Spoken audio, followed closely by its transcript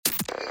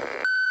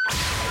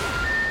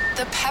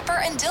the Pepper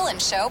and Dylan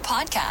Show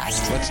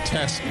podcast. Let's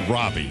test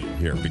Robbie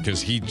here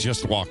because he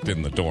just walked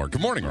in the door.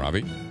 Good morning,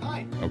 Robbie.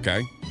 Hi.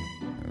 Okay.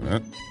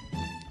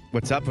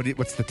 What's up?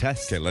 What's the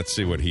test? Okay, let's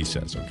see what he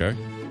says, okay?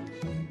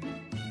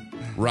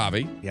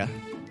 Robbie, Yeah.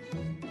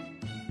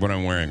 what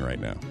I'm wearing right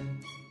now.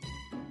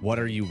 What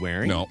are you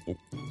wearing? No.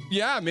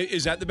 Yeah,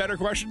 is that the better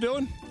question,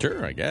 Dylan?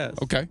 Sure, I guess.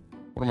 Okay.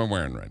 What am I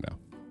wearing right now?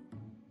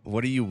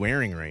 What are you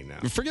wearing right now?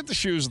 Forget the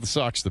shoes, the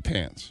socks, the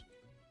pants.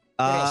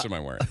 What else am I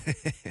wearing?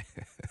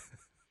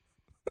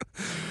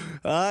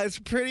 It's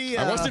pretty.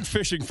 I wasn't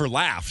fishing for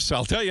laughs.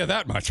 I'll tell you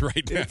that much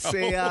right now. It's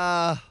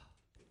a.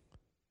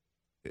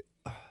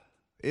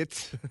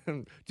 It's.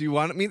 Do you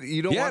want me?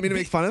 You don't want me to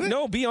make fun of it?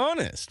 No, be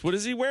honest. What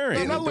is he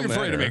wearing? I'm not looking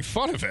for you to make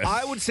fun of it.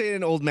 I would say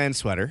an old man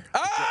sweater.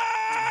 Oh!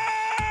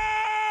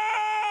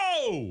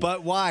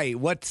 But why?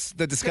 What's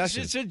the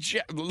discussion?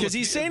 Because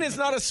he's saying it's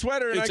not a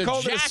sweater, and I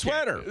called it a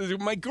sweater.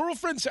 My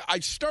girlfriend said, I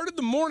started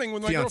the morning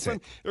with my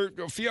girlfriend, or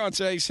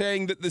fiance,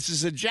 saying that this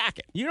is a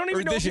jacket. You don't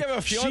even know if you have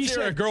a fiance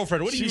or a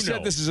girlfriend. What do you know? She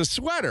said this is a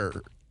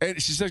sweater.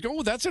 And she said,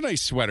 oh, that's a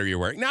nice sweater you're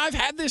wearing. Now, I've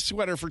had this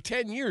sweater for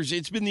 10 years.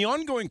 It's been the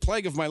ongoing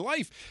plague of my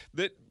life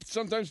that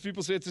sometimes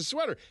people say it's a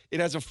sweater.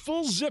 It has a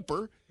full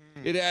zipper,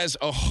 it has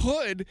a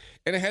hood,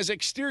 and it has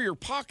exterior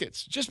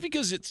pockets. Just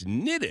because it's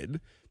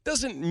knitted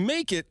doesn't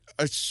make it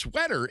a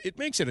sweater. It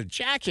makes it a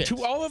jacket.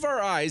 To all of our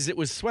eyes, it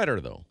was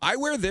sweater, though. I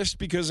wear this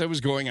because I was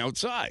going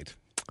outside.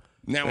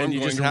 Now and I'm you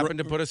going just to happened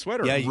to put a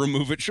sweater on.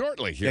 Remove it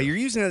shortly here. Yeah, you're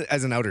using it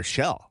as an outer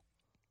shell.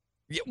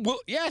 Yeah, well,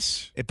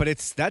 yes. But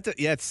it's that.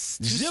 Yeah, it's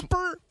just,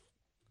 Zipper,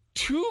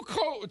 two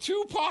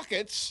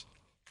pockets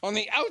on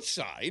the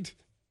outside,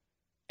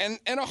 and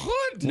a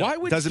hood. Why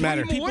would Doesn't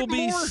matter. people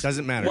be?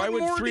 Doesn't matter. Why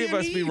would three of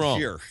us be wrong?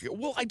 Here?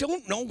 Well, I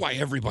don't know why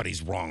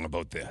everybody's wrong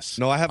about this.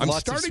 No, I have I'm lots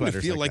of starting to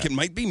sweaters feel like like that. it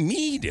might be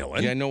me,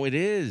 Dylan. Yeah, no, it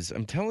is.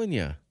 I'm telling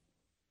you.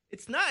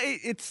 It's not.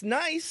 It's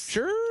nice.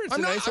 Sure, it's I'm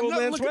a not, nice I'm old not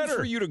man looking sweater.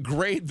 for you to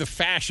grade the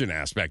fashion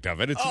aspect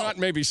of it. It's not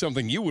maybe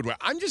something you would wear.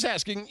 I'm just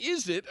asking,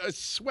 is it a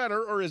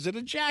sweater or is it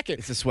a jacket?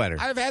 It's a sweater.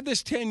 I've had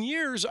this 10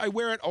 years. I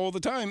wear it all the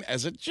time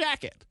as a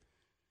jacket.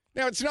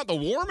 Now, it's not the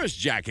warmest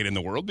jacket in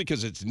the world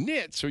because it's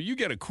knit, so you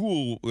get a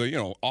cool,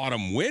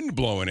 autumn wind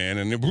blowing in,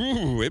 and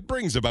it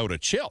brings about a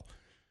chill.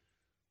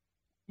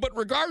 But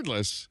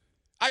regardless,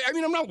 I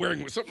mean, I'm not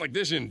wearing something like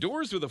this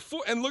indoors with a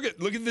foot. And look at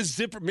the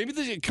zipper. Maybe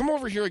this. Come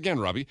over here again,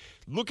 Robbie.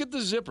 Look at the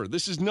zipper.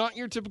 This is not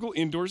your typical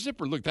indoor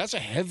zipper. Look, that's a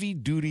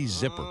heavy-duty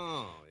zipper.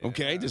 Yeah.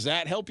 Okay, does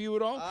that help you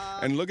at all?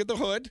 And look at the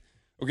hood.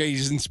 Okay,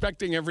 he's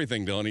inspecting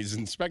everything, Dylan. He's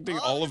inspecting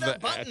all of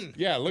that the. button.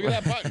 Yeah, look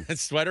at that button.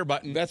 That's sweater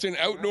button. That's an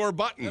outdoor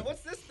button. Now,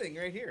 what's this thing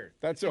right here?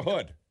 That's a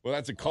hood. Well,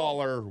 that's a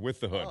collar with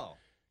the hood. Oh.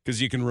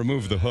 Because you can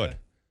remove the hood.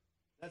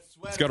 That's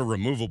sweater. It's got a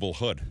removable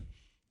hood.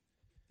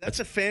 That's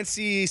a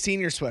fancy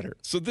senior sweater.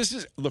 So this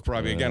is, look,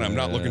 Robbie, again, I'm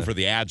not looking for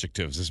the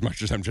adjectives as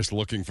much as I'm just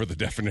looking for the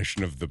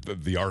definition of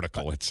the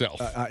article itself.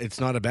 It's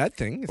not a bad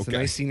thing. It's a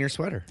nice senior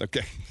sweater.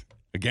 Okay.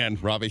 Again,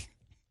 Robbie,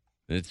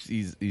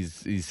 He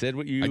said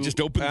what you I just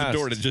opened asked. the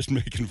door to just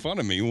making fun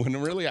of me when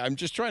really I'm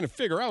just trying to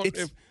figure out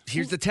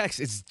Here's the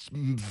text. It's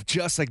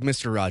just like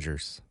Mr.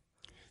 Rogers.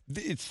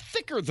 it's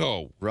thicker,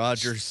 though.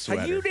 Rogers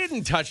sweater. You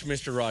didn't touch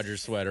Mr.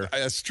 Rogers' sweater.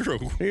 That's true.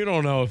 You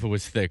don't know if it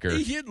was thicker.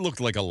 It looked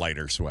like a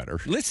lighter sweater.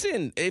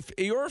 Listen, if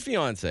your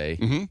fiance,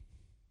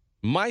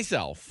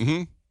 myself,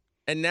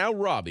 and now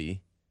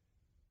Robbie,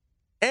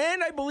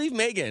 and I believe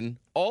Megan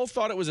all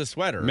thought it was a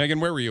sweater.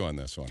 Megan, where were you on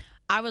this one?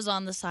 I was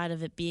on the side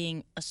of it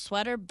being a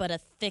sweater, but a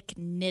thick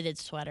knitted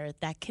sweater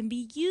that can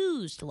be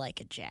used like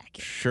a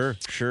jacket.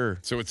 Sure.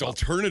 So its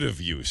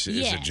alternative use is a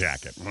Yes.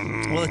 jacket.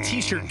 Well, a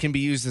T-shirt can be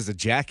used as a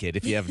jacket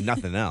if you have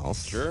nothing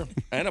else. Sure.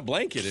 And a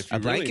blanket if you A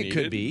blanket really need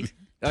could it. be.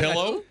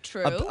 Pillow?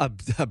 True.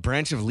 A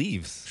branch of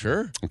leaves.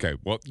 Sure. Okay,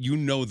 well, you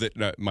know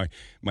that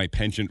my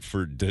penchant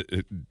for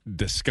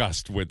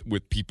disgust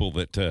with people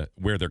that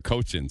wear their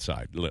coats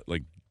inside,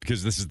 like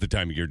because this is the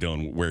time of year,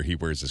 Dylan, where he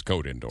wears his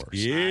coat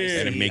indoors. Yeah.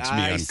 And it makes me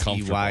I see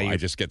uncomfortable. why I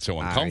just get so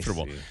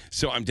uncomfortable. see.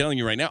 So I'm telling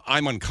you right now,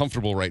 I'm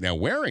uncomfortable right now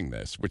wearing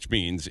this, which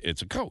means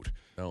it's a coat.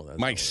 No, that's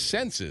My not what it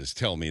senses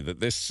tell me that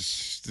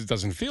this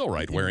doesn't feel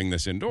right wearing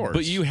this indoors.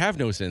 But you have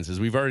no senses.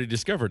 We've already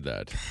discovered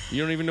that.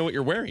 You don't even know what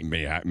you're wearing.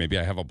 Maybe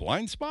I have a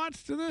blind spot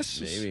to this?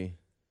 Maybe.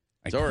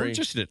 I Sorry.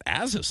 purchased it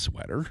as a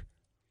sweater.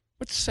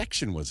 What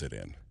section was it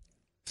in?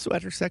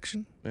 Sweater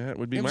section. That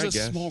would be It my was a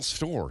guess. small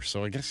store,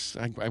 so I guess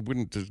I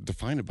wouldn't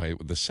define it by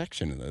the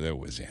section that it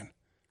was in.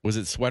 Was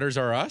it Sweaters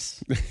Are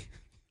Us?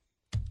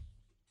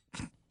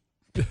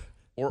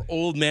 Or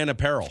Old Man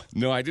Apparel?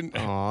 No, I didn't.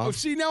 Aw. Oh,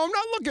 see, now I'm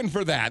not looking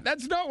for that.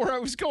 That's not where I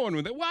was going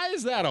with it. Why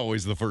is that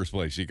always the first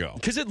place you go?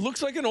 Because it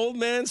looks like an old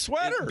man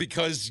sweater.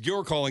 Because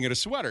you're calling it a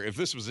sweater. If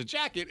this was a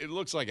jacket, it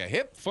looks like a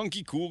hip,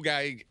 funky, cool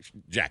guy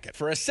jacket.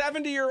 For a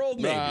 70-year-old,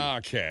 maybe.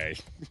 Okay.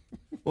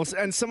 Well,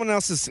 and someone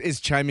else is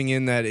chiming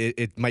in that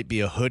it might be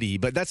a hoodie,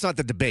 but that's not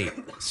the debate.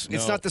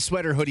 It's not the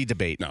sweater hoodie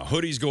debate. No,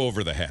 hoodies go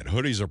over the head.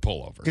 Hoodies are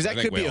pullovers. 'Cause that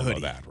I think could be we a all know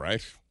hoodie. that,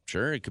 right?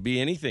 Sure, it could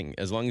be anything,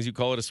 as long as you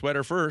call it a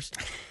sweater first.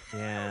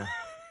 Yeah.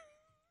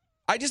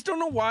 I just don't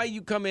know why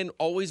you come in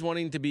always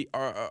wanting to be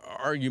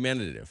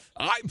argumentative.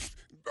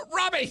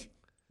 Robbie,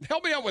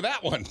 Help me out with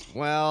that one.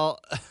 Well,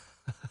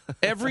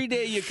 Every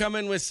day you come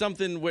in with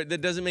something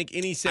that doesn't make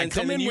any sense,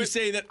 and then you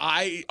say that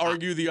I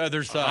argue the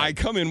other side. I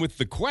come in with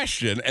the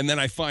question, and then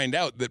I find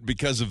out that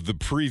because of the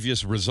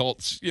previous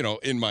results,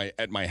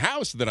 at my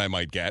house that I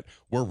might get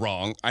were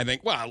wrong. I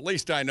think, well, at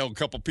least I know a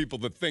couple people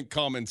that think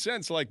common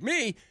sense like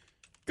me.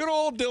 Good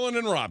old Dylan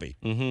and Robbie.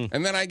 Mm-hmm.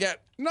 And then I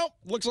get, nope,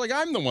 looks like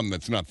I'm the one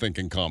that's not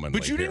thinking commonly.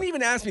 But you didn't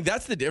even ask me.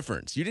 That's the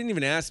difference. You didn't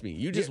even ask me.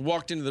 You just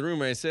walked into the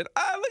room and I said,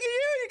 look at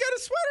you. You got a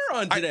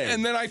sweater on today.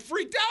 And then I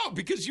freaked out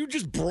because you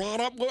just brought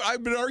up what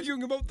I've been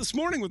arguing about this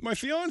morning with my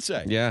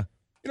fiance. Yeah.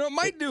 It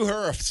might do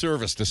her a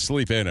service to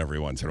sleep in every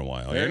once in a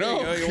while. There you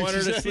go. You want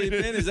her to sleep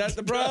in? Is that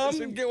the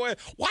problem?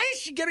 Why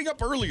is she getting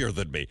up earlier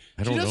than me?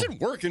 I don't know. She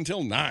doesn't work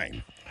until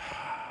 9.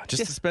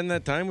 Just to spend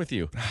that time with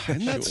you.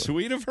 Isn't that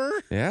sweet of her?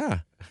 Yeah.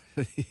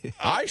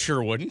 I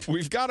sure wouldn't.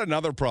 We've got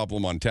another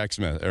problem on text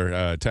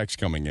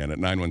coming in at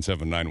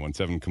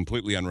 917-917,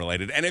 completely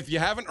unrelated. And if you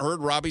haven't heard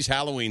Robbie's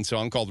Halloween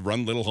song called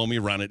Run Little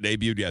Homie Run, it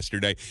debuted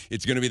yesterday.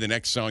 It's going to be the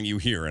next song you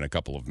hear in a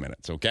couple of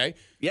minutes, okay?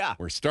 Yeah.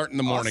 We're starting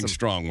the morning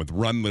strong with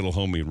Run Little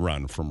Homie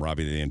Run from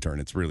Robbie the Intern.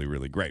 It's really,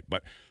 really great.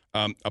 But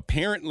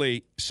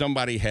apparently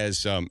somebody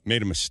has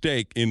made a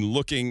mistake in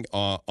looking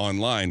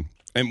online.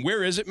 And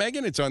where is it,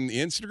 Megan? It's on the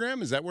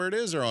Instagram? Is that where it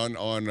is? Or on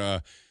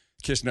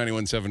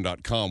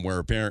kiss917.com, where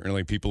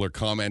apparently people are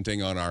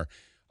commenting on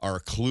our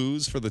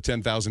clues for the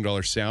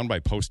 $10,000 sound by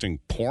posting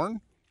porn?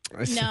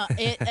 No,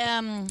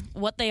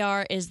 what they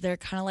are is they're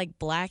kind of like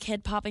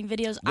blackhead popping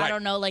videos. Right. I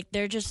don't know, like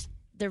they're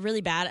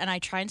really bad, and I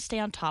try and stay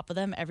on top of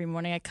them. Every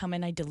morning I come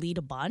in, I delete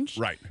a bunch.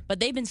 Right.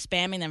 But they've been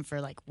spamming them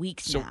for like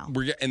weeks now.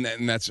 And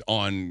that's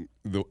on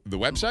the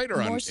website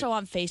or more so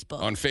on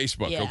Facebook. On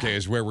Facebook, yeah. Okay,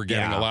 is where we're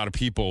getting a lot of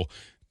people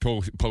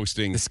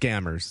posting the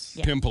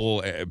scammers,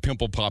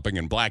 pimple popping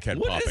and blackhead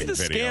popping videos. What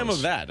is the scam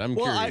of that? I'm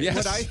curious.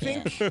 But I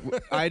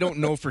think I don't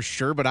know for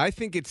sure, but I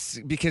think it's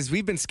because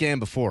we've been scammed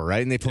before,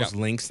 right? And they post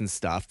links and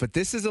stuff. But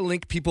this is a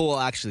link people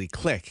will actually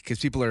click because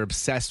people are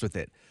obsessed with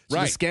it. So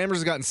the scammers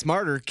have gotten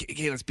smarter.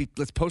 Okay,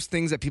 let's post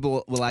things that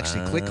people will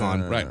actually click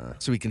on, right?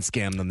 So we can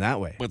scam them that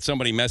way. But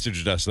somebody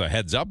messaged us a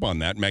heads up on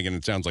that, Megan.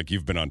 It sounds like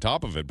you've been on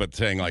top of it, but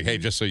saying like, "Hey,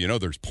 just so you know,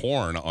 there's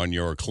porn on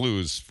your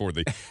clues for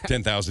the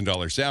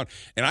 $10,000 sound."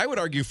 And I would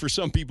argue for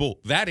some people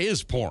that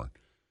is porn.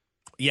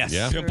 Yes,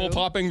 pimple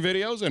popping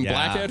videos and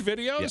blackhead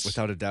videos,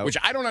 without a doubt. Which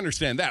I don't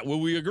understand that. Will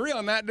we agree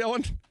on that,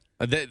 Dylan?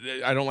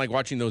 I don't like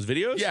watching those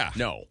videos? Yeah.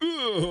 No.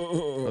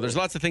 Well, there's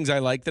lots of things I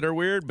like that are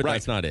weird, but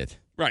that's not it.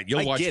 Right.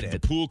 You'll watch the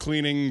pool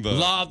cleaning.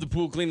 Love the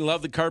pool cleaning.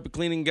 Love the carpet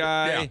cleaning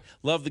guy. Yeah.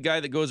 Love the guy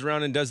that goes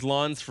around and does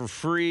lawns for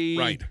free.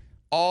 Right.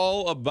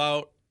 All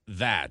about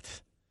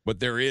that. But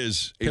there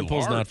is a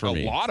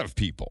lot of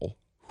people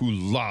who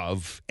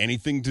love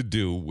anything to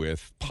do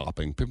with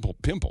popping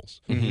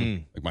pimples.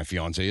 Mm-hmm. Like my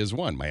fiance is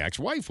one. My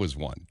ex-wife was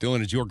one.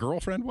 Dylan, is your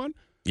girlfriend one?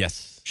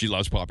 Yes. She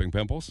loves popping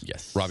pimples?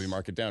 Yes. Robbie,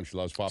 mark it down. She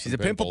loves popping pimples. She's a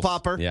pimple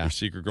popper. Yeah. Your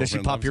secret Does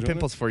girlfriend she pop your doing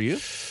pimples for you?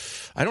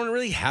 I don't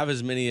really have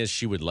as many as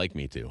she would like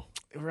me to.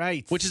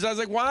 Right. Which is, I was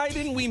like, why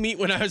didn't we meet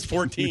when I was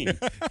 14?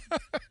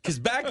 Because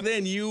back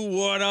then you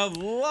would have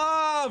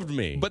loved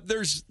me. But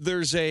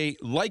there's a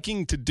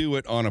liking to do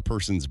it on a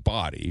person's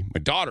body. My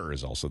daughter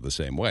is also the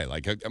same way.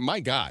 Like, my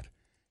God.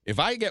 If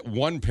I get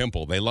one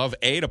pimple, they love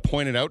A, to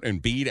point it out,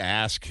 and B, to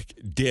ask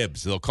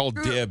dibs. They'll call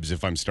dibs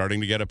if I'm starting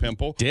to get a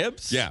pimple.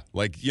 Dibs? Yeah.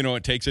 Like,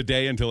 it takes a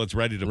day until it's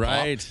ready to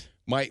pop.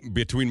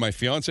 Between my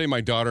fiance,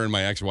 my daughter, and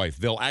my ex-wife,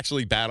 they'll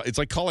actually battle. It's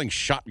like calling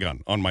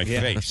shotgun on my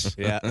face.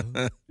 Yeah.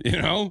 They're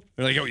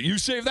like, oh, you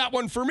save that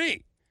one for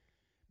me.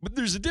 But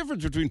there's a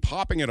difference between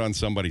popping it on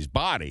somebody's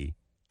body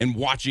and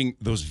watching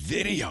those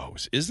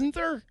videos, isn't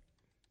there?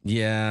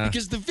 Yeah.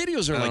 Because the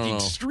videos are like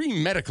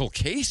extreme medical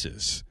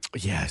cases.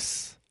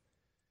 Yes.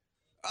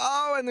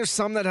 Oh, and there's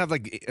some that have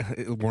like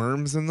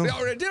worms in them.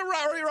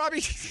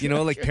 Robbie.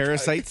 Like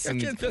parasites.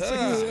 And you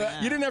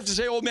didn't have to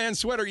say old man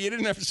sweater. You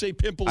didn't have to say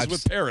pimples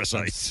with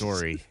parasites. I'm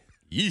sorry.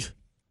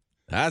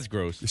 That's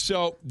gross.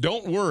 So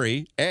don't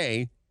worry.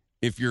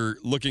 If you're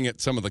looking at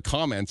some of the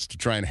comments to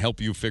try and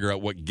help you figure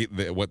out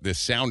what this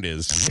sound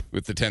is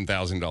with the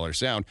 $10,000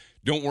 sound,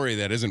 don't worry,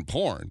 that isn't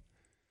porn.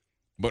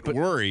 But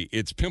worry,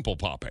 it's pimple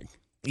popping.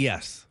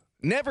 Yes.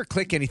 Never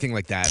click anything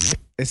like that,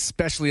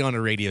 especially on a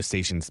radio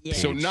station's page.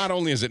 So not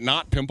only is it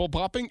not pimple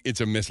popping,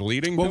 it's a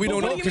misleading we don't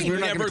know What do you because mean we're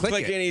not never going to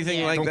click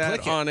anything like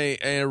that on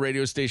a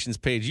radio station's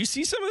page. You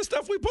see some of the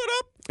stuff we put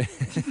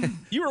up?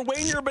 You were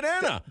weighing your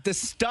banana. The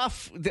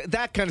stuff,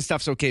 that kind of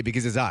stuff's okay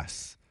because it's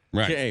us.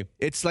 Right. Okay.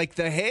 It's like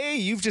hey,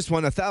 you've just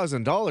won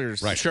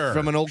 $1,000 Right. Sure.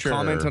 from an old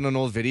comment on an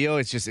old video.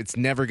 It's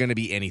never going to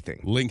be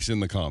anything. Links in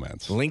the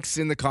comments. Links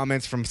in the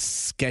comments from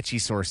sketchy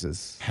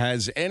sources.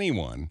 Has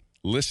anyone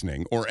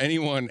listening or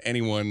anyone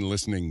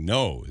listening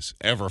knows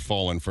ever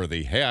fallen for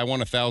the, hey, I won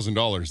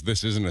 $1,000.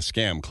 This isn't a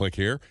scam. Click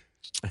here.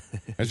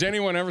 Has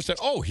anyone ever said,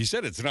 oh, he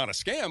said it's not a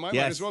scam. I might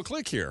as well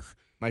click here.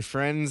 My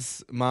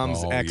friend's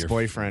mom's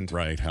ex-boyfriend.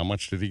 Right. How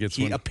much did he get?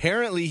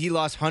 Apparently, he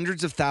lost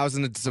hundreds of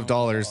thousands of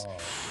dollars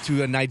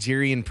to a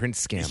Nigerian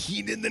prince scam.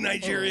 He did the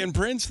Nigerian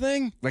prince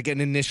thing? Like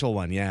an initial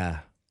one, yeah.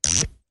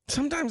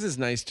 Sometimes it's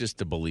nice just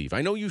to believe.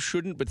 I know you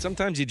shouldn't, but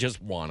sometimes you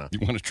just wanna. You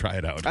want to try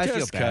it out. I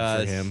feel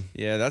bad for him.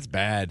 Yeah, that's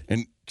bad.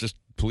 And just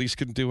police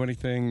couldn't do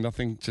anything.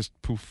 Nothing. Just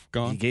poof,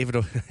 gone. He gave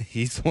it.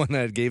 He's the one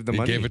that gave the He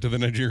money. gave it to the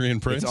Nigerian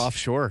prince. It's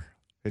offshore.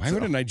 Why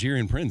would a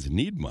Nigerian prince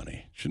need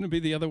money? Shouldn't it be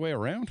the other way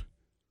around?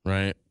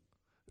 Right.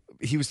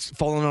 He was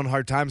falling on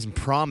hard times and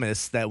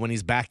promised that when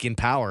he's back in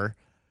power,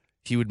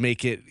 he would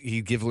make it.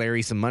 He'd give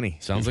Larry some money.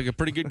 Sounds like a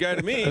pretty good guy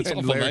to me. That's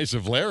awful nice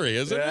of Larry,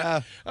 isn't it?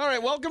 All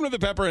right, welcome to the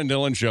Pepper and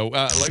Dylan Show.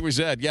 Like we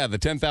said, the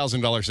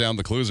 $10,000 sound,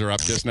 the clues are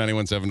up,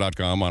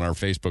 kiss917.com on our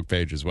Facebook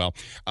page as well.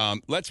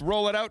 Let's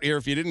roll it out here.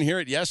 If you didn't hear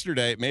it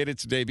yesterday, it made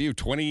its debut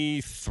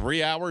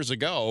 23 hours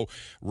ago.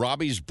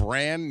 Robbie's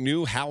brand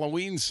new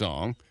Halloween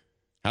song.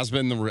 How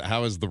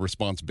has the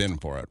response been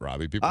for it,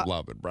 Robbie? People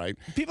love it, right?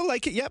 People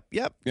like it.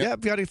 Yep.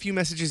 Got a few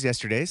messages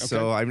yesterday,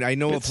 so I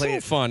know we'll play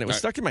it. Fun. It was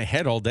stuck in my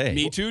head all day.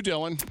 Me too,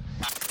 Dylan.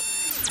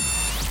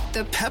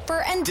 The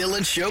Pepper and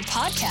Dylan Show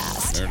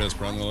podcast. There it is,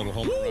 from the little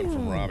home run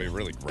from Robbie.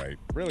 Really great.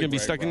 Really It's gonna be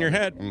great, stuck Robbie. in your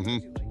head.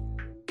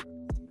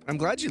 Mm-hmm. I'm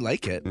glad you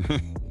like it.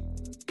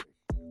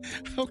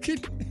 How can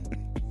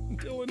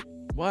Dylan?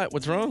 What?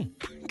 What's wrong?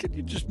 Can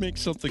you just make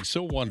something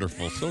so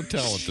wonderful, so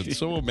talented,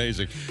 so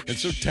amazing, and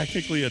so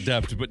technically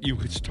adept, but you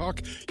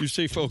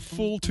say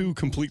full two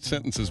complete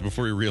sentences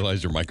before you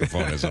realize your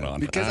microphone isn't on?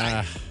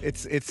 Because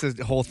it's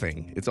a whole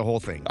thing. It's a whole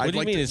thing. What do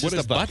you mean? It's what just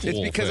is a the button? It's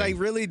whole because thing? I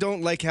really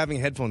don't like having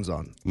headphones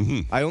on.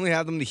 Mm-hmm. I only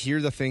have them to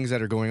hear the things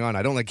that are going on.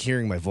 I don't like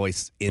hearing my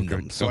voice in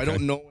them, so I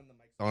don't know when the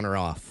mic's on or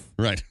off.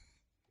 Right.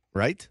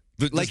 Right?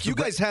 Does You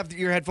the guys have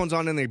your headphones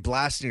on and they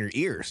blast in your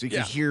ear, so you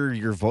can hear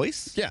your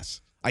voice. Yes.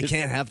 I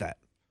can't have that.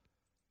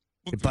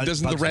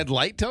 Doesn't the red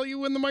light tell you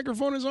when the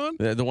microphone is on?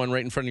 The one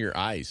right in front of your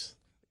eyes.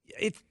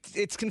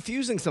 It's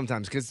confusing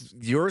sometimes because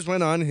yours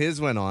went on,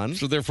 his went on.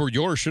 So therefore,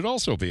 yours should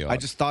also be on. I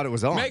just thought it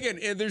was on.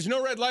 Megan, there's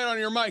no red light on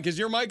your mic. Is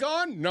your mic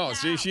on? No.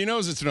 See, she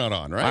knows it's not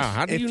on, right? Wow,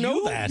 how do If you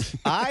know that?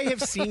 I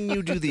have seen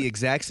you do the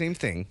exact same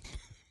thing.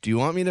 Do you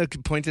want me to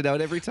point it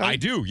out every time? I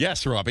do.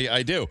 Yes, Robbie,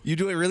 I do. You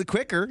do it really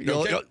quicker.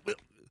 Okay.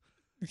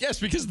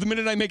 Yes, because the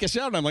minute I make a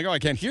sound, I'm like, I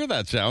can't hear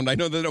that sound. I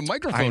know that a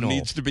microphone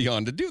needs to be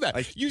on to do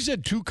that. You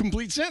said two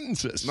complete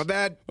sentences. My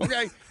bad.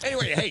 Okay.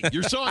 Anyway, hey,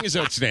 your song is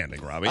outstanding,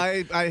 Robbie.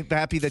 I'm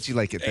happy that you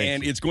like it.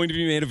 Thank you. It's going to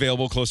be made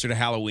available closer to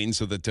Halloween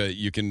so that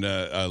you can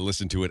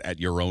listen to it at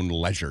your own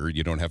leisure.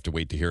 You don't have to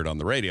wait to hear it on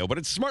the radio. But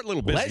it's a smart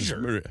little business.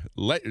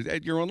 Leisure?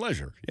 At your own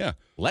leisure, yeah.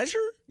 Leisure?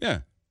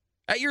 Yeah.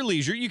 At your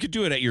leisure. You could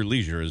do it at your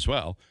leisure as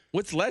well.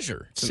 What's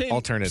leisure? It's an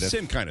alternative.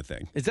 Same kind of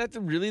thing. Is that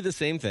really the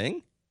same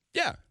thing?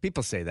 Yeah.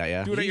 People say that,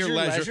 yeah. Do it at your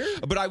Leisure?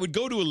 leisure. But I would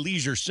go to a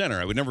leisure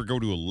center. I would never go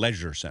to a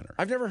leisure center.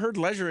 I've never heard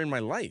leisure in my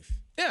life.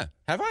 Yeah.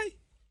 Have I?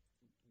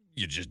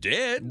 You just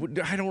did.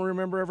 I don't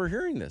remember ever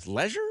hearing this.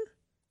 Leisure?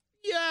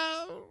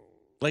 Yeah.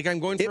 Like I'm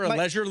going for a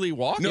leisurely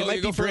walk? No, It might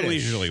you go be for a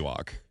British. leisurely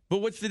walk.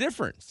 But what's the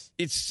difference?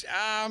 It's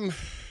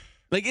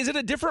Like, is it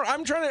a different?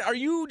 Are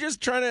you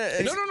just trying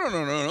to?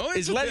 No.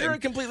 Is leisure a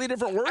completely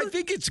different word? I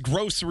think it's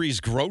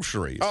groceries.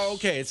 Oh,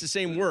 okay. It's the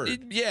same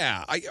word.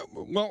 Yeah.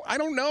 I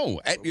don't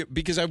know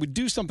because I would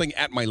do something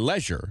at my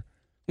leisure.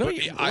 No,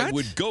 but I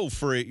would go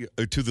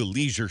to the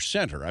leisure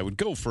center. I would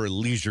go for a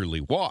leisurely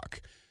walk.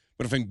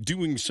 But if I'm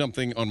doing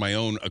something on my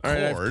own accord, All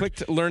right, I've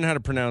clicked learn how to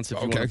pronounce if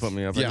you want to put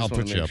me up. Yeah, I'll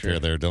put you up here,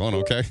 there, Dylan.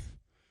 Okay.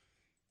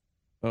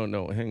 Oh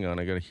no, hang on.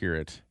 I got to hear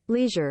it.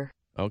 Leisure.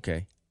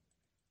 Okay.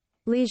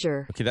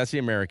 Leisure. Okay, that's the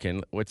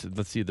American. Let's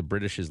see. The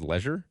British is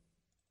leisure.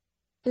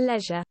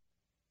 Leisure.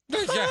 Yeah.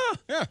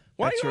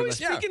 Why are That's you always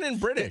your speaking in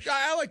British?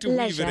 I like to weave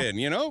Leisure. it in,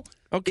 you know?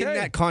 Okay. In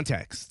that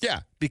context.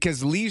 Yeah.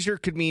 Because leisure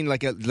could mean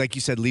like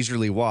you said,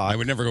 leisurely walk. I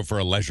would never go for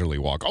a leisurely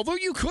walk. Although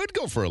you could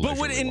go for a But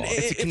leisurely walk.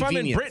 It's a if I'm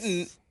in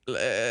convenience.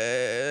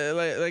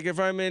 Britain, like if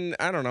I'm in,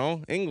 I don't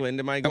know, England,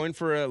 am I going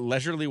for a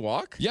leisurely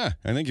walk? Yeah,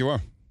 I think you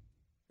are.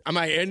 Am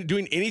I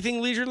doing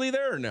anything leisurely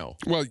there or no?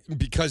 Well,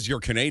 because you're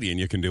Canadian,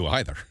 you can do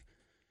either.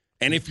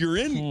 And if you're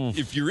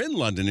in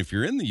London, if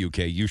you're in the UK,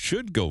 you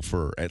should go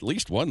for at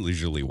least one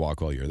leisurely walk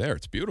while you're there.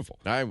 It's beautiful.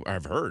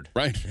 I've heard.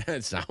 Right.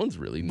 It sounds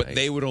really nice. But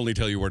they would only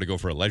tell you where to go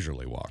for a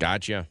leisurely walk.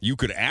 Gotcha. You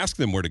could ask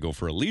them where to go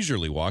for a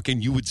leisurely walk,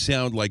 and you would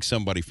sound like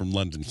somebody from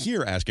London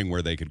here asking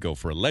where they could go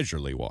for a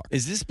leisurely walk.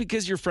 Is this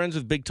because you're friends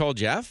with Big Tall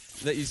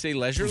Jeff that you say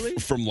leisurely?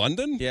 From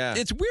London? Yeah.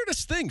 It's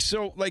weirdest thing.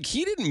 So, like,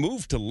 he didn't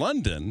move to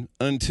London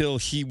until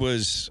he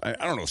was, I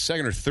don't know,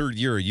 second or third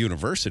year of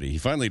university. He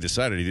finally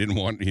decided he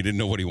didn't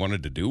know what he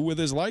wanted to do with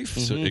his life.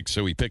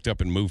 So he picked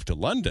up and moved to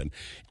London.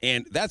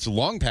 And that's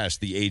long past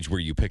the age where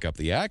you pick up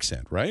the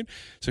accent, right?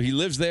 So he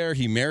lives there.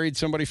 He married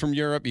somebody from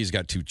Europe. He's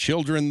got 2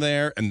 children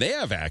there, and they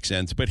have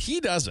accents, but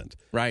he doesn't.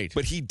 Right.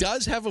 But he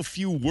does have a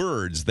few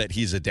words that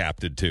he's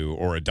adapted to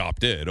or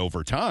adopted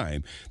over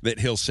time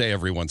that he'll say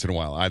every once in a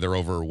while, either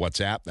over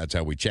WhatsApp, that's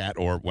how we chat,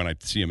 or when I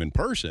see him in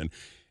person.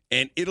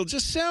 And it'll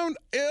just sound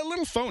a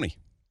little phony.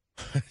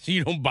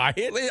 You don't buy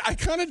it? I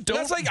kind of don't.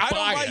 That's like I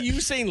don't buy it.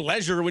 you saying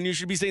leisure when you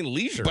should be saying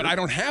leisure. But I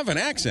don't have an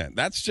accent.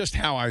 That's just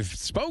how I've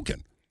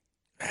spoken.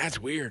 That's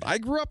weird. I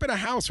grew up in a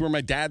house where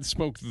my dad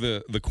spoke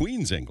the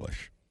Queen's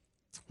English.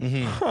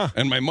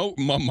 And my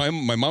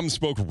mom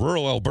spoke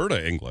rural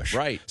Alberta English.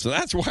 Right. So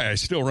that's why I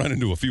still run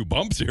into a few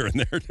bumps here and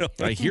there.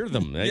 I hear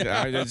them.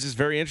 It's just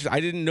very interesting. I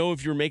didn't know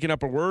if you were making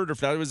up a word or if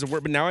that was a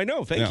word, but now I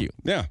know. Thank you.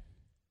 Yeah.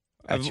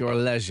 At your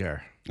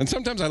leisure. And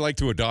sometimes I like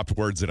to adopt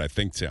words that I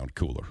think sound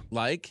cooler.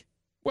 Like?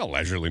 Well,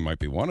 leisurely might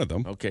be one of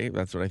them. Okay,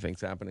 that's what I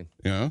think's happening.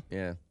 Yeah.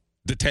 Yeah.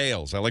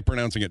 Details. I like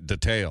pronouncing it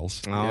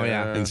details. Oh,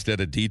 yeah.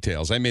 Instead of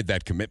details. I made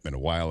that commitment a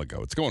while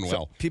ago. It's going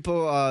well.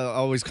 People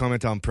always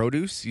comment on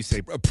produce. You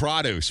say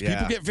Produce. Yeah.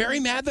 People get very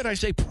mad that I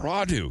say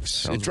produce.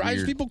 Sounds it drives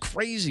weird. people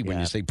crazy when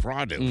you say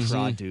produce.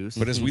 produce.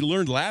 But as we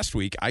learned last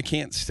week, I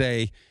can't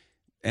say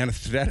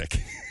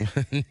anesthetic.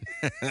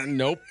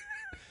 Nope.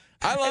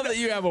 I love that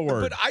you have a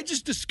word. But I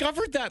just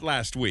discovered that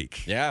last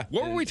week. Yeah.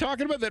 What were we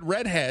talking about? That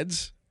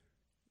redheads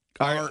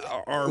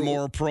are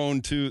more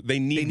prone to, they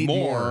need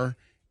more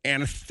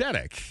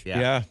anesthetic.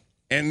 Yeah.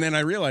 And then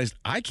I realized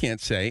I can't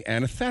say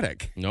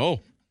anesthetic. No.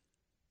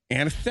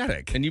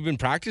 Anesthetic. And you've been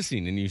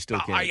practicing and you still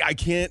can't. I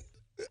can't.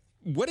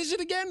 What is it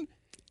again?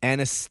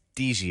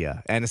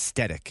 Anesthesia.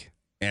 Anesthetic.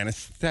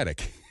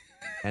 Anesthetic.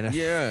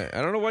 Yeah.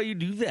 I don't know why you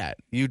do that.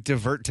 You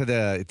divert to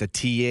the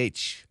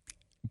TH.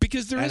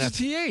 Because there is a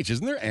TH,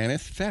 isn't there?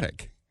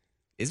 Anesthetic.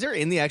 Is there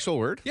in the actual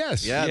word?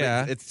 Yes.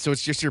 Yeah. So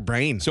it's just your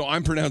brain. So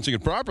I'm pronouncing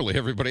it properly.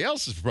 Everybody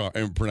else is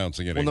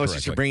pronouncing it Well, no, incorrectly. it's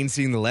just your brain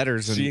seeing the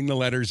letters. And Seeing the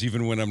letters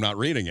even when I'm not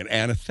reading it.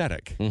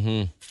 Anesthetic.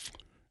 Mm-hmm.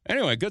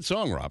 Anyway, good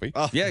song, Robbie.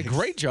 Yeah,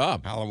 great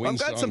job. Halloween I'm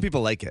glad song some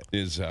people like it.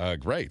 is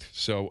great.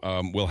 So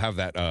we'll have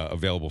that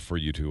available for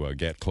you to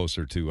get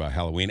closer to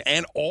Halloween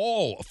and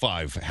all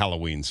 5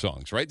 Halloween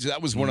songs, right? So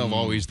that was one of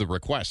always the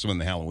requests when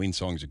the Halloween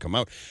songs would come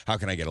out. How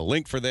can I get a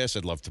link for this?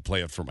 I'd love to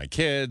play it for my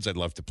kids. I'd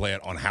love to play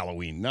it on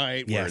Halloween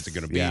night. Where is it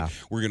going to be? Yeah.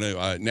 We're going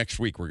to, next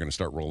week, we're going to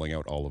start rolling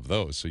out all of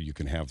those so you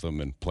can have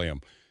them and play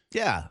them.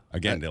 Yeah.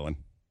 Again, Dylan.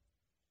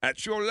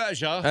 At your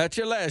leisure. At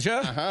your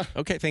leisure. Uh-huh.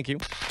 Okay, thank you.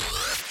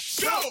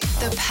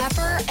 The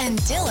Pepper and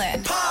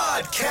Dylan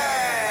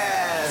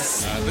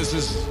Podcast. This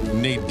is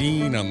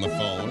Nadine on the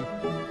phone.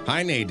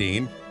 Hi,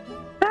 Nadine.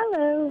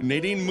 Hello.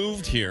 Nadine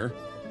moved here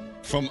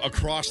from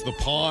across the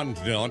pond,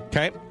 Dylan.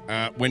 Okay.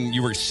 When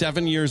you were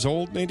 7 years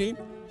old, Nadine?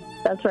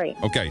 That's right.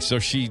 Okay, so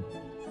she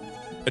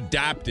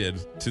adapted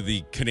to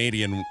the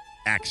Canadian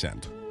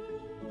accent,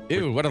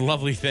 Ew, what a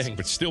lovely thing.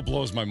 which still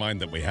blows my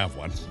mind that we have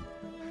one.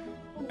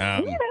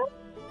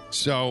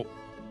 So,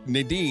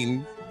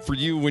 Nadine, for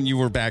you when you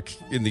were back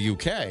in the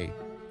UK,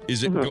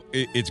 is it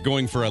it's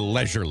going for a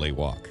leisurely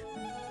walk?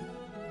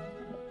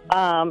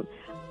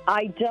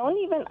 I don't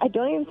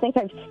even think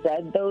I've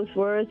said those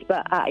words,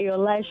 but at your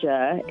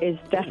leisure is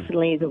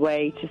definitely the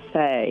way to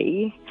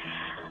say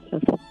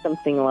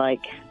something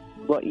like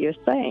what you're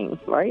saying,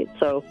 right?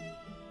 So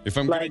If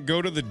I'm going to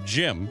go to the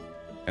gym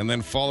and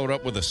then follow it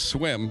up with a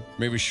swim,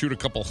 maybe shoot a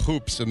couple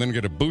hoops and then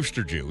get a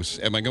booster juice,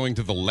 am I going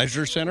to the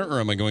leisure center or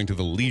am I going to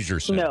the leisure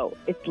center? no,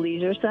 it's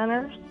leisure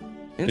center.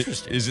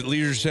 Interesting. Is it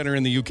leisure center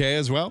in the UK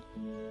as well?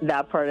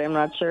 That part I'm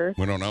not sure.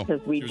 We don't know.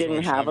 Because we Choose didn't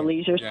one, have a seven.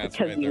 leisure Yeah, it's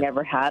because right we there.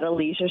 never had a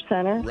leisure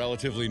center.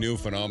 Relatively new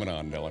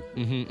phenomenon, Dylan.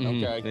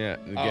 Okay. Yeah,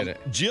 I get it.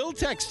 Jill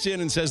texts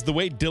in and says the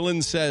way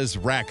Dylan says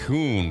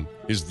raccoon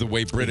is the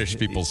way British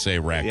people say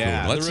raccoon.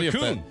 Yeah, Let's the see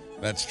raccoon.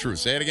 if that's true.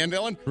 Say it again,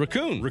 Dylan.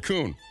 Raccoon.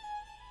 Raccoon.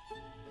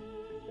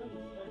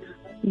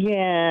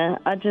 Yeah,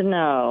 I don't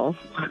know.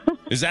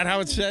 Is that how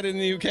it's said in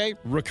the UK?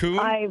 Raccoon?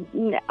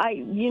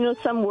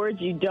 Some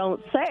words you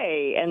don't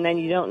say, and then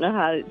you don't know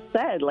how it's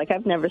said. Like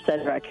I've never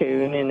said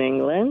raccoon in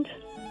England.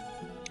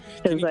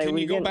 Can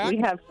you go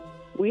back?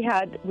 We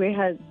had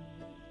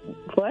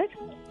what?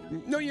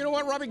 No, you know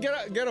what, Robbie?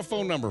 Get a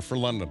phone number for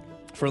London.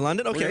 For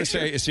London? We're Okay. going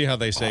to see how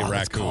they say raccoon.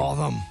 Let's call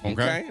them.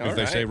 Okay? Okay, If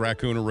they all say right.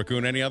 raccoon or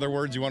raccoon. Any other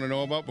words you want to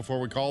know about before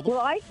we call them?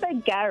 Well, I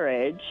said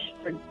garage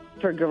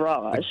for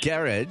garage.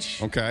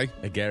 Garage. Okay.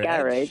 A garage.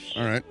 Garage.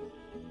 All right.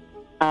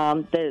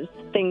 There's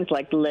things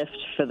like lift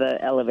for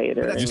the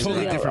elevator. But that's and,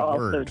 totally different all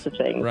word. sorts of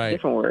things. Right.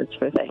 Different words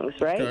for things,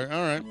 right? Okay.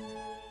 All right.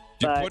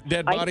 Do you But put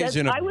dead I bodies said-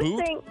 in a I would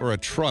boot think- or a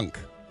trunk?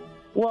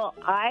 Well,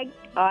 I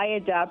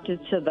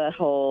adapted to the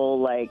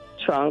whole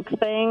trunk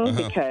thing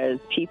because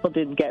people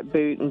didn't get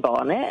boot and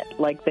bonnet,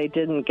 they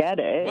didn't get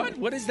it.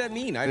 What does that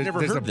mean? I've never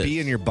There's heard a this.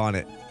 bee in your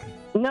bonnet.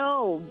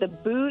 No, the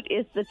boot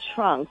is the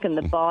trunk and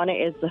the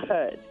bonnet is the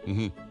hood.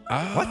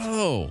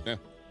 Oh. Yeah.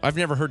 I've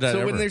never heard that So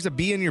ever. when there's a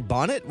bee in your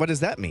bonnet, what does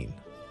that mean?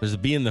 There's a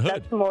bee in the hood.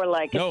 That's more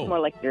like No. it's more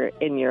like you're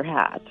in your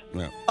hat.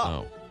 Yeah.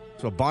 Oh.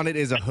 So a bonnet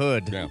is a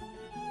hood. Yeah.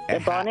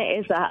 A bonnet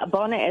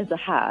is a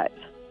hat.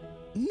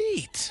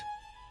 Neat.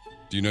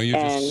 Do you know you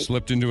And- just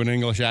slipped into an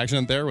English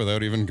accent there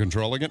without even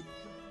controlling it?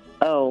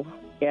 Oh,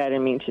 yeah, I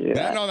didn't mean to do Yeah,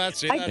 that. no,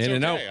 that's I- that's In okay.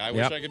 and out. I wish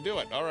Yep. I could do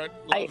it. All right.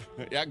 I-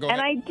 Yeah, go And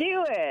ahead.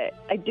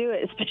 I do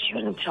it, especially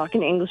when I'm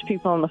talking to English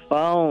people on the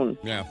phone.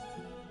 Yeah.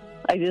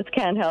 I just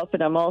can't help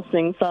it. I'm all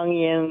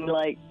sing-songy and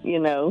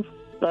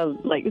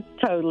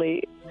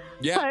totally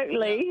Yeah.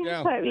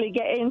 Yeah. totally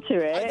get into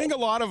it. I think a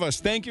lot of us,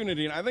 thank you,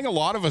 Nadine. I think a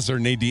lot of us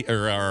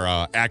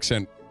are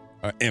accent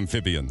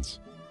amphibians.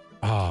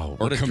 Oh,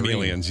 Or what a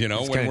chameleons, dream.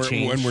 It's when gonna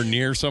change. we're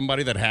near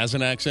somebody that has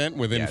an accent,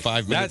 within Yes.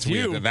 5 minutes, That's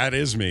you. that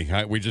is me.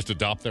 We just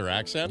adopt their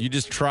accent. You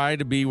just try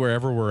to be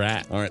wherever we're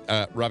at. All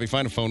right, Robbie,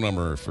 find a phone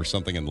number for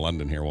something in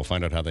London here. We'll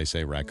find out how they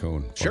say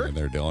raccoon. Sure.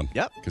 They're Dylan.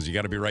 Yep. Because you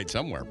got to be right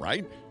somewhere,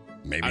 right?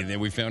 Maybe then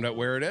we found out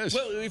where it is.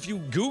 Well, if you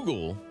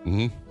Google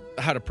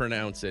how to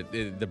pronounce it,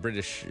 the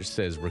British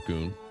says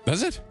raccoon.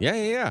 Does it?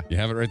 Yeah. You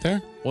have it right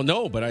there? Well,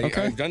 no, but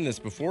Okay. I've done this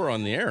before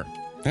on the air.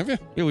 Have you?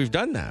 Yeah, we've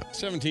done that.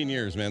 17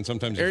 years, man.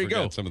 Sometimes you There you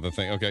forget go. some of the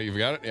things. Okay, you've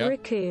got it? Yeah.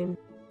 Raccoon,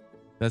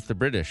 That's the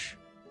British.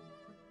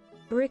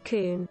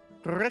 raccoon,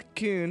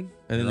 Raccoon.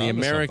 And then You're the onto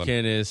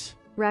American is.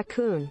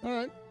 raccoon. All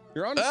right.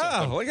 You're on to Oh,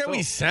 something. look how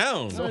we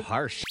sound. So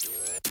harsh.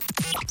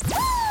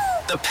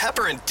 The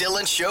Pepper and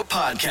Dylan Show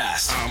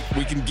podcast.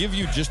 We can give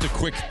you just a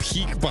quick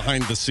peek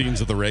behind the scenes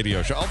of the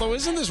radio show. Although,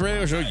 isn't this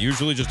radio show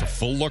usually just a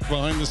full look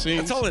behind the scenes?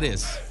 That's all it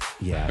is.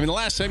 Yeah. I mean, the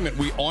last segment,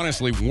 we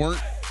honestly weren't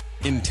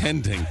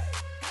intending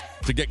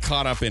to get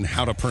caught up in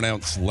how to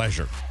pronounce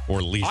leisure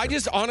or leisure. I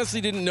just honestly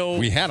didn't know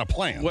We had a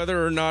plan.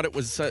 whether or not it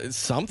was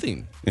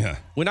something. Yeah.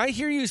 When I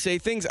hear you say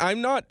things,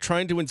 I'm not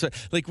trying to insult.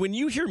 Like when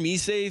you hear me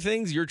say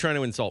things, you're trying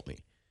to insult me.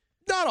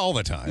 Not all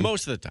the time.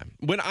 Most of the time.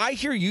 When I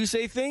hear you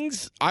say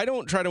things, I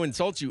don't try to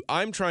insult you.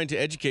 I'm trying to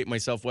educate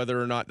myself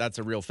whether or not that's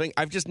a real thing.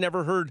 I've just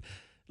never heard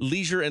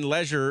leisure and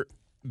leisure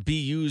be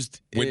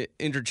used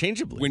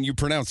interchangeably. When you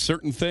pronounce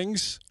certain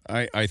things,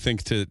 I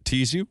think to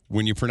tease you.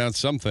 When you pronounce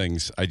some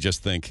things, I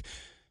just think,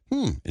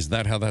 is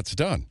that how that's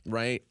done?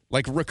 Right.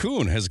 Like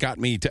raccoon has got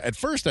me to, at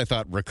first I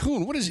thought,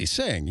 raccoon, what is he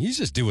saying? He's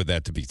just doing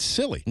that to be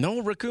silly.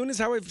 No, raccoon is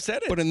how I've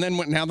said it. But and then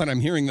now that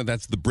I'm hearing that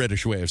that's the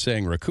British way of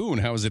saying raccoon,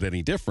 how is it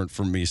any different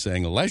from me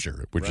saying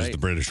leisure, which is Right. the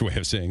British way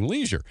of saying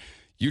leisure?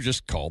 You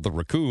just called the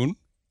raccoon.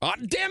 Oh,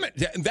 damn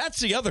it. That's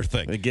the other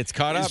thing. It gets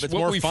caught up. Is It's what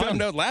more we fun.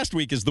 found out last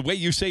week is the way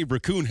you say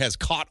raccoon has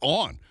caught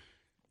on.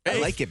 I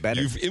like it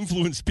better. You've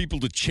influenced people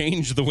to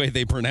change the way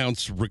they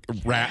pronounce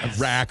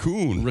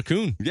raccoon.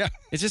 Raccoon. Yeah.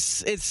 It's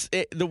just,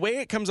 the way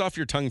it comes off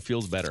your tongue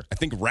feels better. I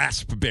think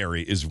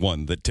raspberry is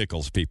one that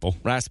tickles people.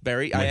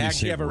 Raspberry. When I you actually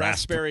say have a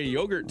raspberry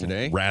yogurt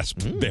today.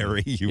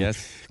 Raspberry. You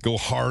Yes. go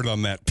hard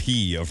on that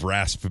P of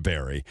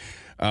raspberry.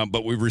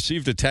 But we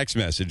received a text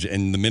message,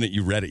 and the minute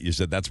you read it, you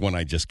said, that's one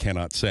I just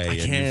cannot say. I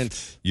and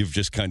can't. You've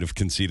just kind of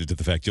conceded to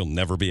the fact you'll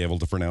never be able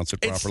to pronounce it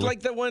It's properly.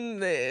 like the one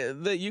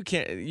that you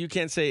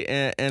can't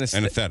say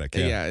Anesthetic,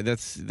 yeah.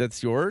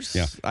 that's yours.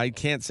 Yeah. I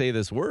can't say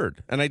this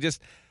word, and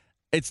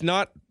it's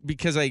not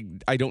because I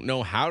don't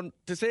know how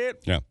to say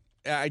it. Yeah.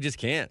 I just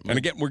can't. And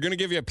again, we're going to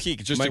give you a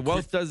peek. Just My a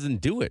wealth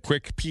doesn't do it.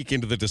 quick peek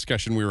into the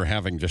discussion we were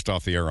having just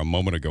off the air a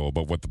moment ago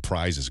about what the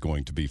prize is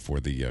going to be for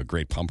the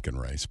Great Pumpkin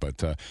Race.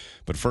 But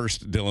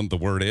first, Dylan, the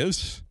word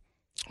is?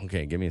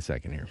 Okay, give me a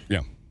second here.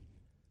 Yeah.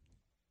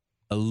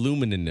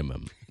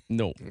 Aluminum.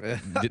 No,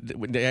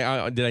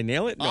 did I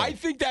nail it? No. I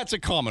think that's a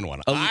common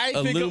one. I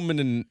think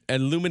aluminum.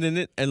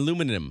 Aluminum.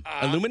 Aluminum.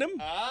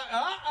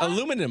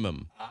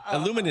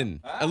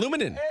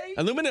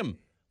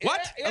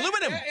 What?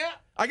 Aluminum.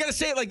 I gotta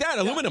say it like that.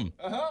 Aluminum.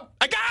 I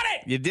got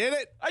it. You did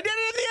it? I did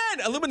it in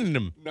the end.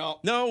 Aluminum.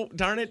 No,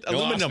 darn it. You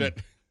lost Aluminum. it.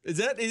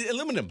 Is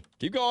aluminum?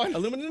 Keep going.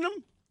 Aluminum.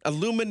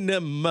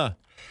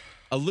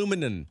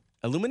 Aluminum.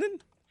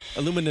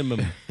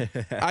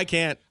 I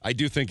can't. I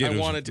do think I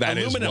wanted to. that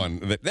is Aluminum.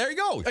 one. There you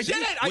go. I get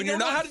it. I When don't you're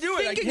know not how to do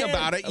it. I thinking can't.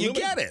 about it, you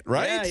get it,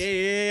 right?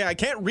 Yeah. I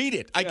can't read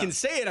it. I can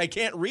say it. I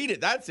can't read it.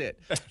 That's it.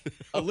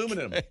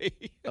 Aluminum.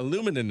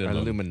 Aluminum.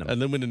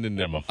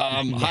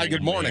 Hi,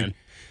 good morning.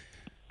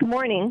 Good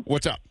morning.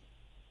 What's up?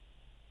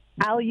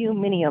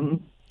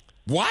 Aluminium.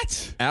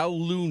 What?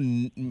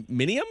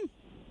 Aluminium?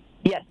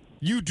 Yes,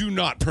 You do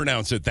not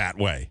pronounce it that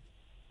way.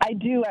 I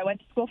do. I went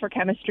to school for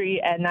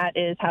chemistry, and that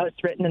is how it's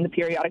written in the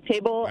periodic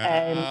table,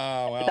 and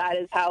well. that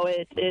is how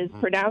it is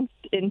pronounced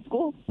in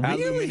school.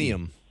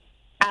 Aluminium.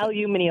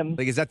 Aluminium.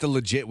 Like, is that the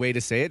legit way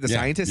to say it? The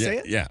scientists say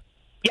it? Yeah.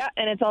 Yeah,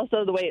 and it's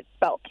also the way it's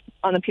spelt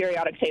on the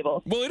periodic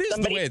table. Well, it is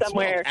Somebody the way it's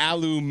somewhere-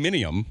 spelled.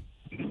 Aluminium.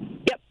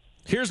 Yep.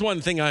 Here's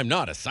one thing I'm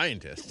not a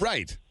scientist.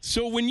 Right.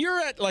 So when you're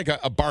at like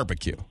a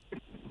barbecue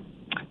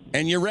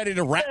and you're ready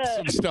to wrap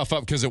some stuff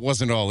up because it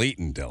wasn't all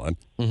eaten,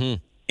 Dylan,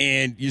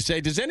 and you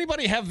say, does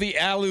anybody have the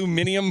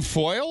aluminium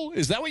foil?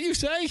 Is that what you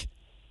say?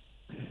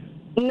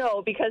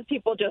 No, because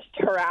people just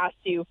harass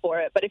you for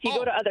it. But if you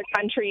go to other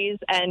countries,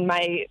 and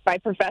my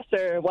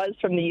professor was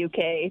from the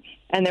UK,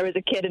 and there was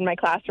a kid in my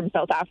class from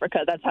South Africa,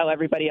 that's how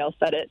everybody else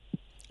said it.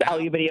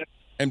 Aluminium.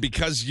 And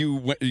because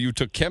you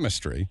took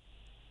chemistry,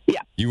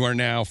 Yeah. you are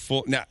now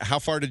full. Now, how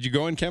far did you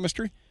go in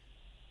chemistry?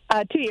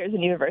 2 years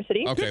in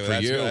university. Okay, well,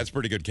 for you. that's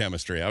pretty good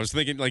chemistry. I was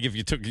thinking, like, if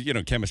you took,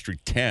 chemistry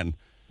 10,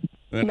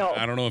 then No.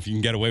 I don't know if you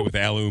can get away with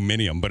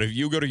aluminium. But if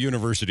you go to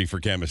university for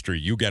chemistry,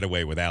 you get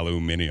away with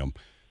aluminium.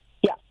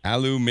 Yeah.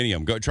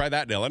 Aluminium. Go try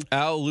that, Dylan.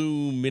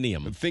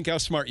 Aluminium. Think how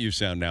smart you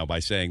sound now by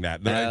saying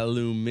that.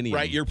 Aluminium.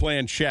 Right, you're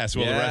playing chess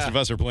while the Yeah. rest of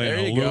us are playing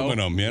There you go.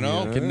 aluminum, you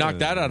know? Can knock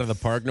that out of the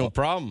park, no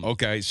problem.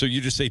 Okay, so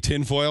you just say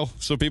tinfoil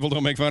so people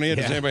don't make fun of you?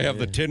 Does Yeah. anybody have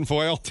the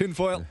tinfoil?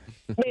 Tinfoil.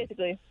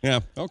 Basically. Yeah,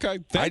 okay.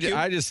 Thank you.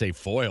 I just say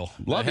foil.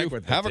 Love The you. heck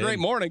with the Have a tin. great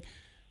morning.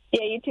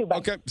 Yeah, you too. Bye.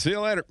 Okay, see you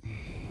later.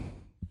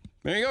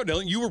 There you go,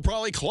 Dylan. You were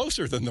probably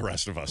closer than the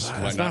rest of us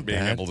by not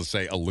being able to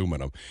say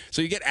aluminum.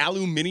 So you get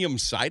aluminium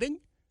siding?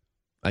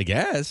 I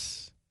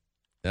guess.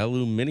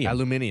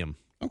 Aluminium.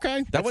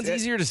 Okay. That one's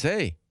easier to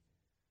say.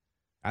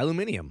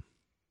 Aluminium.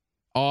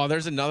 Oh,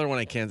 there's another one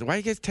I can't. Why are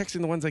you guys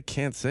texting the ones I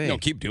can't say? No,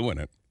 keep doing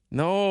it.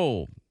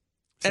 No.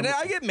 And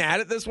I get mad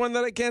at this one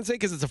that I can't say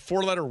because it's a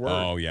 4-letter word.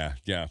 Oh, yeah.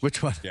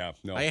 Which one? Yeah.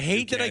 No, I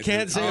hate that I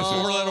can't say a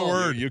 4-letter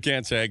word. You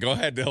can't say it. Go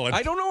ahead, Dylan.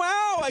 I don't know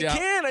how. I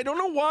can't. I don't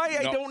know why.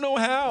 I don't know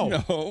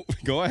how. No,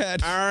 go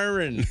ahead.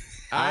 Iron.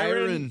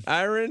 Irony.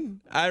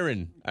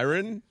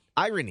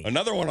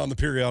 Another one on the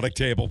periodic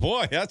table.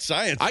 Boy, that's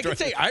science. I can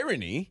say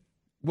irony.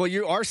 Well,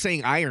 you are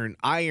saying iron.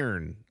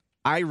 Irony.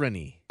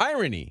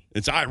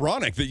 It's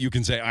ironic that you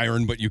can say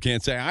iron, but you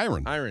can't say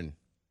iron. Iron.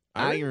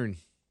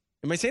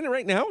 Am I saying it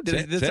right now?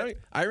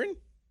 Iron?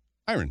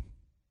 Iron.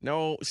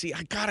 No. See,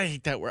 I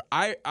hate that word.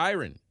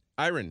 Iron.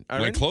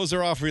 When clothes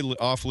are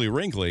awfully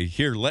wrinkly,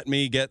 here, let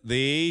me get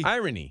the...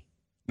 Irony.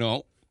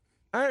 No.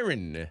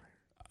 Iron.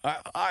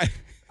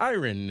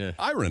 Iron.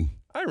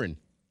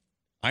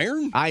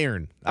 Iron.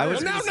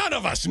 Now none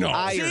of us know.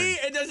 Iron. See,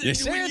 it doesn't. You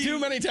say it too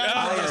many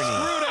times. You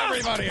screwed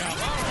everybody up.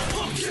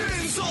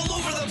 Pumpkins all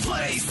over the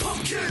place.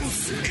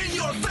 Pumpkins in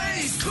your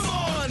face. Come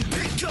on,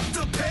 pick up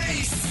the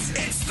pace.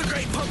 It's the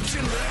Great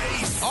Pumpkin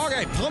Race.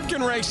 Okay,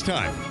 pumpkin race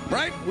time,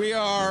 right? We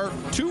are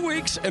 2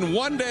 weeks and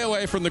 1 day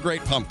away from the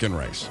Great Pumpkin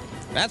Race.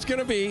 That's going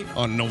to be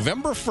on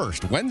November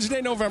 1st,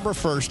 Wednesday, November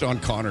 1st on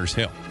Connors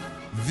Hill.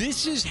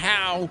 This is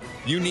how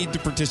you need to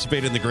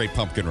participate in the Great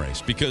Pumpkin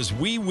Race, because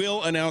we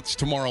will announce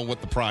tomorrow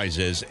what the prize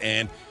is,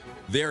 and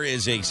there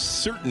is a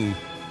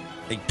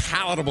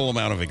palatable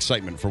amount of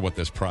excitement for what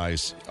this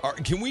prize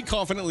can we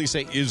confidently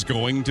say is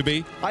going to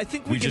be? I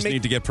think we just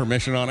need to get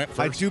permission on it first.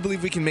 I do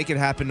believe we can make it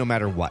happen no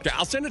matter what.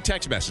 I'll send a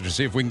text message to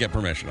see if we can get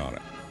permission on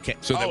it. Okay.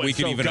 So that we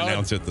can even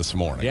announce it this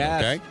morning.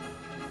 Yes. Okay.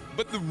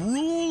 But the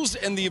rules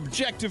and the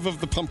objective of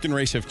the pumpkin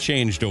race have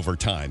changed over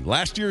time.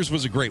 Last year's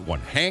was a great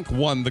one. Hank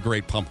won the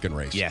Great Pumpkin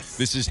Race. Yes.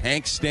 This is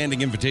Hank's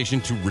standing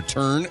invitation to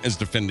return as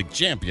defending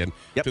champion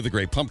to the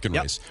Great Pumpkin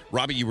Race.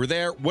 Robbie, you were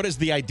there. What is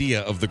the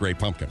idea of the Great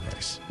Pumpkin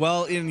Race?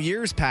 Well, in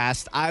years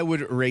past, I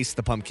would race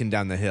the pumpkin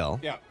down the hill.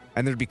 Yeah.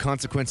 And there'd be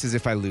consequences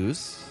if I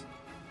lose.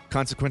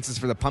 Consequences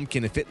for the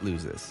pumpkin if it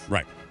loses.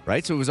 Right?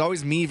 So it was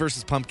always me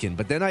versus pumpkin.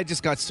 But then I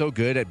just got so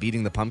good at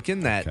beating the pumpkin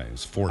that it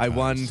was 4 I times.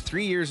 won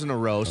 3 years in a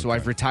row. So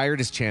I've retired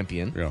as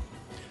champion. Yeah.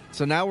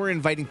 So now we're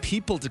inviting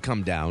people to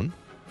come down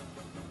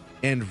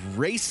and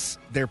race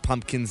their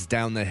pumpkins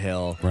down the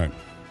hill. Right.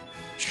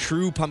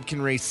 True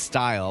pumpkin race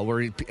style,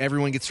 where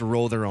everyone gets to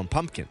roll their own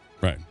pumpkin.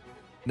 Right.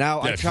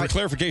 Now, for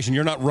clarification,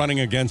 you're not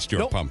running against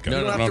your pumpkin.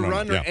 You don't have to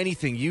run or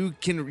anything. You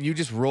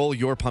just roll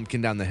your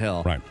pumpkin down the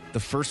hill. Right. The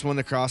first one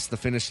to cross the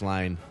finish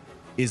line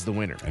is the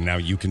winner. And now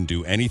you can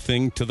do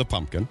anything to the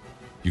pumpkin.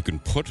 You can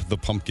put the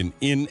pumpkin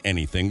in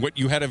anything.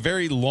 You had a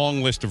very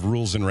long list of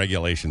rules and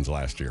regulations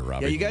last year,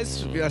 Robbie. Yeah, you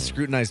guys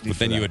scrutinized me. But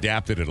then you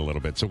adapted it a little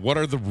bit. So what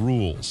are the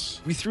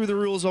rules? We threw the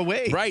rules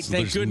away. Right, So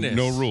thank there's goodness.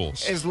 No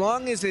rules. As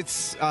long as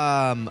it's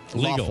Legal.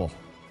 lawful.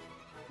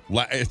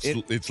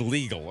 It's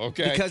legal,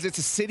 okay? Because it's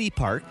a city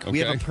park. We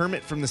have a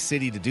permit from the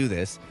city to do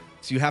this.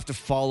 So you have to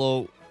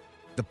follow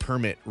the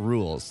permit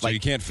rules. So you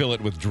can't fill it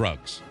with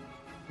drugs.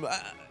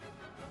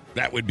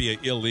 That would be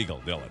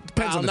illegal, Dylan.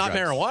 Depends on the not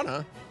drugs.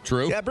 marijuana.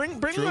 True. Yeah, bring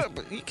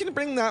you can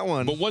bring that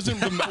one. But wasn't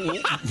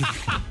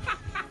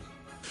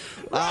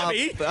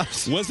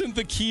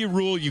the key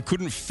rule you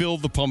couldn't fill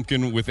the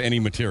pumpkin with any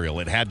material?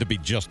 It had to be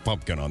just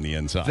pumpkin on the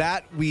inside.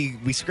 That we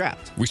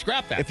scrapped. We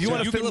scrapped that. If you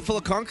want to fill it full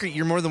of concrete,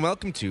 you're more than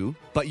welcome to,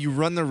 but you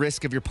run the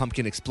risk of your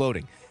pumpkin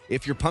exploding.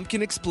 If your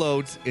pumpkin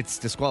explodes, it's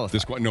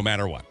disqualified. No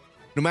matter what.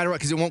 No matter what,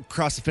 because it won't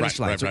cross the finish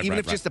line. So even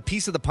if just a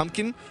piece of the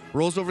pumpkin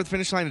rolls over the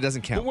finish line, it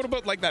doesn't count. But what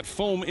about like that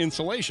foam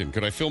insulation?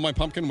 Could I fill my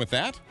pumpkin with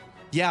that?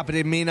 Yeah, but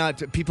it may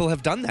not. People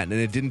have done that, and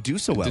it didn't do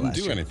so well. Didn't last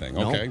do year. anything.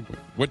 No. Okay.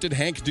 What did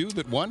Hank do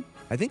that won?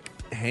 I think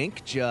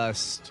Hank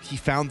he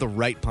found the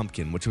right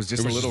pumpkin, which was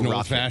just It was a little just an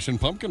rocky.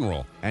 old-fashioned pumpkin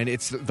roll. And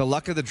it's the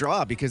luck of the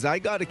draw, because I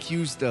got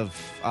accused of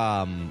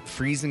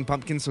freezing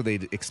pumpkins so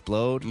they'd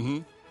explode. Mm-hmm.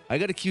 I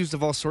got accused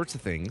of all sorts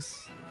of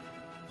things.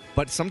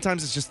 But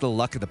sometimes it's just the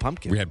luck of the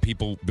pumpkin. We had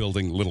people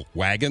building little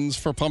wagons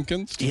for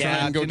pumpkins to try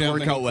and go didn't down work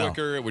the hill out well.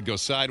 quicker. It would go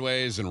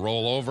sideways and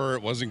roll over.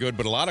 It wasn't good,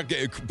 but a lot of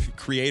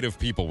creative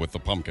people with the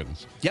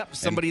pumpkins. Yep,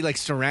 somebody like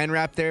saran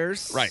wrap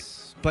theirs. Right.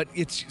 But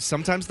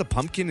sometimes the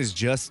pumpkin is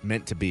just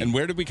meant to be. And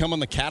where did we come on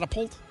the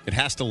catapult? It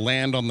has to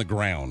land on the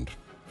ground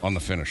on the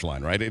finish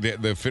line, right?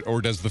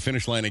 Or does the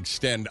finish line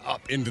extend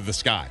up into the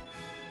sky?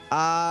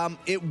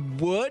 It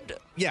would.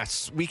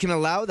 Yes, we can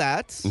allow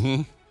that.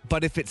 Mm-hmm.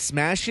 But if it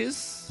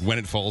smashes When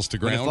it falls to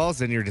ground? when it falls,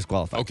 then you're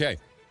disqualified. Okay.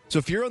 So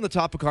if you're on the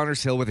top of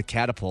Connors Hill with a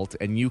catapult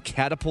and you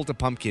catapult a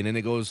pumpkin and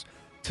it goes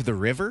to the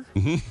river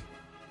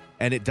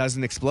and it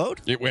doesn't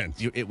explode, It wins.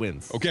 it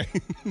wins. Okay.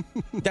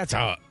 That's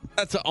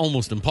That's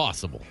almost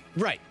impossible.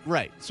 Right.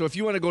 So if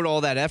you want to go to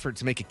all that effort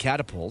to make a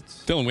catapult,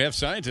 Dylan, we have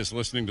scientists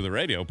listening to the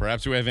radio.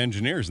 Perhaps we have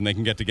engineers, and they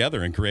can get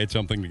together and create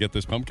something to get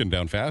this pumpkin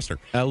down faster.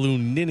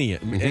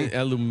 Aluminium.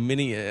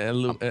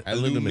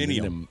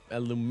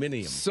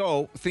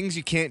 So things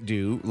you can't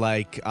do,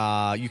 like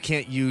you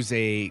can't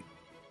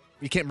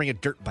bring a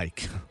dirt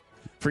bike.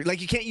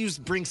 You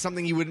can't bring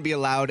something you wouldn't be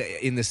allowed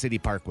in the city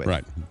park with.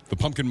 Right. The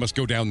pumpkin must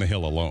go down the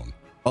hill alone.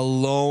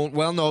 Alone?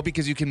 Well, no,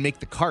 because you can make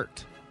the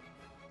cart.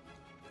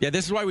 Yeah,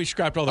 this is why we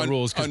scrapped all the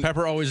rules, because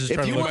Pepper always is if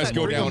trying you to want to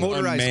go bring down a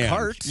motorized unmanned.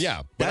 cart,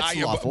 Yeah, that's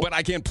lawful. but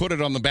I can't put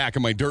it on the back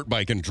of my dirt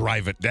bike and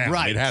drive it down.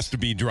 Right. It has to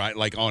be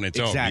on its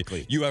own.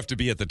 Exactly. You have to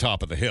be at the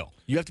top of the hill.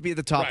 You have to be at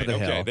the top of the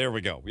hill. Okay, there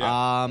we go.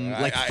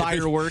 Yeah.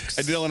 Fireworks.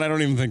 Dylan, I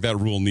don't even think that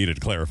rule needed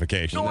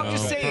clarification. No, I'm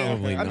just saying.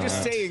 probably I'm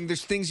just not. saying.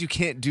 There's things you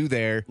can't do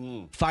there.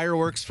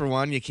 Fireworks, for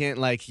one, you can't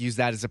use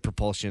that as a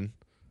propulsion.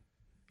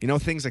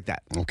 Things like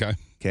that. Okay.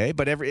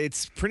 But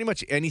it's pretty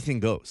much anything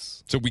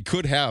goes. So we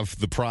could have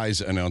the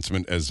prize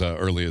announcement as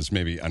early as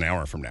maybe an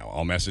hour from now.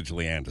 I'll message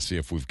Leanne to see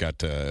if we've got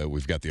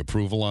the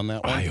approval on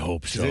that one. I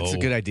hope so. It's a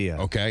good idea.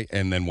 Okay,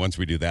 and then once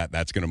we do that,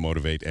 that's going to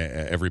motivate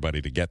everybody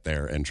to get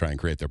there and try and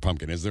create their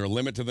pumpkin. Is there a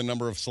limit to the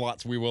number of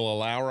slots we will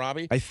allow,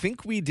 Robbie? I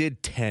think we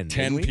did 10.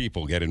 10 didn't we?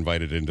 people get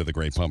invited into the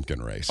Great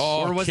Pumpkin Race.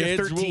 Oh, Or was it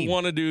kids 13? will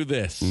want to do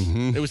this.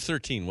 It was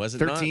 13, was it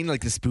 13, not?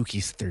 like the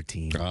spooky's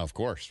 13. Of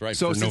course, right.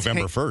 So for since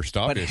November Hank- 1st,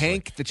 obviously. But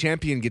Hank, the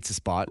champion, gets a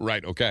spot.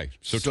 Right, okay.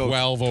 So So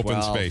 12 open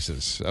 12.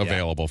 spaces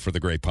available for the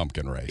Great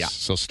Pumpkin Race. Yeah.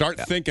 So start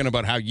thinking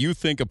about how you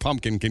think a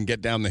pumpkin can get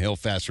down the hill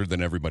faster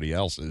than everybody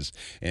else's.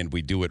 And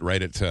we do it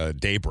right at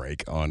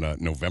daybreak on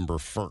November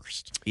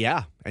 1st.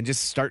 Yeah, and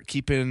just start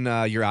keeping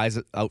your eyes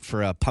out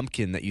for a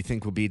pumpkin that you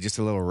think will be just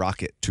a little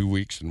rocket. 2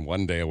 weeks and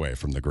 1 day away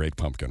from the Great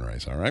Pumpkin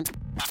Race, all right?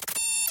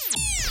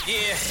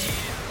 Yeah.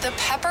 The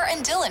Pepper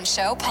and Dylan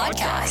Show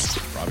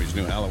podcast. Robbie's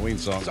new Halloween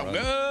song. So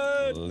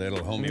good. Little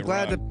homie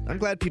I'm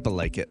glad people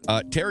like it.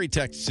 Terry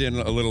texts in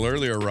a little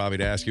earlier, Robbie,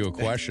 to ask you a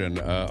question.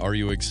 Are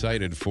you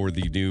excited for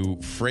the new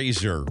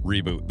Frasier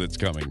reboot that's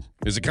coming?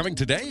 Is it coming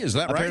today? Is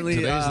that Apparently,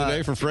 right? Today's the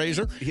day for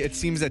Frasier? It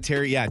seems that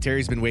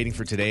Terry's been waiting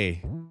for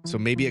today. So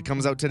maybe it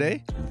comes out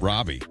today?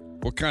 Robbie,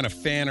 what kind of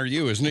fan are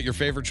you? Isn't it your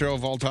favorite show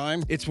of all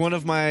time? It's one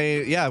of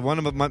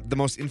the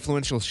most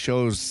influential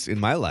shows in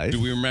my life.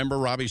 Do we remember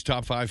Robbie's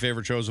top 5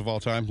 favorite shows of all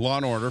time? Law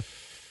and Order.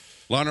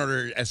 Law and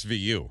Order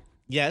SVU.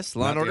 Yes,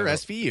 Law and Not the Order other-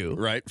 SVU.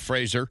 Right.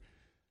 Frasier.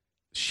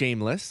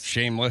 Shameless.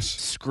 Shameless.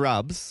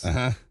 Scrubs.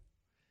 Uh-huh.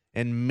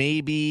 And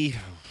maybe...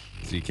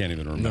 So you can't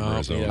even remember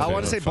his own I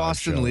wanna say favorite 5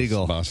 Boston shows.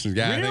 Legal. Boston,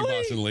 yeah, I think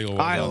Boston Legal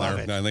was I on love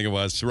there. it. I think it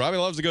was. So Robbie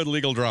loves a good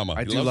legal drama. I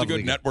He do loves love a good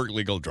legal. network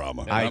legal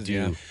drama. I Right?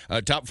 do.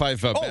 Top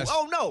 5 best.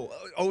 no.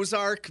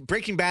 Ozark.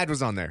 Breaking Bad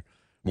was on there.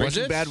 Was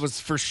Breaking it? Bad was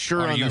for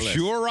sure Are on you that list.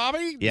 sure,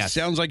 Robbie? Yes.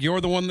 Sounds like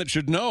you're the one that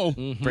should know.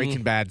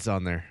 Breaking Bad's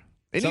on there.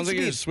 It Sounds needs like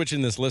to you're be.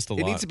 switching this list a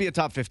lot. It needs to be a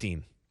top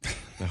 15.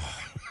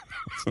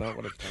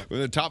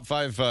 With a top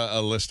 5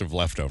 a list of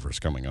leftovers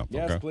coming up.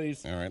 Yes, okay?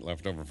 please. All right,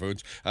 leftover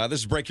foods. This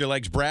is Break Your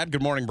Legs, Brad.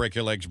 Good morning, Break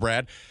Your Legs,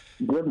 Brad.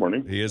 Good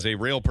morning. He is a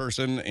real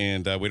person,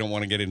 and we don't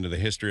want to get into the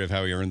history of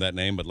how he earned that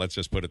name, but let's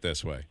just put it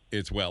this way.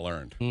 It's well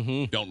earned.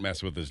 Don't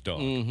mess with his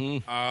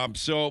dog.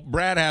 So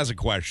Brad has a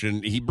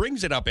question. He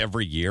brings it up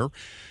every year,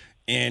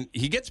 and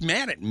he gets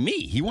mad at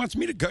me. He wants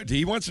me to go.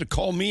 He wants to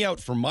call me out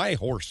for my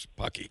horse,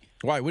 Pucky.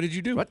 Why? What did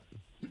you do? What?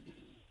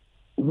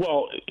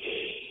 Well,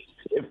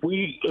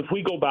 if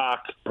we go back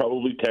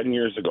probably 10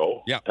 years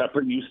ago, Yeah.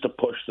 Pepper used to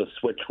push the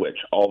switch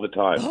all the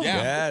time.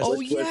 Yeah. Yes.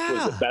 Switch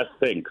was the best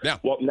thing. Yeah.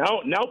 Well,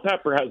 now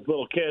Pepper has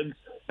little kids,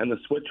 and the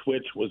switch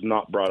was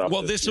not brought up.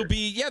 Well, this will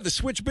be, the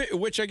switch,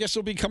 which I guess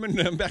will be coming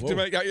back to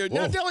my.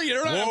 Now, Dylan, you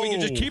know, we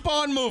can just keep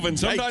on moving.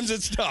 Sometimes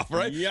it's tough,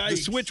 right? The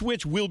Yikes. switch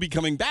witch will be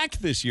coming back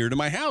this year to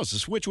my house. The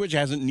switch witch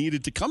hasn't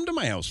needed to come to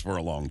my house for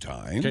a long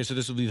time. Okay, so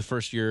this will be the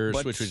first year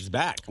But- Switch is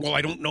back. Well,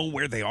 I don't know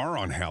where they are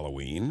on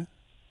Halloween.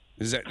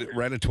 Is that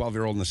right? A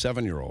 12-year-old and a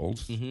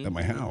 7-year-old at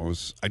my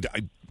house.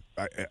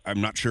 I'm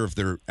not sure if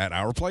they're at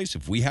our place,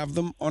 if we have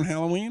them on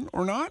Halloween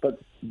or not.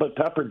 But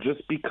Pepper,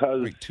 just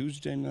because Wait,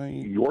 Tuesday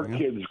night. your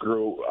kids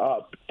grew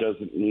up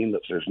doesn't mean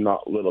that there's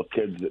not little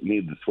kids that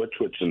need the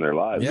switch in their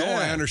lives. No,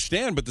 I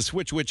understand, but the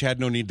Switch Witch had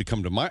no need to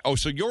come to my. Oh,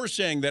 so you're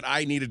saying that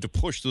I needed to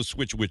push the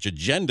Switch Witch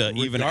agenda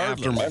even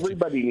after my.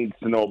 Everybody needs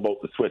to know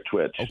about the switch.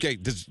 Okay,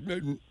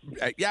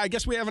 I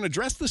guess we haven't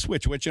addressed the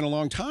Switch Witch in a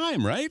long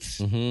time, right?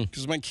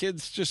 Because my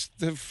kids just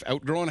have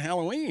outgrown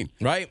Halloween.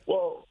 Right?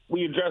 Well,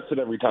 we address it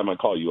every time I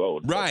call you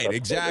out. Right, That's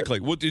exactly.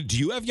 Well, do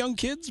you have young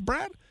kids,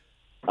 Brad?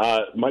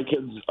 My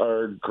kids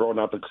are grown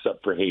up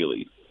except for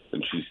Haley,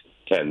 and she's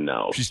 10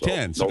 now. She's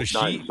 10. So no, does she?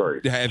 9,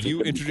 sorry. Have you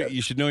She's introduced?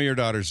 You should know your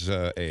daughter's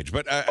age,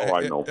 but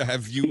I know.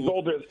 Have She's you?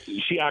 older.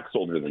 She acts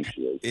older than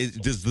she is.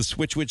 Does the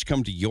Switch Witch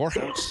come to your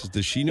house?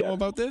 Does she know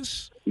about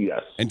this?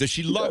 Yes. And does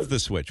she love does. the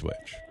Switch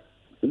Witch?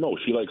 No,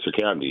 she likes her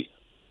candy.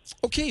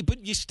 Okay,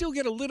 but you still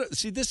get a little.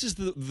 See, this is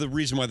the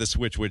reason why the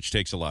Switch Witch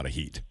takes a lot of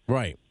heat.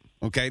 Right.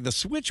 Okay, the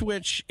Switch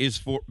Witch is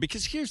for,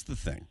 because here's the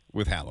thing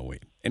with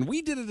Halloween, and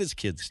we did it as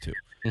kids too.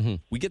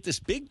 We get this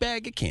big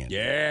bag of candy.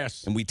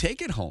 Yes. And we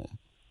take it home,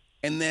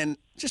 And then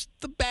just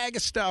the bag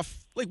of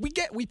stuff. Like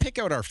we pick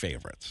out our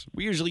favorites.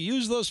 We usually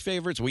use those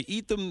favorites. We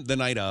eat them the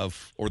night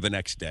of or the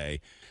next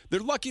day. They're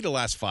lucky to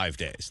last 5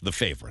 days, the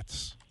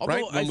favorites. Although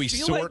right? When I we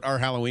feel sort like our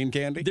Halloween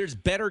candy. There's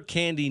better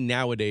candy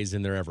nowadays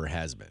than there ever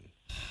has been.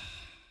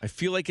 I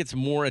feel like it's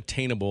more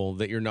attainable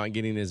that you're not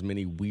getting as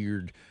many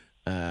weird,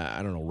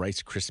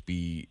 Rice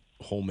Krispie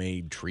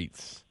homemade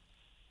treats.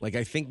 Like,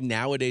 I think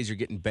nowadays you're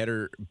getting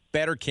better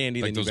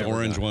candy like than those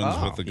orange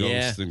ones with the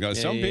ghosts. Yeah. And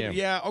ghosts. Some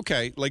people,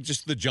 okay. Like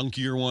just the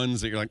junkier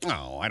ones that you're like,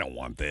 no, I don't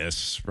want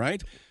this,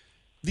 right?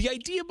 The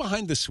idea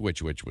behind the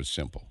Switch Witch was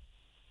simple.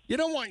 You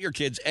don't want your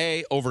kids,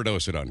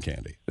 overdose it on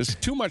candy. There's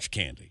too much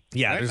candy.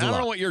 Yeah, right? there's I a don't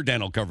lot. know what your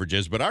dental coverage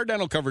is, but our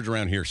dental coverage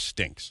around here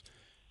stinks.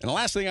 And the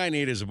last thing I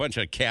need is a bunch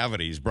of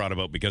cavities brought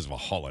about because of a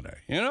holiday,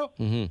 you know?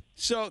 Mm-hmm.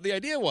 So the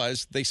idea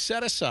was they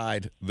set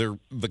aside their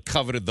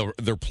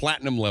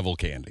platinum level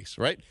candies,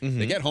 right? Mm-hmm.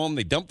 They get home,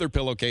 they dump their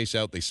pillowcase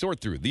out, they sort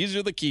through. These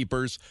are the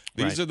keepers.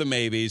 These are the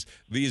maybes.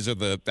 These are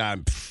the,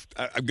 I'm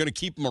going to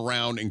keep them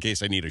around in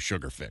case I need a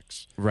sugar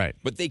fix. Right.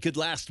 But they could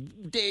last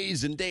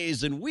days and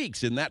days and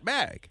weeks in that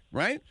bag,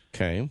 right?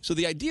 Okay. So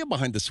the idea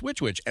behind the Switch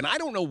Witch, and I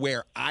don't know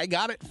where I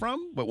got it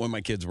from, but when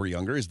my kids were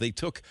younger, is they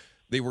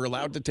were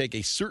allowed to take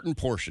a certain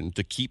portion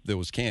to keep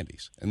those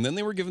candies. And then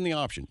they were given the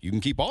option. You can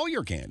keep all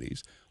your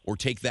candies or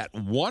take that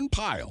one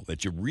pile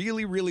that you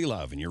really, really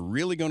love and you're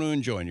really going to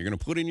enjoy and you're going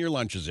to put in your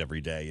lunches every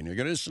day and you're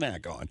going to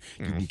snack on.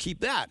 Mm-hmm. You can keep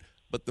that.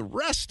 But the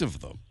rest of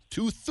them,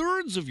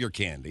 2/3 of your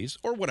candies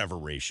or whatever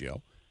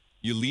ratio,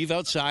 you leave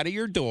outside of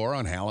your door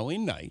on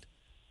Halloween night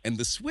and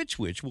the Switch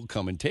Witch will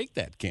come and take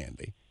that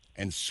candy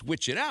and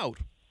switch it out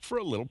for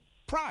a little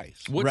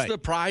prize. What's the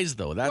prize,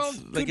 though?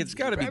 That's it's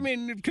got to be. I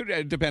mean, it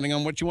could depending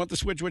on what you want the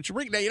Switch Witch to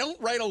bring. Now, you don't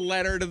write a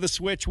letter to the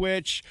Switch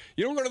Witch.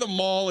 You don't go to the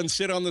mall and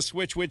sit on the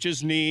Switch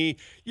Witch's knee.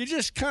 You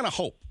just kind of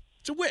hope.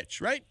 It's a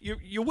witch, right?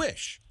 You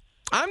wish.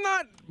 I'm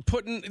not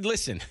putting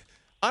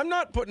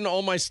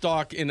all my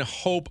stock in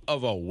hope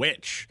of a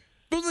witch.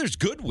 Well, there's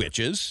good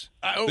witches.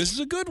 This is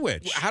a good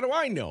witch. How do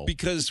I know?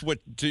 Because what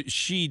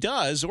she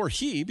does, or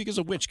he, because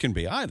a witch can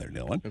be either,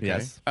 Dylan. Okay.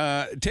 Yes.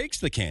 Takes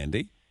the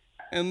candy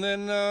and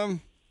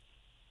then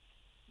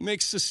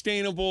makes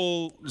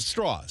sustainable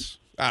straws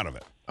out of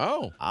it.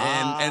 Oh.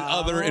 And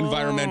other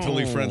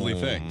environmentally friendly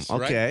things.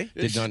 Okay. Right?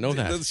 Did not know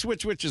that. The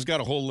Switch Witch has got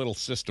a whole little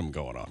system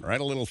going on, right?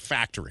 A little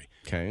factory.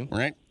 Okay.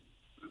 Right?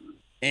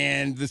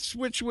 And the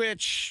Switch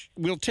Witch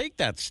will take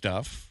that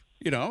stuff,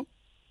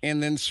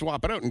 and then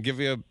swap it out and give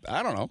you,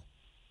 I don't know,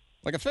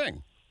 like a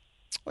thing.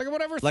 Like a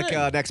whatever Like thing.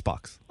 an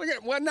Xbox.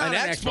 Not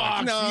an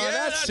Xbox. No, Yeah,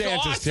 that's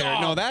Santa's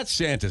territory. No, that's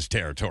Santa's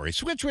territory.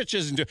 Switch Witch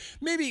isn't.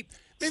 Maybe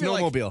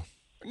Snowmobile.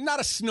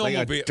 Not a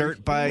snowmobile. Like a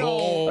dirt bike.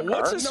 No,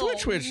 What's a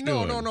Switch Witch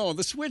doing? No.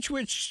 The Switch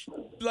Witch,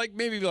 I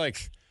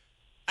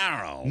don't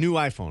know. New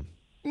iPhone.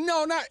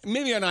 No, not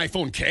maybe an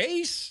iPhone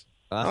case.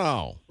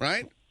 Oh.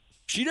 Right?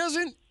 She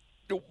doesn't,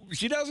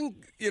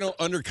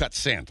 undercut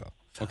Santa.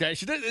 Okay?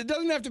 It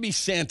doesn't have to be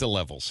Santa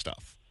level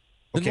stuff.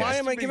 Then Okay? why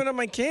am I giving up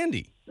my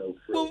candy?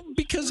 Well,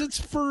 because it's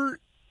for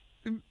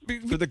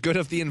the good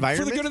of the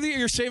environment? For the good of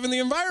you're saving the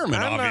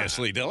environment,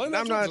 obviously, Dylan.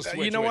 I'm not.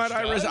 You know what?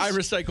 I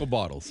recycle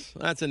bottles.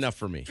 That's enough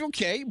for me.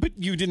 Okay, but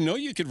you didn't know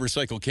you could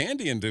recycle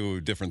candy and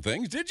do different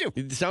things, did you?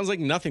 It sounds like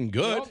nothing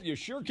good. Well, you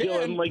sure can.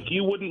 Dylan,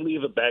 you wouldn't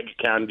leave a bag of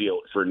candy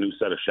out for a new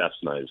set of chef's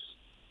knives.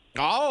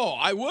 Oh,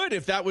 I would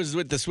if that was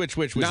what the Switch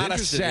Witch was not a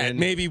interested set, in.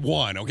 maybe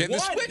one. Okay, the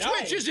One Switch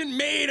night. Witch isn't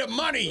made of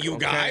money, you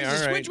guys. all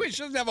The right. Switch Witch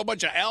doesn't have a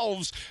bunch of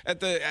elves at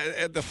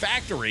the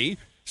factory.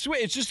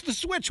 It's just the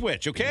Switch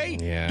Witch, okay?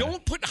 Yeah.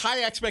 Don't put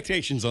high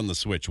expectations on the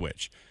Switch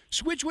Witch.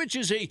 Switch Witch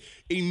is a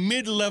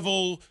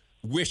mid-level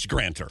wish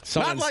granter.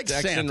 Someone's not like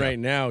texting Santa. right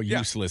now, Yeah.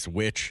 useless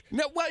witch.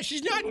 No, well,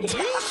 she's not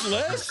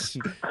useless.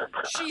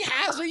 She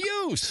has a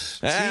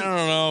use. I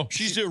don't know.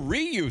 She's a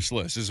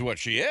reuseless is what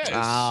she is. Way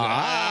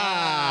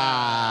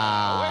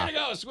to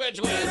go,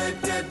 Switch Witch.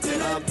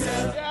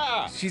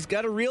 Yeah. She's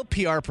got a real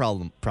PR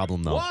problem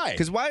though. Why?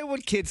 Because why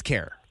would kids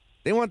care?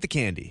 They want the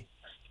candy.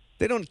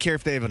 They don't care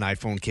if they have an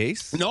iPhone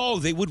case. No,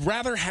 they would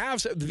rather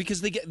have,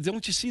 because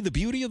don't you see the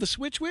beauty of the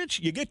Switch Witch?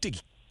 You get to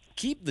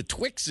keep the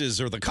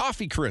Twixes or the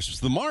Coffee Crisps,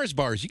 the Mars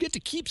bars. You get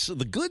to keep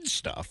the good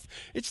stuff.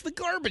 It's the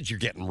garbage you're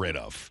getting rid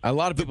of. A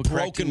lot of people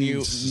correcting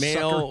you.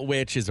 Male sucker.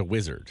 witch is a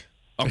wizard.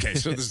 Okay,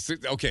 so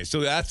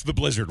that's the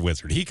Blizzard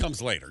Wizard. He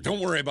comes later. Don't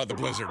worry about the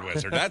Blizzard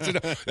Wizard.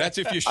 That's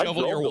if you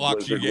shovel your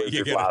walk, you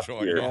get a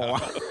choice.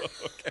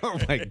 Oh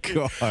my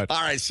God.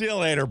 All right, see you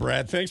later,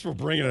 Brad. Thanks for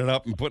bringing it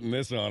up and putting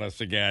this on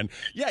us again.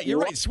 Yeah, you're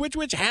right. Switch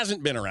Witch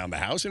hasn't been around the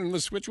house, and the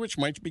Switch Witch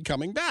might be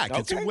coming back. Okay.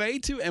 It's a way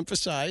to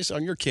emphasize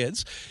on your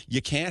kids,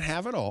 you can't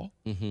have it all.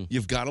 Mm-hmm.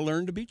 You've got to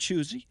learn to be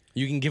choosy.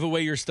 You can give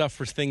away your stuff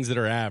for things that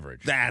are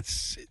average.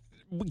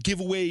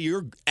 Give away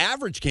your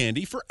average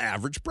candy for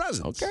average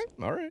presents. Okay,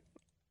 all right.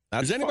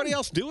 Does anybody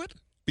else do it?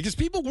 Because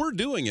people were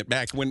doing it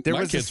back when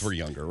my kids were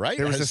younger, right?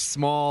 There was a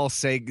small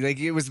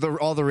it was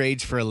all the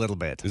rage for a little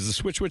bit. Is the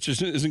Switch Witch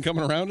isn't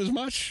coming around as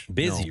much?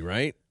 Busy,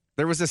 right?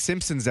 There was a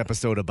Simpsons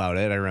episode about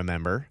it, I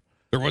remember.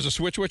 There was a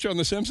Switch Witch on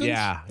The Simpsons?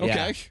 Yeah.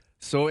 Okay. Yeah.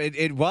 So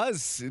it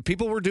was.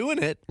 People were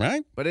doing it.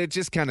 Right? But it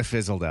just kind of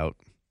fizzled out.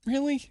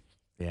 Really?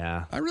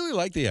 Yeah. I really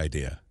like the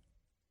idea.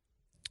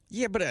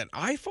 Yeah, but an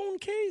iPhone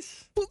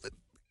case? Well,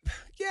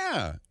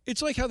 yeah.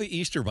 It's like how the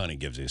Easter Bunny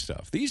gives you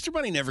stuff. The Easter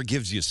Bunny never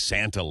gives you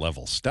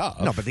Santa-level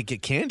stuff. No, but they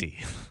get candy.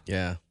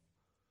 Yeah.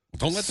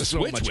 Don't let the So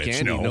Switch much Witch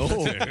candy, know. no.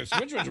 The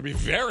Switch Witch would be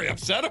very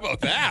upset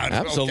about that.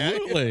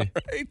 Absolutely. Okay?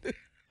 Right?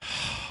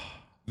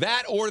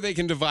 That, or they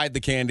can divide the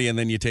candy and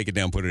then you take it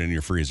down, put it in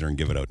your freezer, and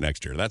give it out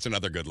next year. That's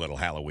another good little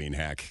Halloween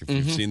hack. If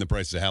you've seen the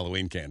prices of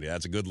Halloween candy,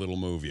 that's a good little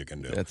move you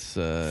can do. That's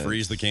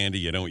freeze the candy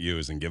you don't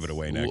use and give it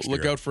away next year.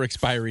 Look out for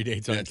expiry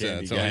dates on That's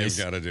candy, all you've guys.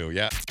 got to do.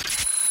 Yeah.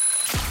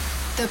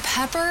 The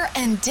Pepper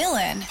and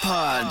Dylan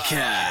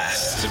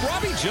Podcast. Did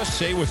Robbie just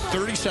say with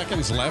 30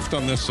 seconds left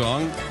on this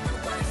song,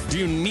 do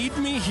you need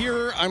me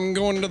here? I'm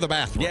going to the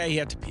bathroom. Yeah, he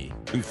had to pee.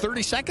 In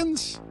 30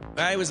 seconds?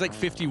 I was like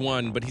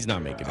 51, but he's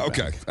not making it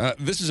Okay. back.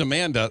 This is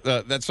Amanda.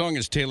 That song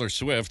is Taylor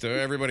Swift.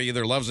 Everybody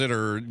either loves it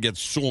or gets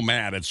so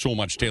mad at so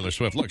much Taylor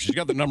Swift. Look, she's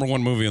got the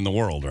 #1 movie in the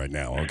world right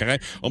now, okay?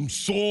 I'm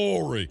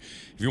sorry.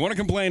 If you want to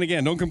complain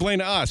again, don't complain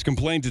to us.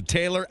 Complain to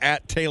Taylor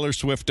at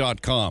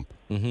taylorswift.com.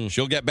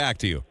 She'll get back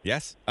to you.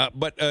 Yes?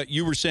 But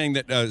you were saying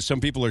that some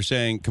people are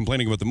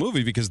complaining about the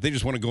movie because they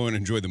just want to go and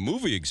enjoy the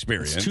movie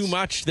experience. It's too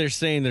much. They're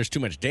saying there's too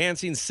much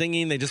dancing,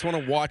 singing. They just want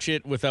to watch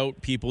it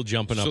without people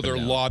jumping up So and they're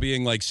down.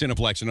 lobbying like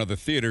Cineplex and other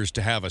theaters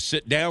to have a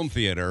sit-down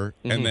theater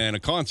and then a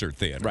concert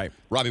theater. Right.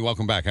 Robbie,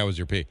 welcome back. How was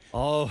your pee?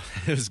 Oh,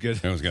 it was good.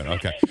 It was good.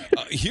 Okay.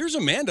 Here's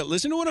Amanda.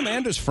 Listen to what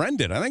Amanda's friend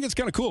did. I think it's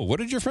kind of cool. What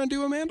did your friend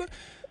do, Amanda?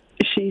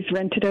 She's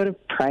rented out a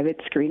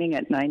private screening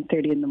at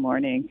 9:30 in the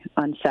morning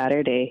on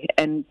Saturday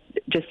and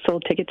just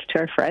sold tickets to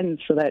our friends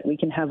so that we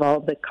can have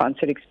all the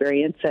concert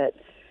experience at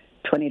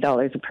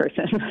 $20 a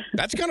person.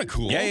 That's kind of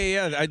cool.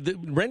 Yeah.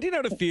 Renting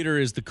out a theater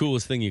is the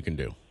coolest thing you can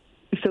do.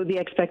 So the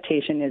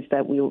expectation is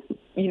that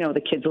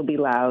the kids will be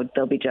loud,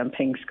 they'll be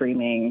jumping,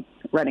 screaming,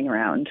 running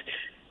around,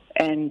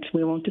 and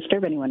we won't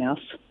disturb anyone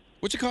else.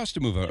 What's it cost to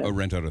move a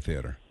rent out a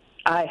theater?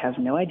 I have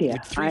no idea.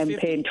 I'm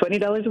paying $20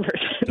 a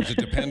person. Does it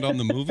depend on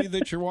the movie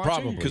that you're watching?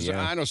 Probably, Because yeah.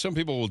 I know some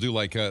people will do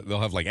they'll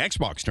have like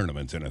Xbox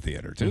tournaments in a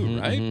theater too,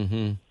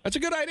 right? That's a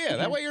good idea.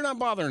 That way you're not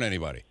bothering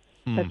anybody.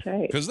 That's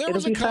right. Because there It'll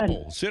was a be fun.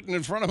 couple sitting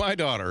in front of my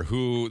daughter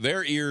who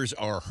their ears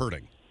are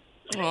hurting.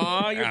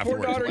 Aw, your poor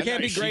afterwards. daughter When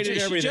can't be great at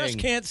everything. She just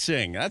can't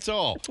sing. That's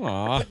all.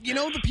 Aw. But you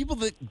know the people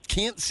that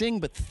can't sing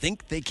but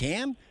think they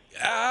can?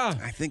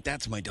 I think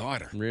that's my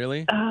daughter.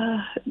 Really?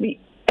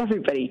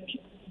 Everybody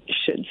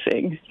should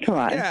sing. Come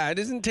on. Yeah,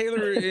 doesn't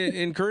Taylor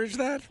encourage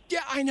that? Yeah,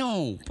 I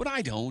know, but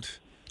I don't.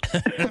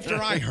 After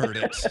I heard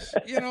it,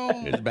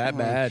 It's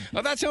bad.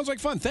 Oh, that sounds like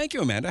fun. Thank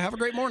you, Amanda. Have a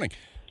great morning.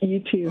 You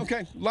too.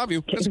 Okay, love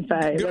you. That's Bye.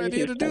 a good Love idea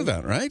you to too. do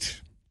that,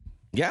 right?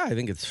 Yeah, I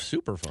think it's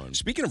super fun.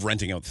 Speaking of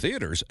renting out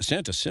theaters,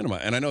 Santa Cinema,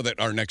 and I know that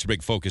our next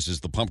big focus is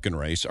the pumpkin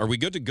race. Are we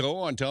good to go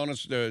on telling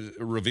us,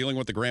 revealing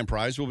what the grand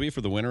prize will be for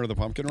the winner of the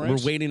pumpkin race?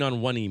 We're waiting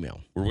on one email.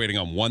 We're waiting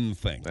on one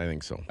thing. I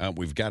think so.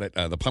 We've got it.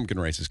 The pumpkin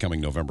race is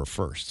coming November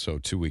 1st, so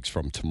 2 weeks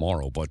from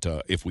tomorrow. But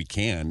if we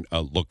can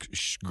look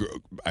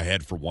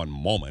ahead for one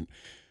moment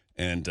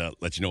and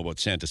let you know about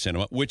Santa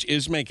Cinema, which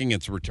is making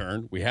its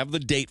return. We have the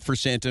date for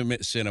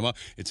Santa Cinema.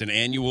 It's an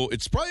annual.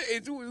 It's probably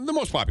the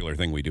most popular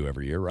thing we do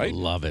every year, right?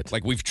 Love it.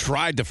 Like we've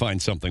tried to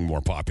find something more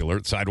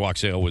popular. Sidewalk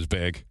sale was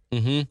big.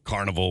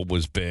 Carnival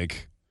was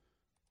big.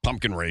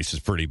 Pumpkin race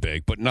is pretty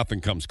big, but nothing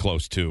comes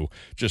close to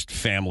just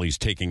families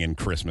taking in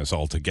Christmas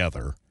all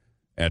together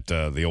at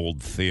the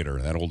old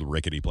theater, that old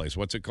rickety place.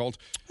 What's it called?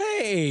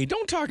 Hey,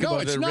 don't talk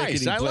about it's the nice.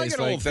 rickety I like place an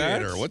old that.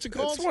 theater. What's it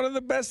called? It's one of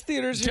the best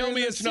theaters here Tell in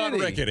me the it's not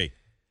city. rickety.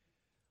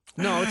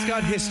 No, it's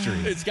got history.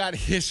 It's got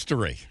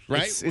history,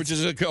 right? It's- Which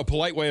is a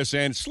polite way of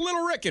saying it's a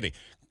little rickety.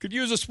 Could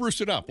use a spruce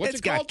it up. What's It's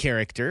it got called?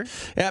 character.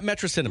 At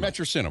Metro Cinema.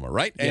 Metro Cinema,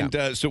 right? Yeah.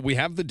 And so we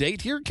have the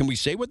date here. Can we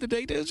say what the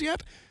date is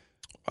yet?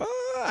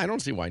 I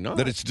don't see why not.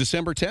 That it's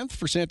December 10th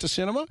for Santa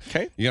Cinema.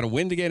 Okay. You got to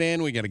win to get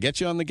in. We got to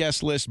get you on the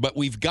guest list. But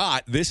we've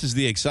got, this is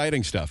the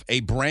exciting stuff,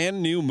 a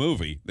brand new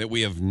movie that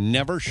we have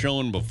never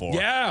shown before.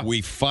 Yeah.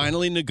 We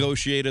finally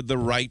negotiated the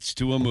rights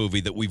to a movie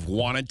that we've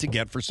wanted to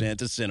get for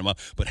Santa Cinema,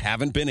 but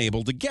haven't been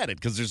able to get it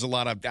because there's a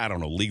lot of,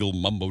 legal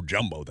mumbo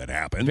jumbo that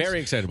happens.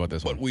 Very excited about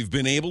this But one. we've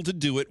been able to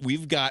do it.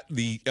 We've got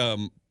the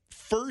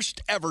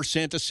first ever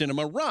Santa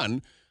Cinema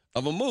run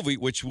of a movie,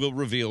 which we'll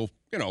reveal,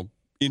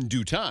 in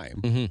due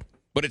time.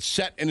 But it's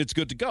set and it's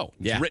good to go.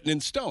 It's Yeah. written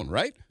in stone,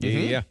 right?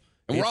 Yeah.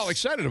 And we're all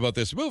excited about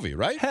this movie,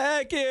 right?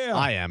 Heck yeah.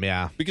 I am,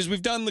 yeah. Because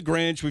we've done The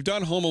Grinch, we've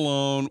done Home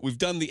Alone, we've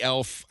done The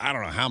Elf, I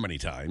don't know how many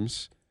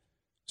times.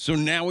 So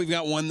now we've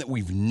got one that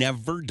we've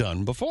never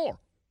done before.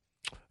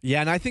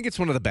 Yeah, and I think it's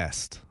one of the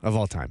best of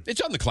all time. It's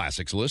on the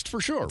classics list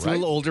for sure, It's right? a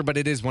little older, but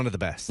it is one of the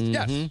best.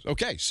 Yes.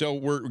 Okay, so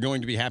we're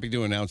going to be happy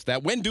to announce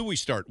that. When do we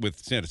start with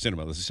Santa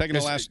Cinema? The second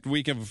to last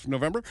week of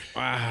November?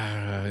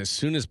 As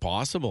soon as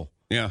possible.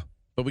 Yeah.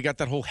 But we got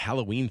that whole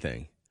Halloween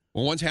thing.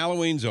 Well, once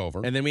Halloween's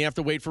over. And then we have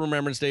to wait for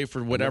Remembrance Day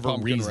for whatever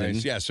reason.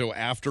 Race. Yeah, so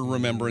after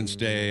Remembrance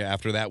Day,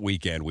 after that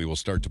weekend, we will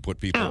start to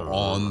put people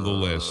on the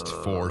list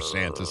for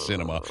Santa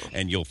Cinema,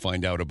 and you'll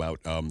find out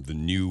about the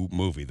new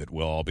movie that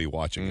we'll all be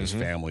watching as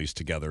families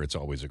together. It's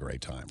always a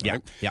great time,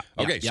 right? Yeah.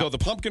 Okay, so the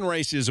pumpkin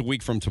race is a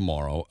week from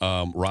tomorrow.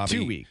 Robbie.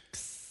 2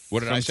 weeks.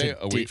 What did I say?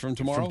 A week from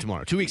tomorrow?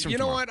 2 weeks from tomorrow. You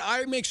know what?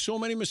 I make so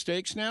many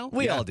mistakes now.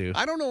 We all do.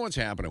 I don't know what's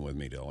happening with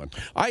me, Dylan.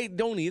 I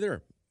don't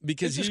either.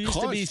 Because you used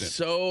to be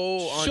so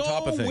on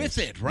top of things. with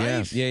it,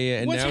 right? Yeah.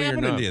 And what's now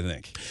happening, you're not. do you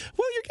think?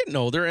 Well, you're getting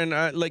older.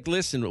 And,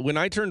 listen, when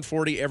I turned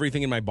 40,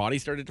 everything in my body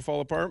started to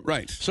fall apart.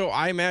 Right. So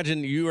I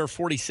imagine you are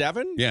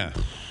 47? Yeah.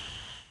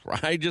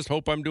 I just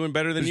hope I'm doing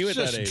better than you at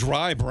that age. Just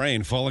dry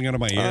brain falling out of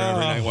my ear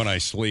every night when I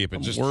sleep.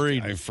 And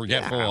worried. I'm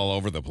forgetful all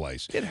over the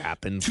place. It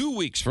happens. 2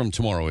 weeks from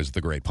tomorrow is the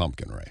Great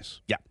Pumpkin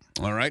Race. Yeah.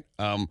 All right.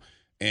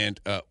 And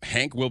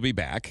Hank will be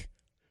back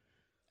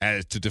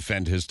to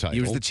defend his title.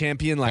 He was the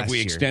champion last year. Have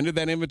we extended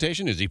that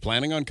invitation? Is he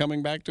planning on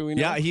coming back? Do we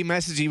know? Yeah, he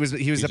messaged. He was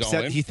He's all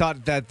upset. in? He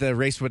thought that the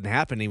race wouldn't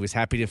happen. He was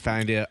happy to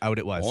find out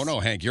it was. Oh, no,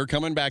 Hank, you're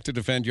coming back to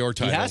defend your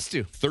title. He has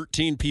to.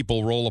 13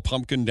 people roll a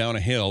pumpkin down a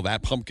hill.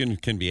 That pumpkin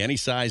can be any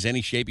size,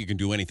 any shape. You can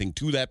do anything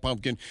to that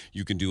pumpkin.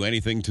 You can do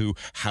anything to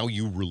how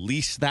you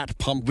release that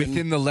pumpkin.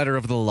 Within the letter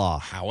of the law.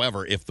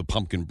 However, if the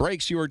pumpkin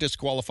breaks, you are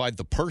disqualified.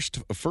 The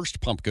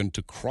first pumpkin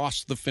to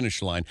cross the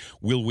finish line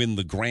will win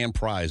the grand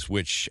prize,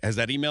 which, has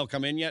that email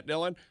come in yet,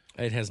 Dylan?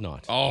 It has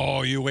not.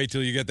 Oh, you wait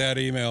till you get that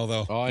email,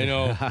 though. Oh, I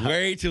know.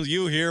 Wait till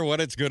you hear what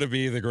it's going to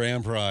be, the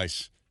grand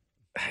prize.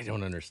 I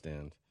don't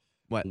understand.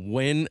 What?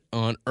 When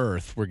on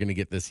earth we're going to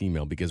get this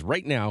email? Because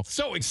right now,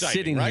 So exciting,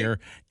 sitting right? here,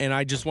 and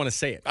I just want to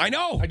say it. I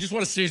know. I just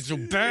want to say it so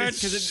bad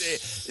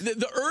because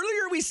the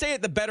earlier we say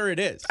it, the better it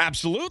is.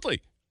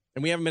 Absolutely.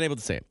 And we haven't been able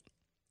to say it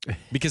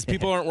because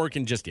people aren't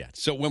working just yet.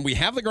 So when we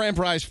have the grand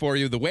prize for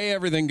you, the way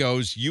everything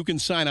goes, you can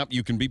sign up.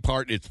 You can be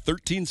part. It's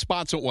 13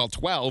 spots,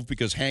 12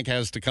 because Hank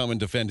has to come and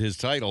defend his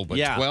title, but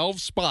 12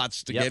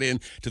 spots to get in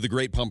to the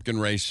Great Pumpkin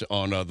Race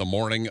on the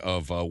morning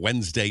of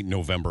Wednesday,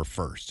 November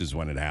 1st is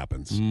when it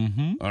happens.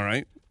 Mm-hmm. All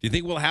right. Do you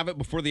think we'll have it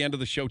before the end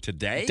of the show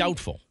today?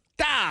 Doubtful.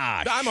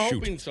 I'm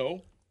hoping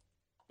so,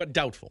 but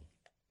doubtful.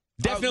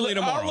 Definitely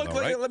tomorrow, I'll look, though,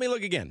 right? Let me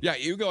look again. Yeah,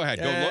 you go ahead.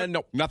 Go look.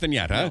 Nope. Nothing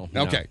yet, huh?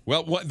 No. Okay.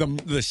 Well,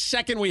 the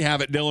second we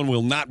have it, Dylan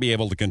will not be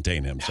able to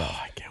contain himself. Oh,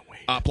 I can't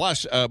wait.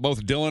 Plus,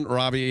 both Dylan,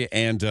 Robbie,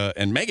 and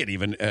Megan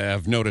even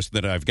have noticed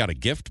that I've got a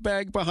gift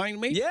bag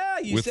behind me. Yeah,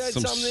 you with said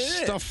some something in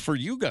it. stuff for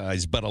you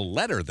guys, but a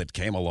letter that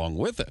came along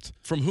with it.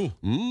 From who?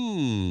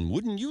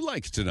 Wouldn't you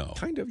like to know?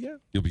 Kind of, yeah.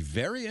 You'll be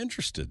very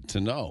interested to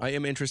know. I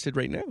am interested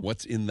right now.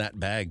 What's in that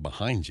bag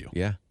behind you?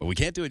 Yeah. But we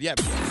can't do it yet.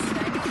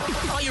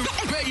 Are you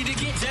ready to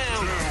get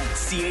down?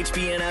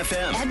 CHBN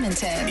FM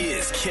Edmonton.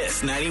 is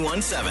Kiss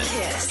 91.7.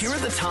 Kiss. Here are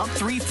the top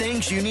 3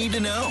 things you need to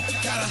know.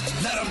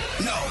 Gotta let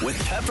them know. With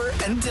Pepper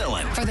and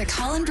Dylan. For the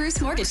Colin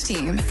Bruce Mortgage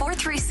Team,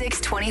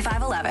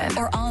 436-2511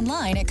 or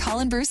online at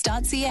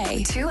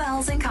colinbruce.ca. 2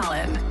 L's in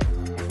Colin.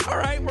 All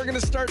right, we're going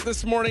to start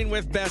this morning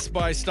with Best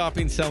Buy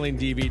stopping selling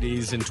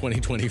DVDs in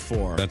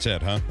 2024. That's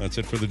it, huh? That's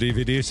it for the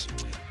DVDs?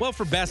 Well,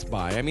 for Best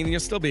Buy, I mean, you'll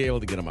still be able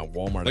to get them at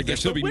Walmart. Like, they'll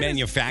still be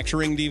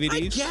manufacturing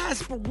DVDs?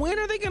 Yes, but when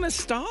are they going to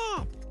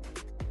stop?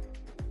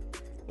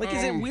 Like,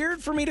 is it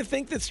weird for me to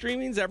think that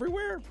streaming's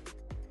everywhere?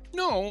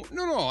 No.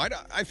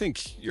 I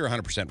think you're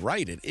 100%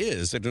 right. It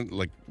is. I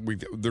don't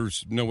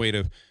there's no way to.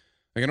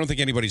 Like, I don't think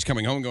anybody's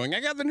coming home going, I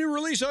got the new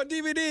release on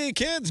DVD,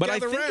 kids. But I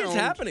gather think it's round."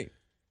 happening.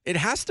 It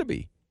has to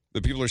be.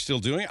 The people are still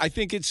doing it. I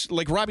think it's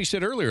like Robbie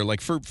said earlier,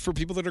 like for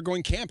people that are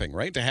going camping,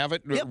 right? To have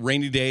it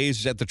rainy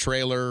days at the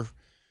trailer,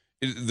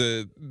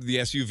 the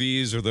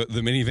SUVs or the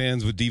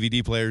minivans with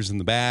DVD players in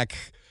the back.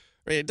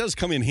 Right? It does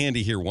come in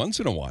handy here once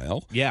in a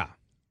while. Yeah.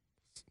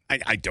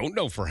 I don't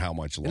know for how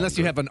much longer. Unless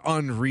you have an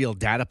unreal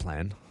data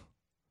plan.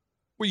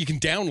 Well, you can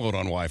download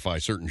on Wi-Fi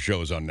certain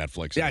shows on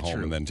Netflix at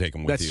home and then take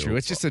them with you. That's true.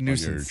 It's just a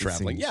nuisance.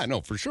 Traveling. Yeah,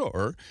 no, for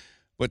sure.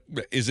 But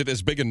is it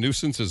as big a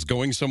nuisance as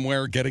going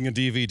somewhere, getting a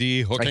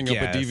DVD, hooking up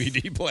a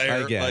DVD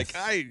player? I guess.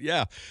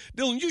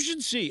 Dylan, you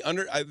should see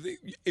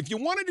if you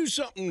want to do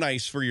something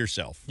nice for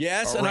yourself.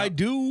 Yes, and I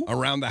do.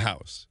 Around the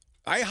house.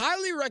 I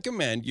highly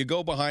recommend you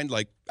go behind,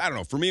 I don't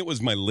know, for me it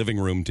was my living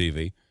room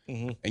TV,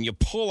 and you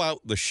pull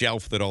out the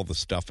shelf that all the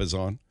stuff is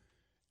on,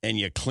 and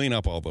you clean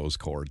up all those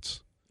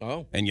cords.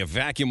 Oh. And you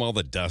vacuum all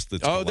the dust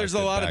that's there's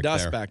a lot of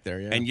dust back there,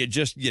 yeah. And you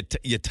just,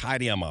 you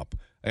tidy them up.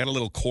 I got a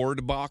little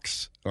cord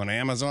box on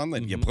Amazon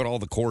that you put all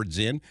the cords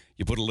in.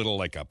 You put a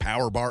little, a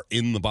power bar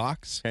in the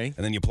box. Okay.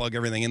 And then you plug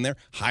everything in there.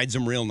 Hides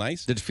them real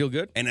nice. Did it feel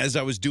good? And as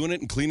I was doing it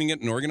and cleaning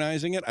it and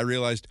organizing it, I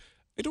realized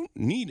I don't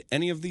need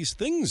any of these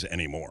things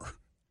anymore.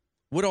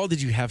 What all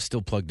did you have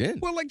still plugged in?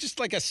 Well, just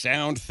a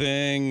sound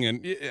thing.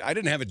 And I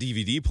didn't have a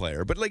DVD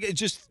player. But, it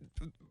just,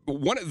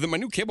 my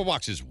new cable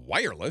box is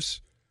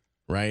wireless.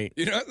 Right.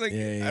 You know,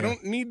 I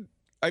don't need,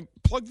 I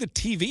plugged the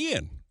TV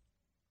in.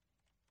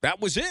 That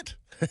was it.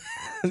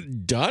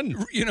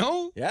 Done. You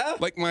know? Yeah.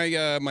 Like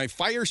my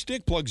Fire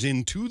Stick plugs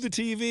into the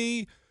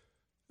TV.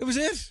 That was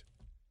it.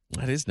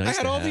 That is nice. I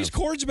had all these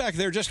cords back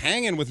there just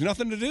hanging with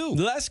nothing to do.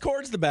 The less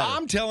cords, the better.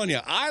 I'm telling you,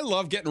 I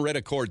love getting rid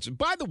of cords.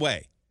 By the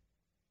way,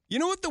 you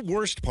know what the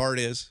worst part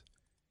is?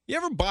 You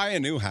ever buy a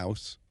new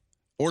house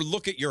or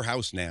look at your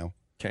house now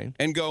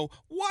and go,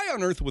 why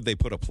on earth would they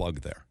put a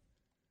plug there?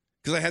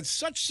 Because I had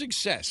such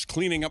success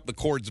cleaning up the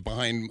cords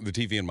behind the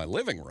TV in my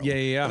living room.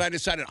 Yeah. That I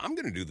decided I'm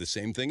going to do the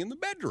same thing in the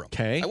bedroom.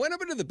 Okay. I went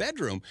up into the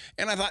bedroom,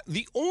 and I thought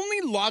the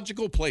only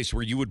logical place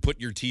where you would put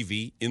your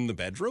TV in the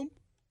bedroom,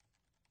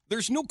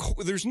 there's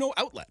no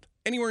outlet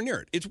anywhere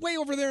near it. It's way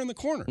over there in the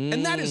corner.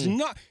 And that is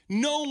not,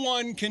 no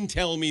one can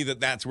tell me that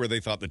that's where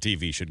they thought the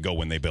TV should go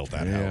when they built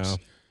that house.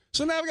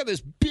 So now I've got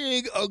this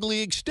big,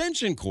 ugly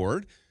extension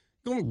cord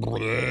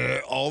going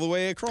all the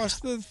way across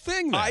the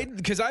thing.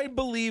 Because I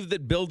believe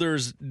that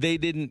builders, they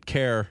didn't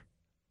care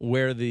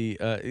where the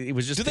it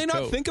was just. Do they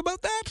not think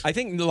about that? I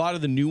think a lot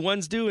of the new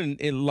ones do, and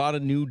a lot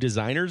of new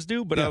designers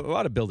do, but a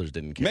lot of builders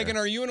didn't care. Megan,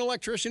 are you an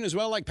electrician as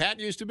well, like Pat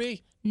used to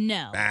be?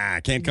 No.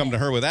 Can't come to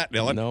her with that,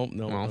 Dylan.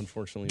 No,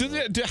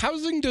 unfortunately. Do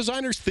housing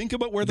designers think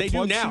about where the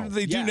plugs do now? should?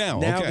 They do now.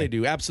 Now Okay. they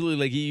do,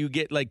 absolutely. Like you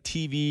get like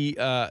TV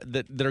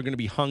that are going to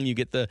be hung. You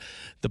get the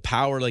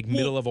power like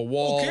middle of a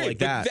wall like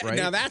that. Right?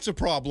 Now that's a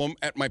problem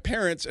at my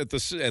parents at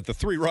the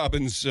Three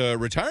Robins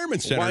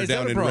Retirement Center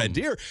down in Red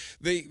Deer.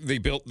 They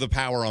built the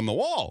power on the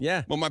wall.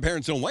 Yeah. Well, my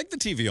parents don't like the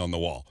TV on the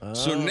wall,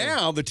 so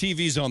now the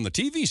TV's on the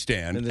TV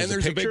stand, and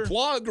there's a big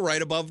plug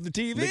right above the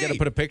TV. They got to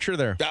put a picture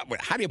there.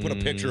 How do you put a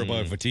picture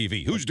above a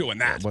TV? Who's doing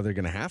that? Well, they're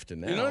going to have to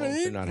now. You know what I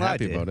mean? They're not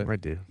happy about it. I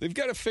do. They've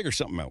got to figure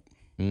something out.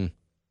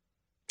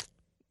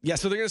 Yeah,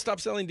 so they're going to stop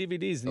selling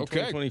DVDs in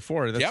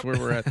 2024. That's where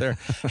we're at there.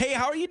 Hey,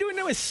 how are you doing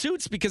now with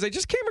Suits? Because I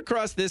just came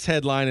across this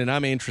headline, and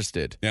I'm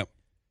interested. Yep.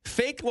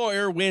 Fake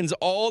lawyer wins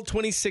all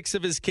 26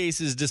 of his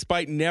cases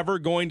despite never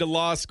going to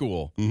law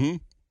school. Mm-hmm.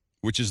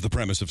 Which is the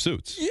premise of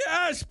Suits.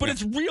 Yes, but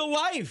it's real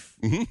life.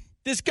 Mm-hmm.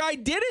 This guy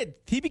did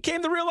it. He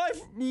became the real life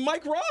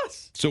Mike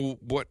Ross. So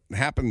what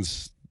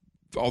happens?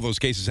 All those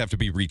cases have to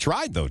be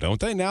retried, though, don't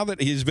they? Now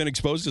that he's been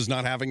exposed as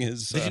not having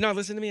his... Did you not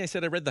listen to me? I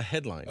said I read the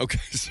headline. Okay,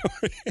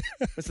 sorry.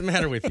 What's the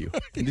matter with you?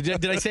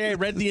 Did I say I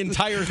read the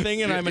entire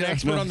thing and I'm an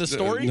expert on the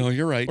story? No,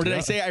 you're right. Or did I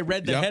say I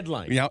read the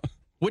headline? Yeah.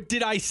 What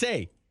did I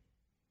say?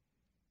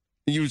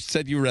 You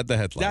said you read the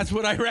headline. That's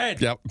what I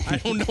read. Yep. I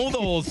don't know the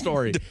whole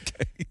story.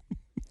 Okay.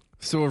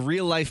 So a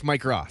real life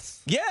Mike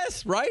Ross.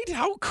 Yes, right?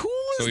 How cool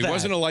is that? So he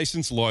wasn't a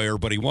licensed lawyer,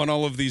 but he won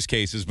all of these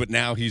cases, but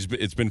now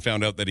it's been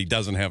found out that he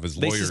doesn't have his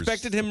lawyers. They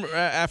suspected him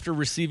after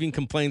receiving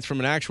complaints from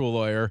an actual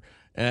lawyer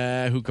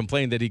who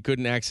complained that he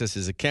couldn't access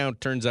his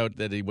account. Turns out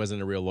that he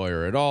wasn't a real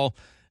lawyer at all.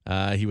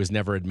 He was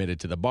never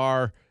admitted to the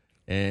bar,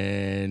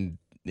 and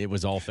it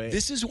was all fake.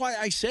 This is why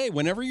I say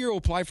whenever you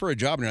apply for a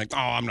job and you're like, oh,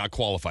 I'm not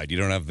qualified. You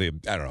don't have the,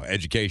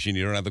 education.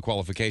 You don't have the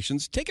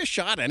qualifications. Take a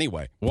shot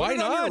anyway. Why Put it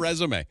not? on your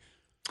resume.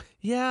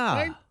 Yeah.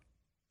 Right?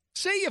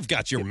 Say you've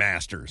got your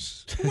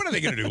master's. What are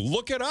they going to do?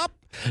 Look it up?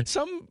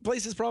 Some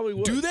places probably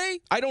would. Do they?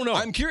 I don't know.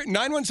 I'm curious.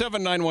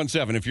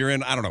 917-917. If you're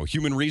in,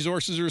 human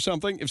resources or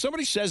something. If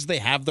somebody says they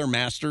have their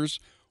master's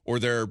or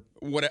their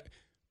what,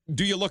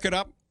 do you look it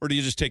up or do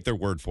you just take their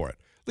word for it?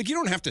 Like, you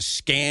don't have to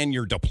scan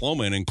your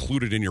diploma and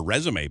include it in your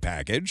resume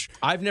package.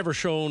 I've never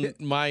shown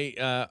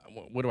my,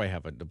 what do I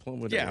have, a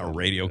diploma? A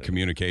radio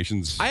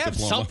communications I have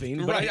diploma.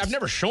 something, but I've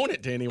never shown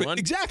it to anyone.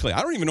 Exactly.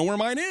 I don't even know where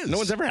mine is. No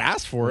one's ever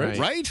asked for it.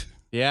 Right?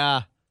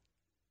 Yeah.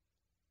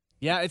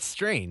 Yeah, it's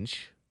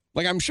strange.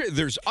 Like, I'm sure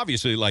there's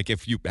obviously, like,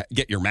 if you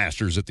get your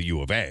master's at the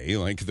U of A,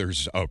 like,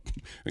 there's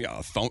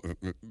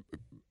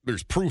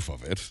there's proof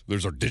of it.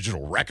 There's a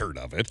digital record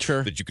of it.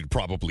 Sure. That you could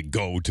probably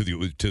go to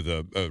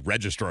the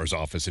registrar's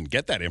office and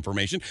get that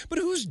information. But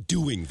who's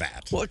doing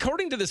that? Well,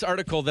 according to this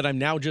article that I'm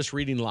now just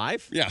reading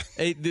live,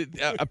 a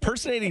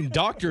impersonating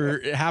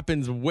doctor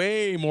happens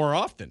way more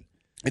often.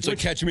 It's like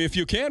Catch Me If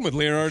You Can with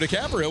Leonardo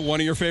DiCaprio,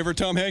 one of your favorite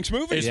Tom Hanks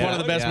movies. It's one of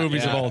the best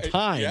movies of all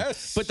time.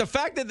 Yes. But the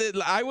fact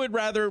that I would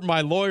rather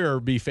my lawyer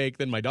be fake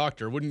than my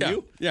doctor, wouldn't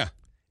you? Yeah.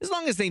 As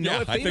long as they know,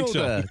 Yeah, if I they think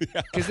know so.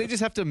 because they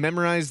just have to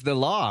memorize the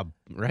law,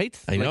 right?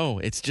 I know.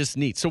 It's just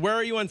neat. So where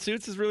are you on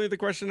Suits is really the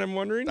question I'm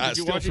wondering. Did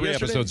you Still watch it 3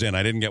 yesterday? episodes in.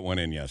 I didn't get one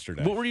in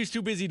yesterday. What were you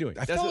too busy doing?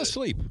 I fell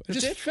asleep. I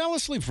just fell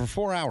asleep for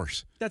 4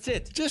 hours. That's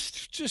it.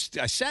 Just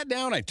I sat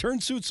down, I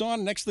turned Suits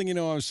on, next thing you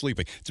know, I was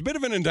sleeping. It's a bit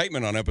of an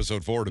indictment on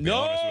episode 4, to be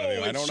honest with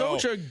you. I don't know.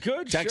 It's such a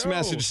good Text show.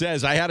 message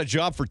says, I had a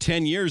job for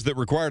 10 years that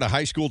required a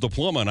high school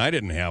diploma, and I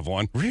didn't have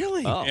one.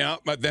 Really? Oh. Yeah,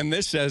 but then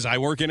this says, I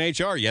work in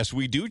HR. Yes,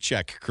 we do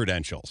check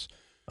credentials.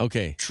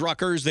 Okay.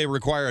 Truckers, they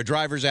require a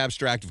driver's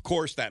abstract. Of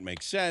course, that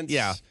makes sense.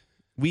 Yeah.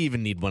 We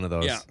even need one of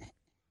those. Yeah.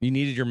 You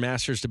needed your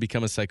master's to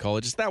become a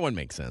psychologist. That one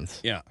makes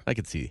sense. Yeah. I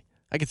could see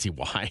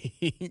why.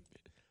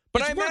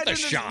 But It's I worth imagine a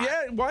shot.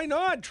 Yeah, why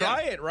not?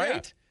 Try it,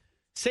 right? Yeah.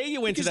 Say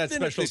you went to that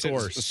Then if special they said,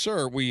 course.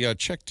 Sir, we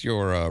checked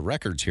your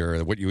records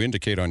here, what you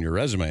indicate on your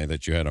resume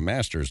that you had a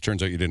master's.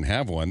 Turns out you didn't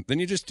have one. Then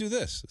you just do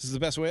this. This is the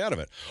best way out of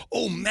it.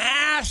 Oh,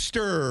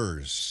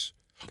 masters.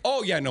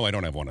 Oh, yeah, no, I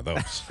don't have one of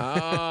those.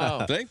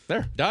 Oh, See?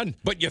 there, done.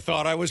 But you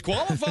thght I was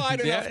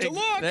qualified enough to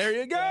look. There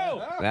you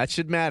go. That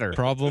should matter.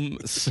 Problem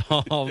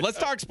solved. Let's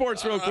talk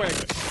sports real quick.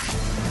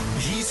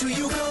 He's who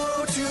you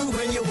go to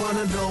when you want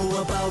to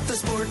know about the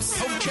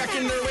sports. Oh,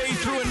 checking their way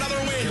through another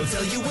win. He'll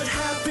tell you what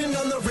happened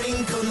on the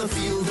rink, on the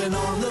field, and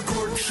on the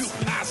court. Shoot,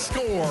 pass,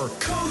 score.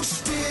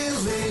 Coach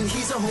Dillon,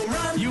 he's a home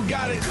run. You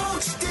got it.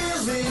 Coach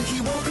Dillon,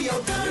 he won't be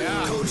outdone.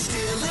 Yeah. Coach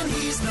Dillon,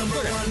 he's number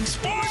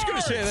one. I was going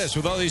to say this,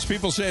 with all these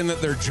people saying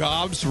that their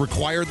jobs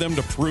require them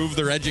to prove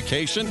their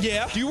education.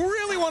 Yeah. Do you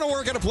really want to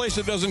work at a place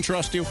that doesn't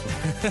trust you?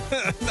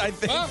 I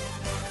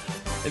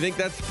think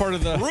that's part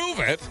of the... Prove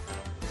it.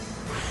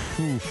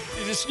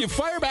 You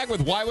fire back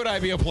with, why would I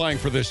be applying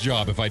for this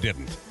job if I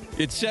didn't?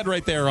 It said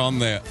right there on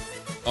the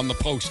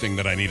posting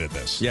that I needed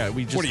this. Yeah,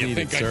 we just What do you need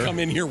think? it, I sir. come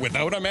in here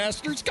without a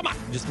master's? Come on.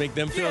 Just make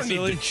them You feel don't need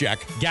silly. to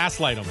check.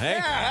 Gaslight them, hey?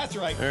 Yeah, that's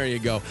right. There you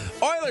go.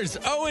 Oilers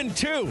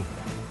 0-2.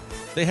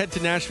 They head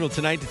to Nashville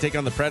tonight to take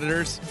on the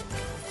Predators.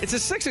 It's a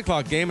 6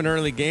 o'clock game, an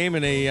early game,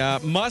 and a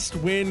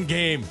must-win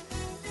game.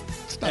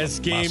 As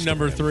game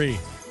number 3.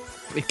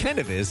 It kind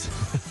of is.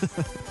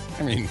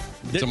 I mean,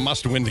 it's a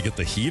must-win to get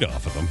the heat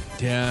off of them.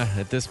 Yeah,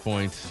 at this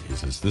point.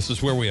 Jesus, this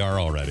is where we are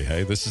already,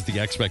 hey? This is the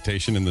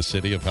expectation in the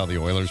city of how the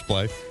Oilers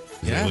play.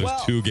 Yeah. They lose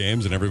Well- 2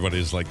 games and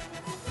everybody's like,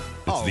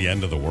 it's the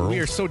end of the world. We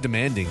are so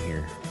demanding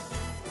here.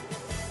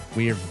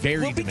 We are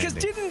very Well, because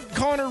demanding. didn't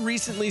Connor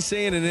recently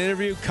say in an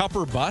interview, cup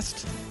or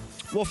bust?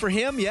 Well, for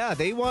him, yeah,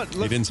 they want. He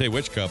Look, didn't say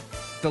which cup.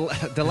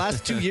 the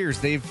last 2 years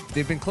they've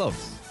been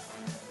close,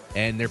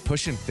 and they're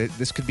pushing.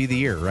 This could be the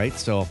year, right?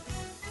 So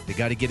they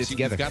got to get it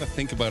together. You've got to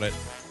think about it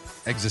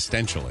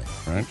existentially,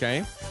 right?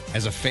 Okay.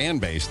 As a fan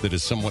base that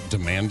is somewhat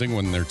demanding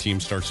when their team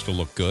starts to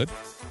look good,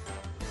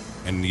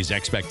 and these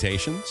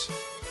expectations,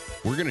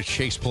 we're going to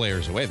chase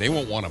players away. They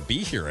won't want to be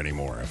here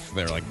anymore if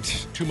they're like,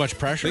 Too much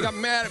pressure? they got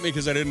mad at me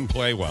because I didn't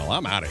play well.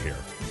 I'm out of here,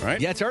 right?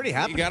 Yeah, it's already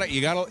happened.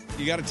 You got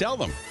to tell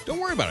them. Don't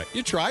worry about it.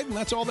 You tried, and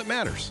that's all that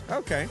matters,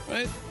 Okay.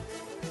 right?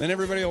 Then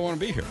everybody will want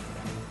to be here.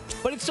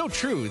 But it's so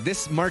true.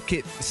 This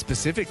market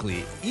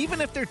specifically,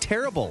 even if they're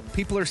terrible,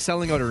 people are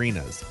selling out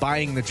arenas,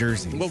 buying the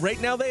jerseys. Well, right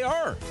now they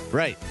are.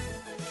 right.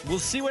 We'll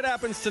see what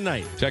happens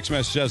tonight. Text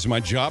message says, my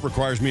job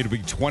requires me to be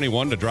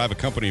 21 to drive a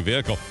company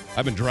vehicle.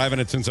 I've been driving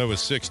it since I was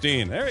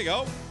 16. There you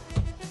go.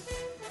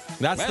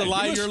 That's Man, the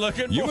line must- you're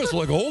looking for. You must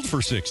look old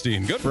for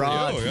 16. Good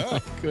Fraud. for you. Yeah.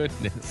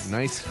 Goodness.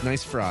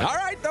 Nice fraud. All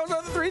right, those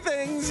are the 3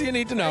 things you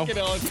need to know. Thank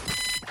you,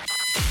 Dylan.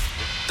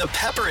 The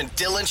Pepper and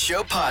Dylan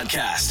Show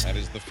podcast. That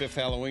is the 5th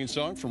Halloween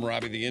song from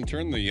Robbie the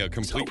Intern. The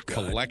complete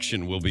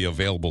collection will be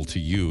available to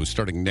you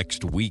starting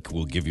next week.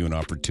 We'll give you an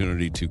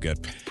opportunity to get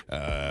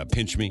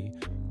Pinch Me,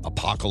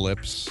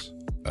 Apocalypse,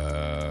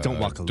 Don't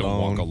Walk Alone.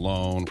 Don't Walk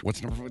Alone.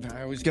 What's number 4?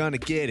 I always Gonna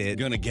get it.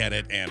 Gonna get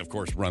it. And of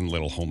course, Run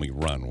Little Homie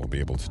Run. We'll be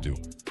able to do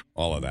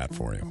all of that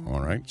for you.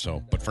 All right.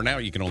 So, but for now,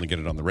 you can only get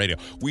it on the radio.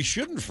 We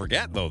shouldn't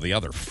forget, though, the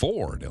other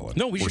 4, Dylan.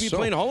 No, we should We're be so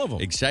playing all of them.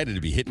 Excited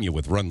to be hitting you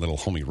with Run Little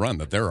Homie Run,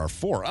 that there are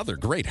 4 other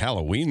great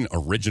Halloween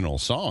original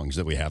songs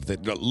that we have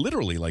that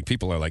literally, like,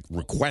 people are like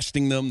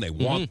requesting them. They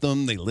want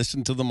them. They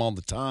listen to them all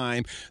the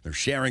time. They're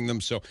sharing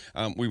them. So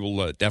we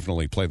will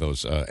definitely play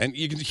those. And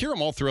you can hear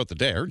them all throughout the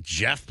day. I heard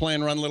Jeff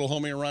playing Run Little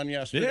Homie Run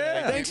yesterday.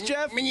 Yeah. Thanks,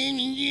 Jeff.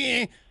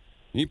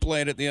 He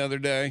played it the other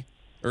day,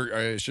 or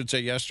I should say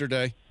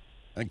yesterday.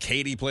 And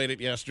Katie played it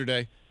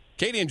yesterday.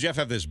 Katie and Jeff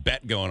have this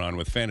bet going on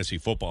with fantasy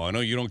football. I know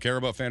you don't care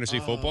about fantasy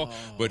football,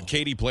 but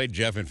Katie played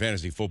Jeff in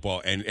fantasy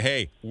football. And,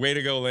 hey, way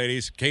to go,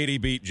 ladies. Katie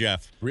beat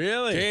Jeff.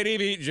 Really? Katie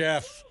beat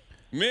Jeff.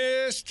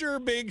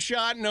 Mr. Big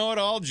Shot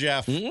Know-It-All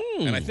Jeff.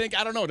 And I think,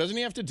 I don't know, doesn't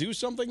he have to do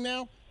something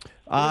now?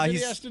 What is it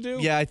he has to do?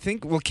 Yeah, I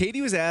think. Well,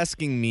 Katie was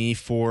asking me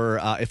for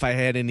if I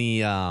had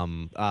any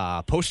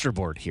poster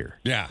board here.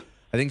 Yeah.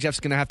 I think Jeff's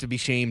gonna have to be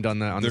shamed on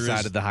the There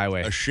side is of the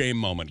highway. A shame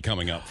moment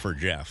coming up for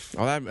Jeff.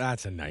 Oh,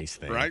 that's a nice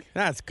thing. Right?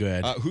 That's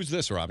good. Who's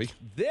this, Robbie?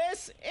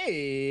 This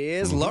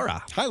is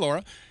Laura. Hi,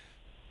 Laura.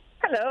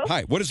 Hello.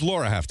 Hi. What does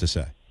Laura have to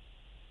say?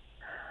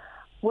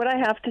 What I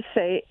have to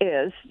say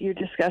is your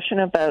discussion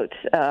about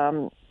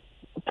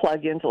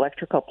plugins,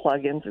 electrical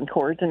plugins and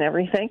cords and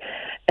everything,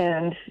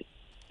 and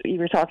you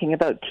were talking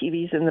about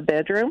TVs in the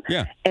bedroom.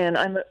 Yeah. And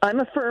I'm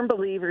a firm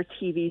believer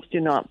TVs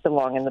do not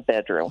belong in the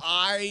bedroom.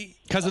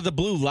 Because of the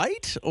blue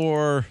light,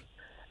 or?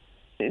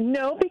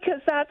 No,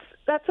 because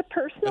that's a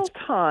personal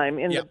time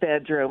in the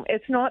bedroom.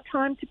 It's not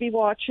time to be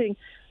watching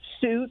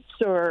Suits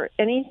or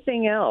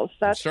anything else.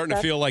 It's starting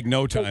to feel like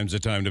no time's a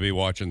time to be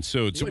watching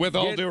Suits. With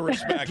all due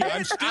respect,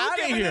 I'm still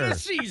outta giving it here. a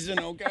season,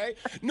 okay?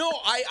 No,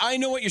 I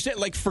know what you're saying.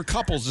 Like for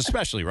couples,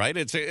 especially, right?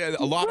 It's a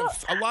lot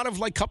of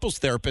like couples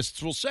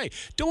therapists will say,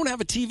 don't have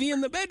a TV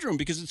in the bedroom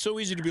because it's so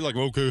easy to be like,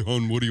 okay,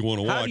 hon, what do you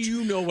want to watch? How do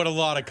you know what a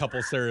lot of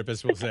couples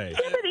therapists will say? Yeah,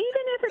 but even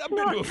if it's I've been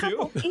to a not few.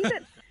 couples,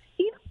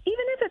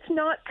 even if it's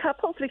not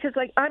couples, because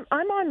like I'm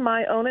on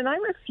my own and I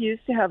refuse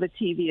to have a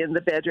TV in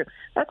the bedroom.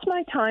 That's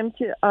my time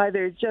to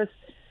either just,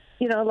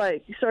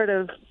 like sort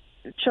of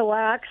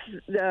chillax,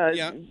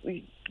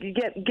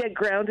 get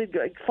grounded,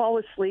 fall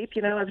asleep.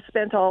 I've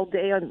spent all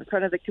day on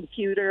front of the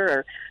computer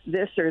or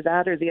this or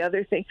that or the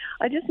other thing.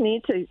 I just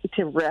need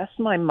to rest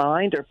my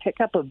mind or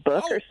pick up a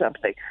book or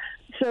something.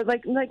 So I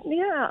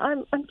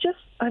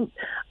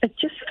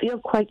just feel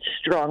quite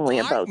strongly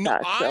about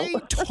that. So.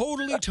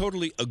 I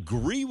totally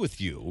agree with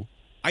you.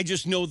 I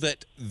just know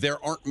that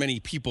there aren't many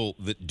people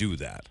that do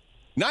that.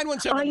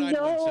 917 I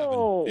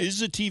know.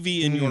 is a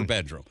TV in your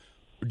bedroom.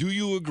 Do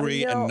you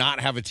agree and not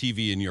have a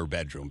TV in your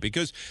bedroom?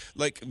 Because,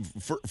 like,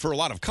 for a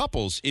lot of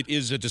couples, it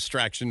is a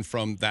distraction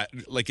from that.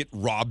 Like, it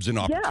robs an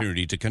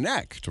opportunity to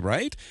connect,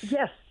 right?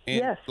 Yes.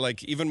 And, yes.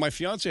 like, even my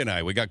fiance and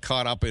I, we got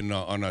caught up in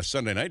on a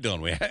Sunday night,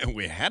 Dylan.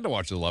 We had to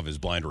watch the Love is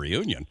Blind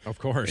reunion. Of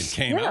course. It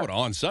came out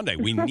on Sunday.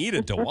 We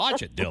needed to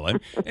watch it, Dylan.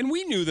 And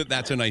we knew that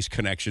that's a nice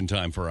connection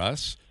time for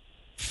us.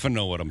 If you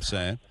know what I'm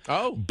saying?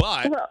 Oh,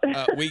 but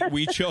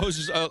we chose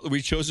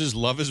his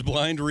Love is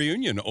Blind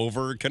reunion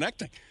over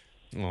connecting.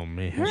 Oh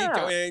man,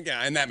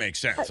 yeah, and that makes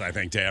sense, I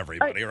think, to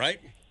everybody, right?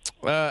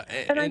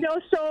 And I know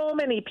so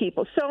many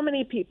people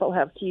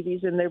have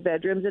TVs in their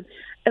bedrooms,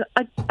 and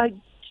I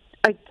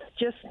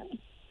just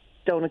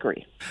don't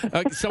agree.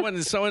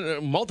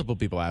 Multiple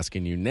people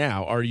asking you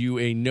now: are you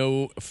a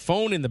no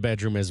phone in the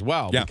bedroom as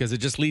well? Yeah. Because it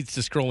just leads to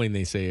scrolling.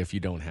 They say if you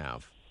don't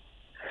have.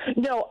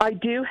 No, I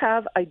do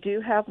have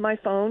my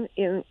phone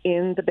in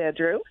the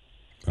bedroom,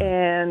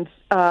 and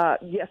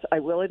yes, I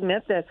will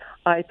admit that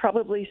I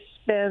probably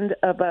spend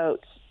about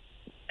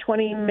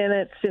 20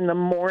 minutes in the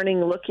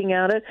morning looking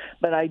at it,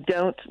 but I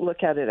don't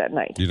look at it at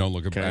night. You don't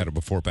look at it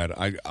before bed.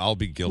 I'll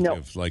be guilty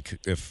of, like,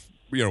 if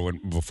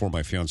before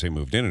my fiance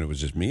moved in and it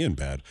was just me in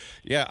bed.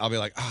 Yeah, I'll be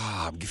like,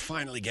 I'm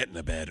finally getting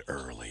to bed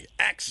early.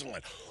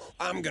 Excellent.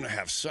 I'm going to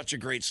have such a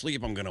great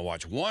sleep. I'm going to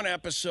watch one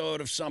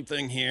episode of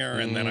something here,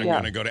 and then I'm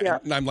going to go to...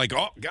 And I'm like,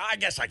 I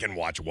guess I can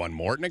watch one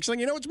more. Next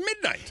thing you know, it's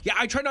midnight. Yeah,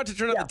 I try not to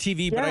turn on the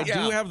TV, but I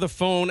do have the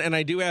phone, and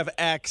I do have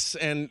X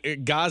and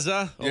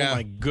Gaza. Oh,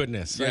 my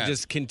goodness. I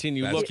just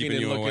continue looking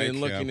and looking and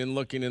looking and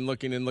looking and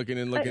looking and looking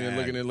and looking and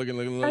looking and looking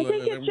and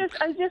looking.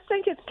 I just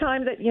think it's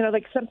time that,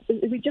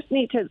 we just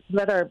need to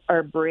let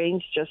our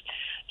brains just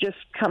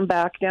come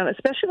back down,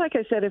 especially, like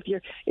I said, if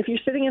you're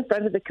sitting in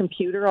front of the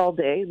computer all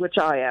day, which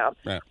I am.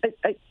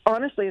 I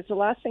honestly, it's the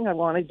last thing I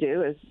want to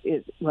do is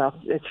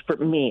it's for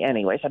me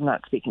anyways. I'm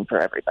not speaking for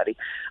everybody,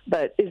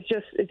 but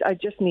I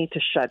just need to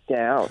shut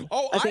down.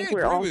 I think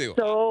we're all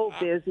so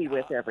busy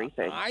with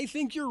everything. I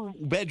think your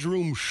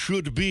bedroom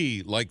should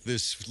be like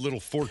this little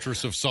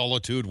fortress of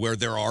solitude where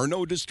there are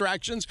no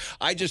distractions.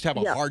 I just have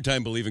a hard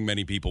time believing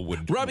many people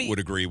would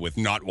agree with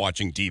not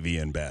watching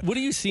TV in bed. What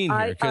are you seeing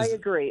here? I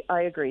agree.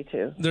 I agree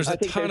too. There's a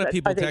ton of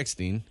people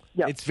texting.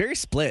 Yeah. It's very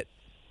split.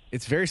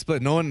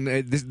 No one.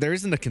 There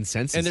isn't a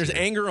consensus, and there's here.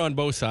 anger on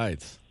both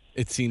sides.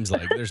 It seems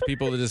like there's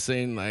people that are just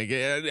saying like,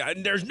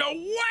 "There's no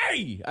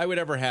way I would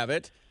ever have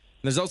it."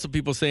 And there's also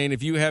people saying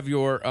if you have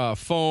your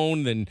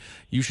phone, then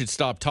you should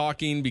stop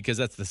talking because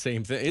that's the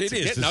same thing. It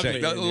is to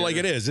say, like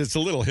it is. It's a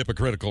little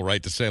hypocritical,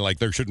 right, to say like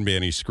there shouldn't be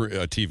any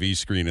TV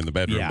screen in the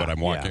bedroom, but I'm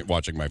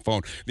watching my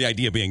phone. The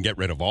idea being get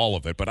rid of all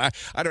of it. But I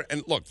don't.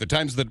 And look, the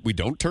times that we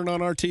don't turn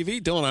on our TV,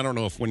 Dylan, I don't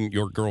know if when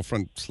your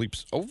girlfriend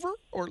sleeps over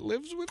or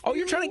lives with. Oh,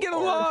 you're trying to get a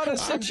lot of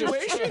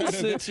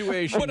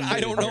situations. But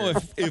I don't know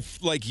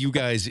if like you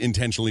guys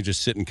intentionally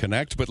just sit and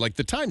connect. But like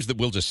the times that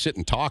we'll just sit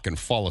and talk and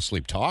fall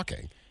asleep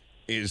talking.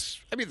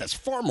 That's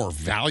far more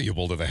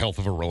valuable to the health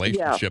of a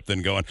relationship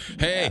than going,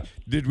 hey,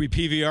 did we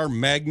PVR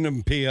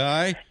Magnum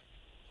PI?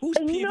 Who's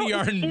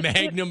PVR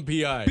Magnum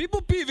PI?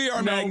 People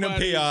PVR Magnum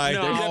PI.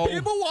 No.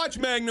 People watch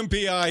Magnum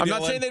PI. I'm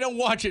not saying they don't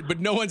watch it,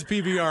 but no one's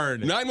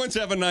PVR'd.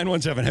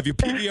 917-917. Have you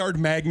PVR'd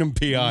Magnum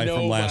PI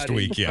from last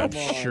week yet?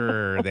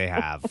 Sure, they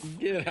have.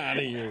 Get out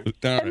of here.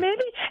 And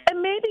maybe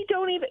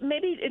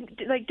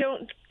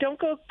don't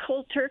go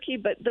cold turkey.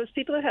 But those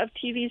people that have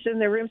TVs in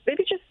their rooms,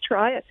 maybe just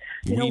try it.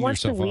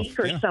 Once a week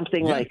or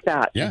something like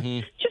that. Yeah.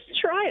 Just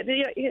try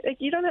it.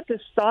 You don't have to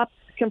stop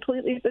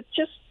completely, but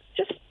just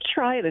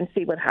try it and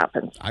see what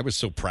happens. I was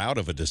so proud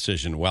of a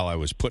decision while I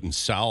was putting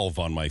salve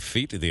on my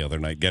feet the other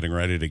night, getting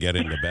ready to get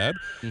into bed.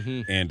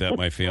 And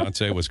my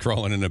fiance was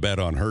crawling into bed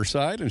on her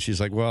side, and she's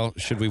like, well,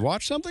 should we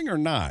watch something or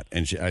not?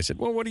 And I said,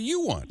 well, what do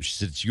you want? She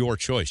said, it's your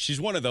choice. She's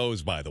one of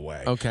those, by the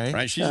way. Okay.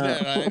 Right?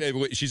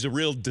 She's a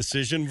real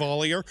decision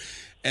volleyer.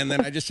 And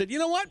then I just said, you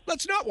know what?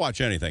 Let's not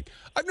watch anything.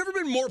 I've never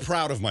been more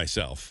proud of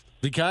myself.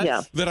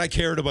 Because that I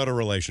cared about a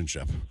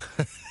relationship.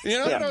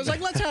 And I was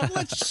like,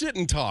 let's sit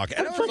and talk.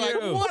 And I was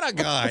like, what a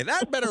guy.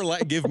 That better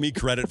give me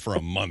credit for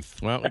a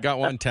month. Well, we got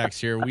one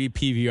text here. We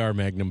PVR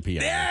Magnum PI.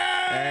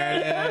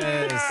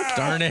 Yes!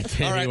 Darn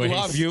it. All right, Anyways.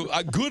 love you.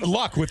 Good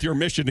luck with your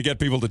mission to get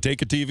people to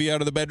take a TV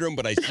out of the bedroom,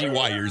 but I see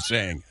why you're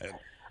saying it.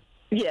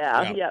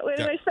 Yeah.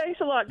 Anyways, thanks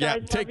a lot,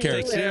 guys. Yeah, take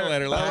care. See you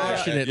later.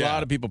 A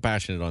lot of people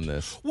passionate on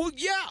this. Well,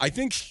 yeah, I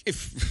think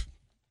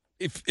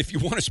if you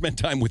want to spend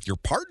time with your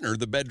partner,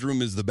 the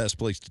bedroom is the best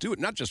place to do it.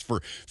 Not just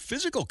for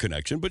physical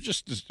connection, but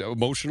just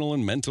emotional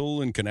and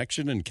mental and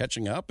connection and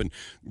catching up and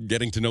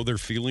getting to know their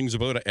feelings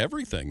about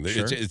everything.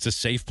 Sure. It's a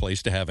safe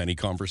place to have any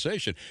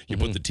conversation. You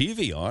put the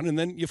TV on and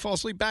then you fall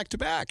asleep back to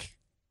back.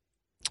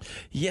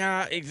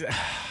 Yeah,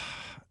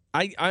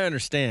 I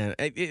understand.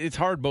 It's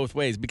hard both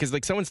ways because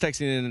like someone's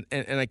texting in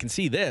and I can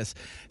see this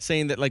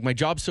saying that like my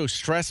job's so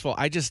stressful,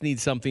 I just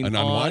need something an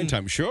unwind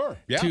time, sure,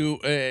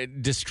 to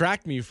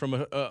distract me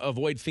from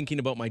avoid thinking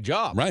about my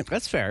job. Right,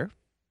 that's fair.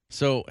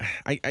 So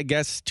I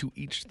guess to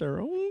each their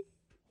own.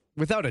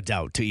 Without a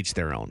doubt, to each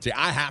their own. See,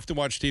 I have to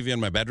watch TV in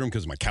my bedroom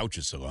because my couch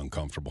is so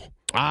uncomfortable.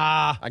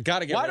 I got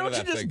to get Why rid of don't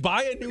you that just thing.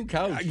 buy a new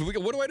couch?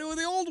 What do I do with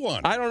the old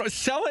one? I don't know.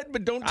 Sell it,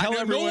 but don't tell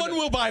everyone. No one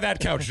will buy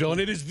that couch, Dylan.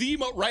 It is the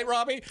right,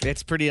 Robbie?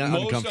 It's pretty most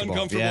uncomfortable.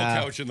 uncomfortable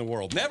Yeah. couch in the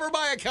world. Never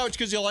buy a couch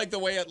because you like the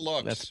way it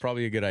looks. That's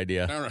probably a good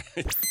idea. All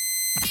right.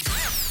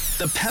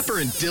 The Pepper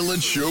and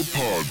Dylan Show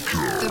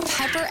Podcast. The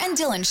Pepper and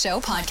Dylan Show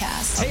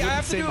podcast. Hey, I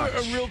have to say do much.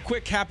 a real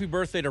quick happy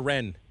birthday to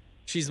Ren.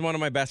 She's one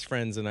of my best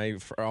friends, and I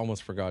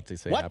almost forgot to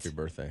say What? happy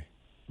birthday.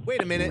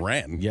 Wait a minute.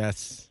 Ren.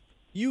 Yes.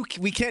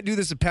 We can't do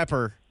this with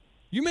Pepper.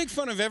 You make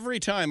fun of every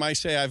time I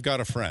say I've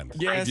got a friend.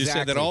 Yes. You say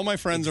that Exactly. all my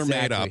friends are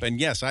made Exactly. up. And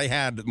yes, I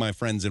had my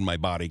friends in my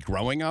body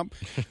growing up.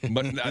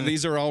 But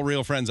these are all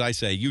real friends. I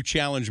say, you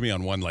challenge me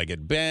on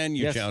One-Legged Ben.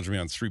 You Yes. challenge me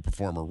on Street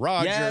Performer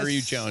Roger. Yes.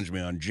 You challenge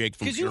me on Jake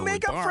from Because you Sherwood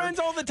make up Park. friends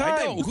all the I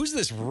time. know. Who's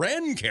this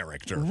Ren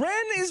character?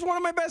 Ren is one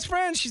of my best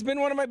friends. She's been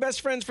one of my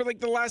best friends for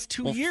like the last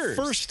 2 Well, years.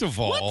 first of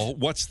all,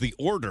 what's the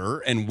order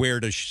and where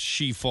does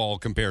she fall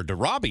compared to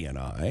Robbie and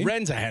I?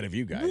 Ren's ahead of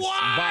you guys. What?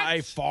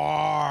 By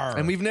far.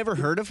 And we've never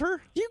heard of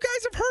her? You guys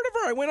have heard of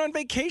her. I went on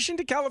vacation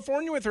to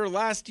California with her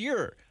last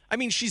year. I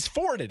mean, she's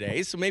 4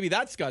 today, so maybe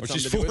that's got something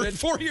She's to do with it.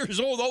 4 years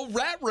old. Oh,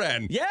 Rat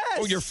Ren. Yes.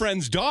 Oh, your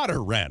friend's daughter,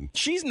 Ren.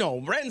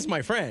 Ren's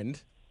my friend.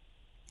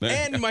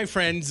 And my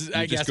friend's,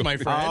 I just guess, go- my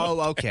friend.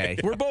 Oh, okay.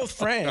 We're both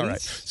friends. All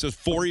right. So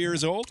 4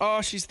 years old?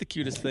 Oh, she's the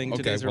cutest thing. Okay,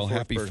 Today's her well, fourth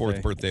happy birthday.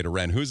 fourth birthday to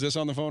Ren. Who's this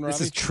on the phone, Robbie? This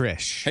is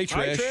Trish. Hey, Trish.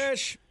 Hi,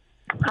 Trish.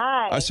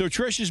 Hi. So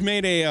Trish has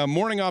made a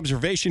morning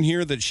observation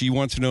here that she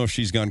wants to know if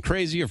she's gone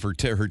crazy, if her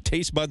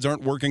taste buds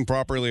aren't working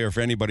properly, or if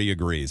anybody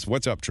agrees.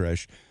 What's up,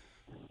 Trish?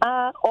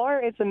 Or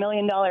it's $1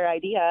 million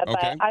idea.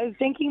 Okay. But I was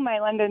drinking my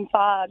London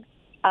Fog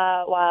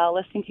while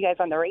listening to you guys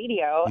on the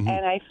radio, and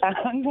I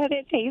found that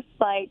it tastes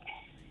like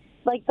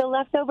the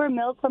leftover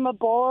milk from a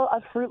bowl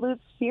of Fruit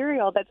Loops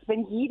cereal that's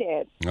been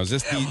heated. Now, is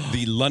this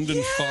the London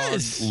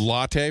Yes. Fog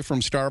latte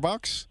from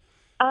Starbucks?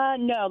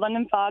 No,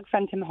 London Fog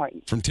from Tim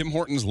Hortons. From Tim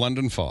Hortons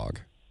London Fog.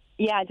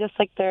 Yeah, just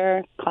like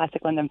their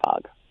classic London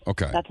Fog.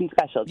 Okay. Nothing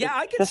special. Yeah, just,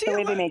 I can just see the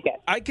way it. they make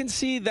it. I can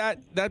see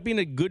that being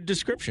a good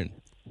description.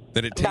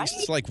 That it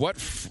tastes like what?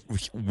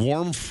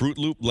 Warm Fruit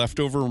Loop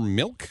leftover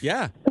milk?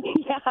 Yeah.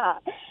 Yeah,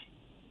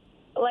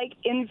 like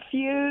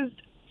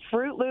infused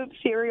Fruit Loop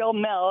cereal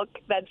milk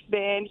that's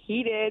been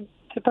heated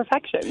to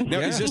perfection. Now,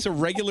 is this a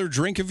regular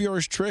drink of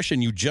yours, Trish,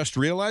 and you just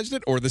realized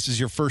it? Or this is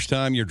your first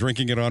time you're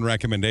drinking it on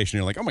recommendation?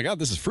 You're like, oh, my God,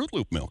 this is Fruit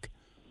Loop milk.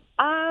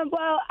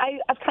 Well,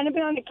 I've kind of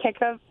been on a kick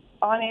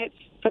on it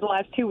for the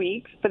last 2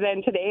 weeks, but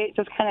then today it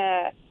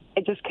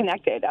just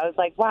connected. I was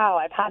like, wow,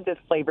 I've had this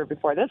flavor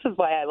before. This is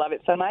why I love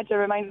it so much. It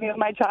reminds me of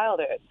my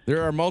childhood.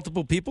 There are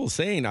multiple people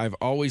saying, I've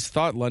always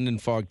thought London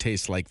Fog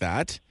tastes like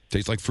that.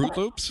 Tastes like Fruit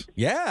Loops?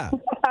 Yeah.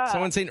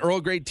 Someone saying Earl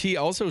Grey tea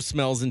also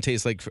smells and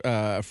tastes like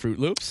Fruit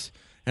Loops.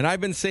 And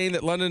I've been saying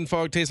that London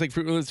Fog tastes like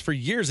Fruit Loops for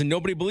years, and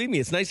nobody believed me.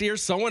 It's nice to hear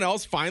someone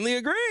else finally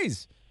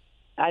agrees.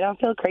 I don't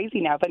feel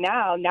crazy now, but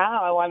now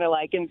I want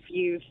to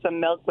infuse some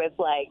milk with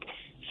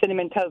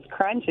Cinnamon Toast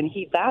Crunch and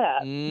heat that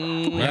up.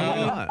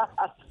 Well,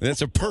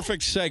 that's a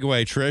perfect segue,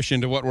 Trish,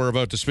 into what we're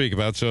about to speak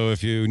about. So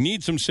if you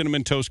need some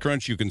Cinnamon Toast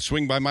Crunch, you can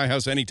swing by my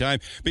house anytime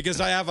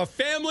because I have a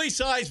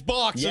family-sized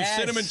box of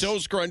Cinnamon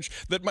Toast Crunch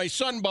that my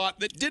son bought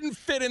that didn't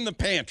fit in the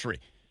pantry.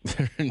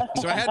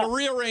 So I had to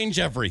rearrange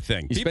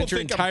everything. You spent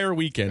your entire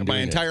weekend My doing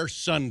it. entire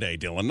Sunday,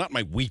 Dylan. Not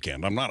my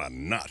weekend. I'm not a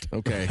nut.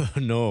 Okay.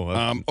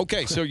 No.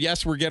 Okay, so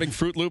yes, we're getting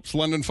Fruit Loops,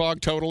 London Fog,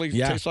 totally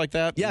tastes like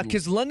that? Yeah,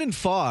 because London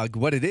Fog,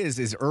 what it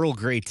is Earl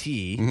Grey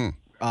tea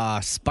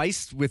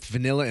spiced with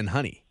vanilla and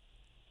honey.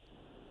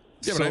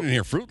 Yeah, but I didn't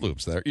hear Fruit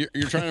Loops there.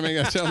 You're trying to make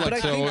that sound But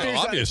like I so. think there's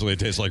Obviously, it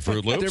tastes like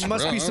Fruit Loops. There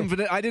must be some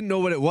vanilla. I didn't know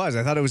what it was.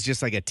 I thought it was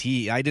just like a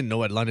tea. I didn't know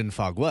what London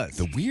Fog was.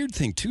 The weird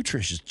thing, too,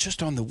 Trish, is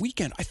just on the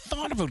weekend, I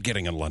thought about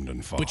getting a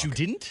London Fog. But you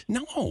didn't?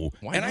 No.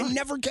 Why and I not?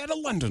 never get a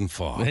London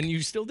Fog. And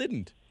you still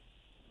didn't.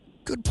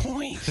 Good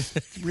point.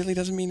 It really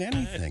doesn't mean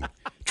anything.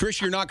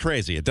 Trish, you're not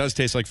crazy. It does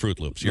taste like Fruit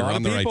Loops. You're Lot of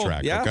on the right people,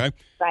 track, yeah. okay?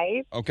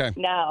 Right? Okay.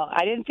 No,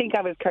 I didn't think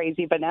I was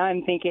crazy, but now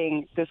I'm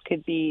thinking this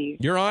could be.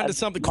 You're on a to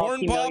something.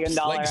 Corn pops,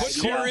 multi-million-dollar Like idea. corn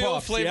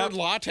cereal-flavored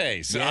pops,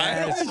 lattes.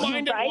 Yes. I don't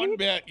mind it Right? one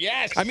bit.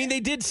 Yes. I mean, they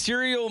did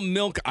cereal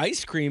milk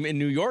ice cream in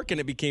New York, and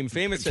it became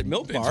famous at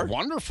Milk Bar. It's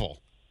wonderful.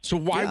 So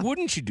why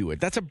wouldn't you do it?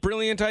 That's a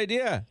brilliant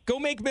idea. Go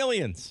make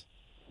millions.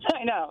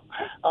 I know.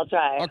 I'll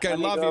try. Okay, Let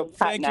me love go you.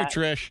 Thank you, pat that.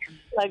 Trish.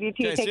 Love you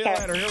too. Okay, Take see you care.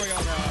 later. Here we go now.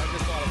 I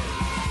just thought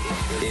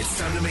of it. It's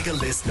time to make a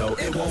list, no,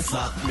 it won't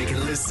flop. Making a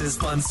list is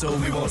fun, so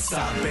we won't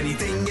stop.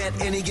 Anything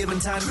at any given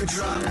time could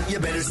drop. You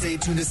better stay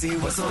tuned to see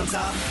what's on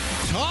top.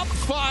 Top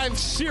 5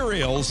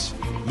 cereals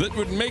that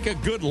would make a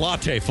good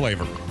latte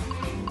flavor.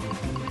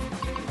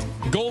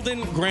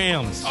 Golden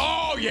Grams.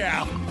 Oh,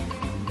 yeah.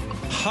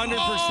 100%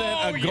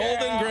 Oh, a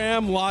Golden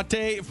Graham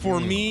latte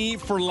for me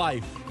for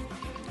life.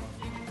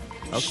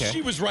 Okay.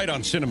 She was right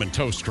on Cinnamon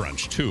Toast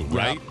Crunch, too,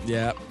 right?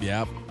 Yep.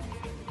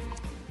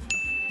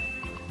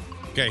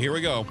 Okay, here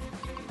we go.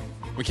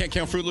 We can't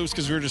count Fruit Loops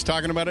because we were just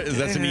talking about it? Is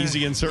that an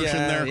easy insertion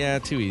there? Yeah,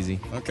 too easy.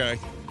 Okay.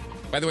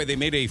 By the way, they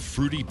made a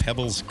Fruity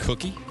Pebbles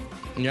cookie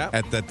Yeah.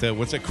 at that,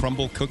 what's that,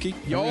 crumble cookie?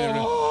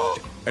 Oh,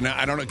 And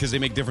I don't know, because they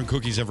make different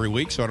cookies every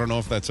week, so I don't know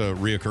if that's a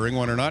reoccurring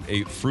one or not.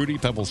 A Fruity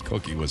Pebbles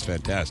cookie was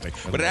fantastic.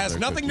 But it has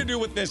nothing to do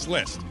with this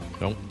list.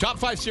 Nope. Top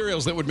 5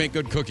 cereals that would make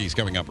good cookies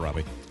coming up,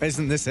 Robbie.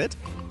 Isn't this it?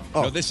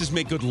 No, this is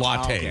make good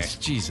lattes. Okay.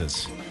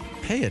 Jesus.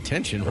 Pay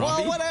attention,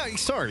 Robbie. Well,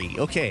 sorry.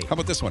 Okay. How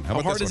about this one?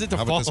 How hard is it to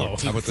follow?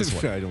 How about this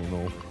one? I don't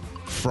know.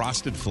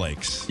 Frosted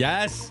Flakes.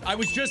 Yes. I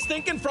was just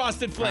thinking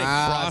Frosted Flakes.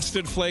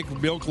 Frosted Flake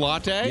milk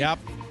latte? Yep.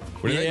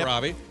 What do you think,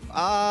 Robbie?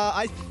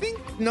 I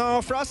think,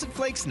 no, Frosted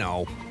Flakes,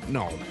 no.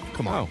 No,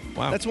 come on. Oh,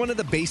 wow. That's one of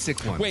the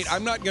basic ones. Wait,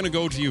 I'm not going to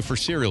go to you for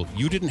cereal.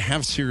 You didn't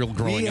have cereal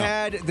growing We up.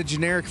 had the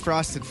generic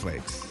Frosted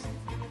Flakes.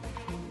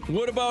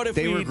 What about if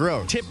They we were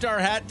gross. tipped our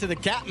hat to the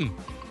captain?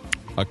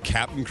 A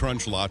Captain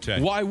Crunch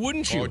latte. Why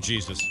wouldn't you? Oh,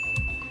 Jesus.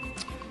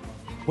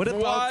 What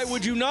about, Why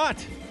would you not?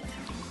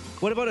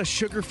 What about a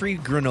sugar-free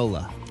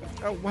granola?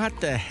 Oh, what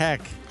the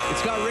heck?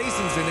 It's got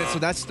raisins in it, so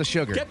that's the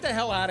sugar. Get the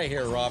hell out of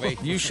here, Robbie.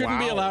 You shouldn't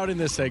be allowed in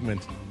this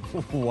segment.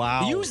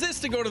 Wow. Use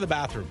this to go to the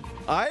bathroom.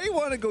 I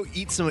want to go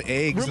eat some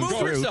eggs. Remove and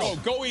fruit.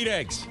 yourself. Go eat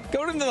eggs.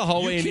 Go into the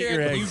hallway and eat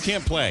your eggs. You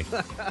can't play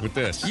with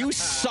this. You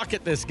suck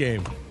at this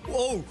game.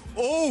 Oh,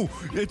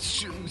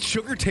 it's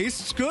sugar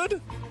tastes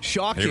good?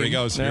 Shocking. Here he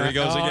goes. Here he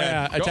goes Oh, again.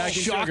 yeah. Go.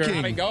 Attacking sugar. Shocking.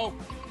 Robbie, go.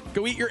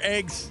 Go eat your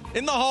eggs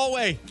in the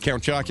hallway.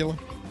 Count Chocula?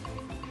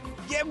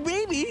 Yeah,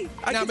 maybe.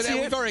 I No, can but see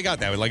we've it. already got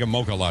that with like a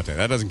mocha latte.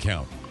 That doesn't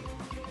count.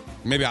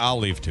 Maybe I'll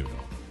leave too.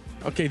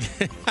 Okay,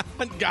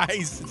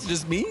 guys, it's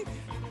just me.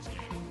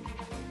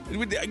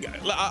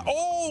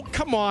 Oh,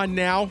 come on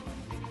now.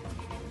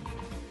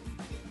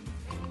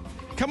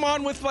 Come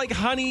on with like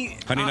honey.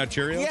 Honey Nut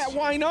Cheerios? Yeah,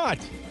 why not?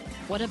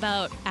 What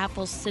about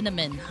apple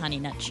cinnamon honey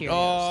nut Cheerios?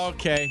 Oh,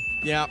 okay.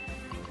 Yeah.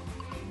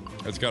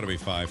 That's got to be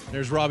 5.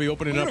 There's Robbie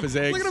opening up his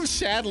eggs. Look at him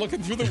sad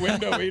looking through the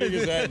window eating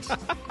his eggs.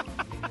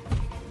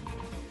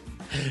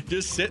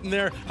 Just sitting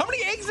there. How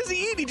many eggs does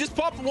he eat? He just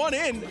popped one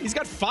in. He's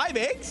got 5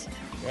 eggs?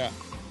 Yeah.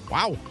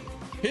 Wow.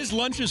 His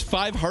lunch is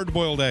 5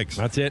 hard-boiled eggs.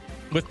 That's it.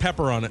 With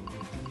pepper on it.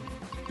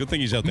 Good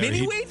thing he's out there.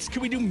 Mini wheats?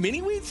 Can we do mini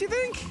wheats, you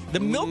think? The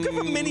milk of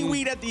a mini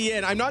wheat at the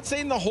end. I'm not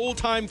saying the whole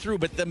time through,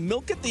 but the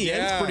milk at the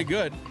end is pretty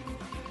good.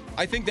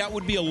 I think that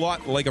would be a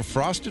lot like a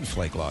Frosted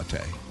Flake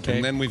latte. Okay.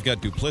 And then we've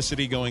got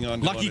duplicity going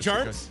on. Lucky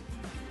Charms?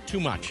 Too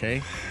much, eh?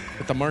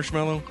 With the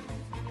marshmallow?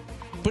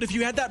 But if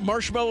you had that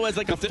marshmallow as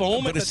like a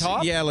foam at the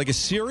top? Yeah, like a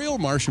cereal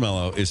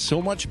marshmallow is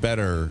so much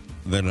better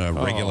than a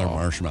regular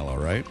marshmallow,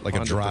 right? Like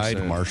a dried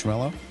 100%.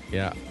 marshmallow.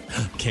 Yeah.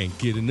 Can't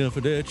get enough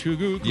of that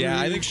sugar. Yeah,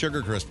 I think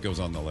Sugar Crisp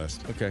goes on the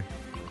list. Okay.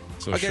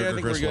 So Okay, I Sugar think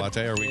we're Crisp good.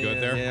 latte, are we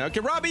good there? Yeah.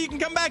 Okay, Robbie, you can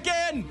come back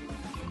in.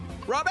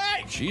 Robbie!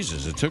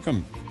 Jesus, it took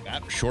him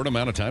that short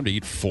amount of time to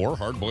eat 4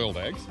 hard-boiled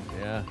eggs?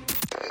 Yeah.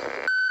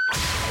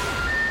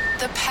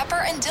 The Pepper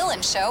and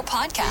Dylan Show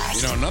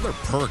podcast. You know, another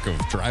perk of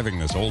driving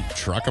this old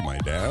truck of my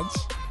dad's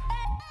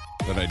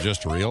that I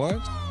just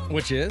realized,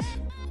 Which is?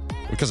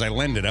 because I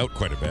lend it out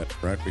quite a bit,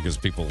 right? Because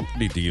people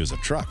need to use a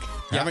truck.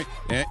 Yeah.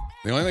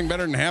 The only thing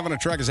better than having a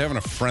truck is having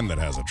a friend that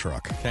has a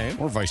truck. Okay.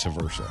 Or vice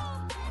versa.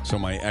 So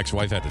my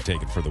ex-wife had to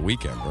take it for the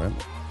weekend, right?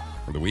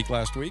 For the week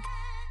last week.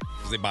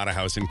 Because they bought a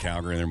house in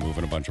Calgary and they're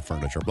moving a bunch of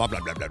furniture. Blah,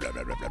 blah, blah, blah, blah,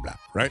 blah, blah, blah, blah.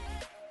 Right?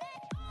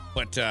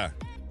 But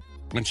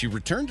when she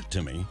returned it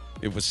to me,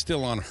 it was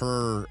still on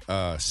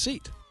her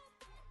seat.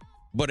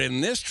 But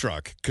in this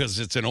truck, because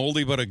it's an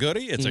oldie but a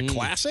goodie, it's a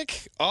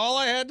classic, all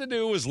I had to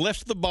do was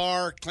lift the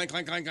bar, clank,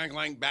 clank, clank, clank,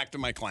 clank, back to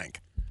my clank.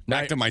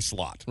 Back to my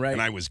slot. Right.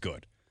 And I was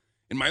good.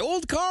 In my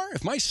old car,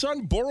 if my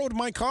son borrowed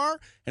my car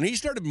and he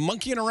started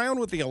monkeying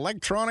around with the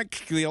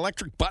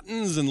electric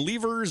buttons and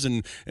levers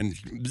and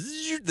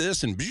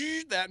this and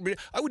that,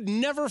 I would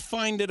never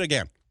find it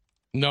again.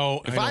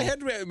 No. If I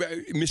had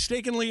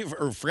mistakenly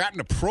or forgotten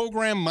to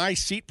program my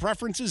seat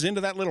preferences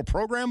into that little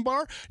program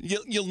bar,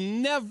 you'll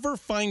never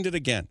find it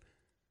again.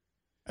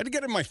 I had to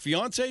get in my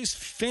fiance's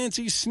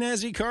fancy,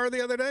 snazzy car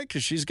the other day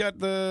because she's got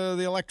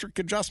the electric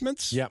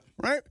adjustments. Yep.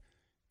 Right?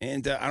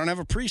 And I don't have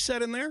a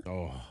preset in there.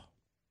 Oh.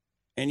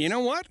 And you know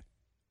what?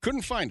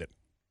 Couldn't find it.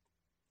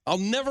 I'll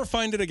never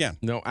find it again.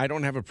 No, I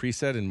don't have a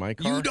preset in my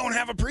car. You don't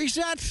have a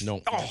preset?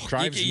 No. Oh,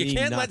 Drives you me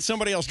can't let nuts.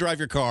 somebody else drive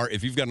your car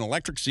if you've got an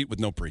electric seat with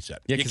no preset.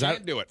 Yeah, you because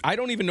can't do it. I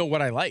don't even know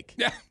what I like.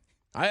 Yeah.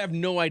 I have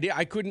no idea.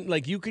 I couldn't,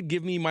 like, you could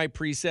give me my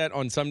preset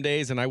on some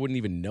days and I wouldn't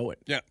even know it.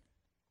 Yeah.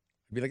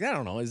 I'd be like, I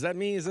don't know. Is that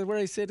me? Is that where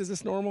I sit? Is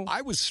this normal?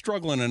 I was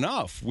struggling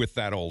enough with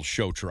that old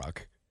show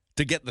truck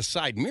to get the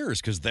side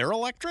mirrors because they're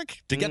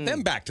electric, to get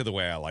them back to the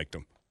way I liked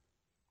them.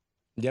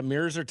 Yeah,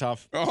 mirrors are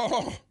tough.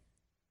 Oh,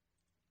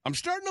 I'm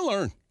starting to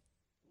learn.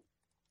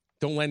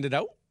 Don't lend it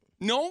out?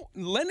 No,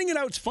 lending it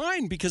out's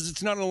fine because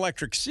it's not an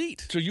electric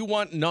seat. So you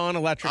want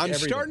non-electric I'm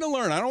everything. starting to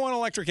learn. I don't want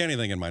electric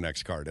anything in my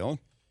next car, Dylan.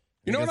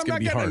 You know what? that's I'm gonna not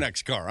be getting a hard.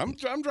 next car.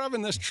 I'm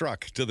driving this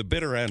truck to the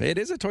bitter end. It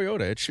is a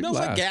Toyota. It should smells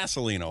like last.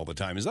 gasoline all the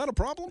time. Is that a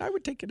problem? I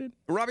would take it in.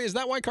 Robbie, is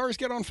that why cars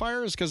get on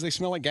fire? Is because they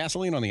smell like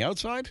gasoline on the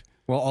outside?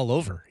 Well, all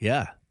over,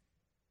 yeah.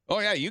 Oh,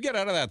 yeah. You get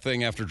out of that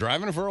thing after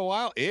driving it for a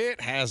while, it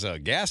has a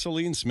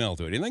gasoline smell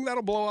to it. You think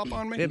that'll blow up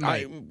on me? It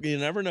might. You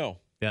never know.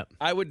 Yeah.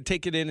 I would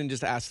take it in and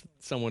just ask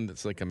someone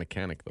that's like a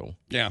mechanic, though.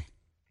 Yeah.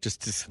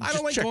 I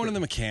don't like going to the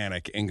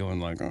mechanic and going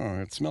like,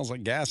 oh, it smells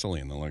like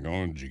gasoline. They're like,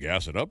 oh, did you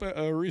gas it up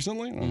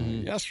recently?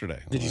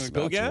 Yesterday. Did you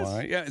spill gas?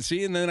 Why. Yeah,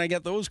 see, and then I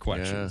get those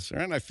questions.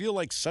 Right? And I feel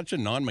like such a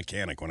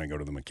non-mechanic when I go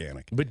to the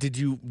mechanic. But did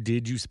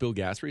you spill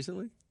gas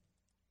recently?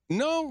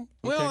 No.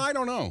 Well, I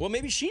don't know. Well,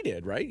 maybe she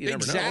did, right? You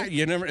never know.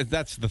 You never.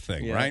 That's the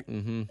thing, right?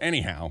 Mm-hmm.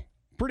 Anyhow,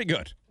 pretty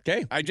good.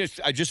 Okay. I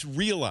just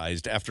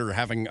realized after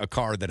having a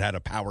car that had a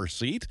power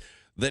seat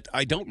that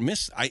I don't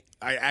miss. I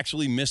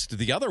actually missed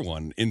the other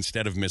one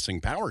instead of missing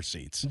power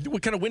seats.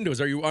 What kind of windows?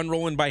 Are you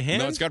unrolling by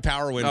hand? No, it's got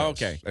power windows. Oh,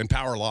 okay. And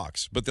power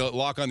locks, but the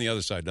lock on the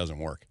other side doesn't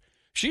work.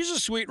 She's a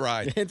sweet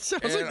ride. It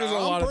sounds like there's a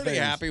lot of things. I'm pretty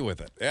happy with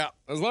it. Yeah.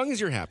 As long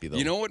as you're happy, though.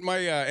 You know what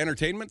my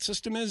entertainment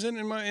system is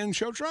in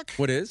show truck?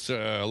 What is? It's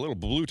a little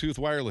Bluetooth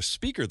wireless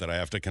speaker that I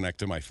have to connect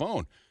to my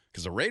phone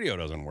because the radio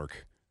doesn't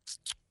work.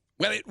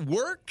 Well, it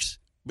works,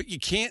 but you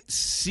can't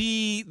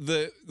see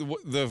the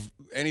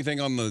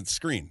anything on the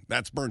screen.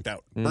 That's burnt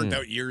out. Burnt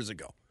out years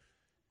ago.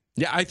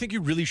 Yeah, I think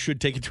you really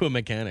should take it to a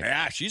mechanic.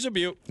 Yeah, she's a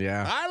beaut.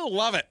 Yeah. I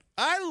love it.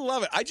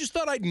 I just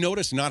thought I'd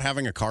notice not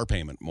having a car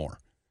payment more,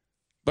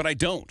 but I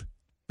don't.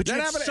 But you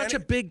have such a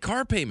big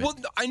car payment.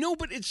 Well, I know,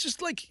 but it's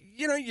just like,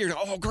 you're,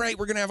 oh, great,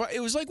 we're going to have,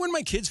 it was like when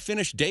my kids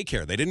finished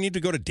daycare. They didn't need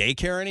to go to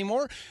daycare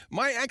anymore.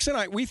 My ex and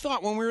I, we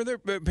thought when we were there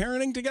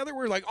parenting together, we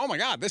were like, oh my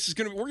God,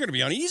 we're going to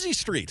be on easy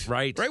street.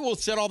 Right. We'll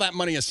set all that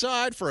money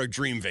aside for a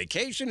dream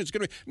vacation. It's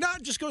going to be, no,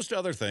 it just goes to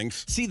other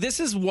things. See, this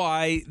is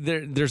why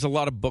there's a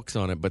lot of books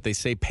on it, but they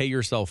say pay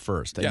yourself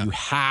first. And you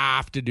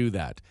have to do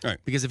that. Right.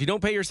 Because if you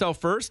don't pay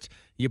yourself first,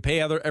 you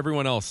pay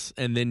everyone else,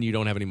 and then you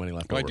don't have any money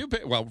left over. I do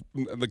pay. Well,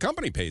 the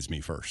company pays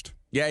me first.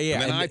 Yeah.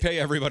 And then I pay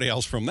everybody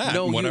else from that.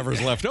 And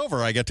whatever's left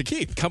over, I get to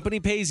keep. Company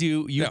pays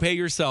you. You pay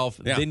yourself.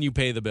 Then you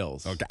pay the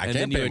bills. Okay, I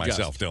can't pay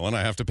myself, Dylan.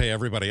 I have to pay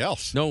everybody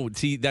else. No,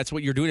 see, that's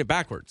what you're doing it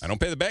backwards. I don't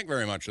pay the bank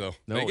very much, though.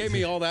 No. They gave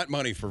me all that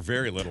money for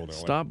very little. Dylan.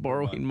 Stop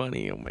borrowing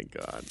money. Oh, my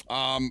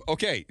God.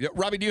 Okay.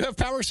 Robbie, do you have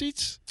power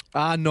seats?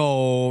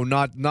 No,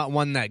 not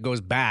one that goes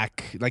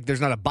back. Like,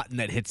 there's not a button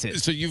that hits it.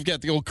 So you've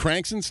got the old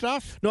cranks and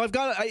stuff? No, I've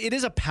got it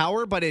is a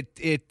power, but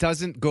it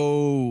doesn't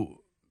go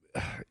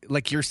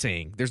like you're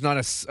saying. There's not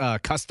a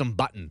custom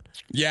button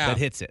that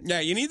hits it. Yeah,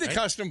 you need the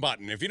custom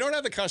button. If you don't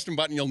have the custom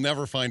button, you'll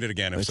never find it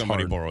again if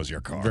somebody borrows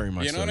your car. Very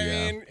much You know what I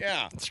mean?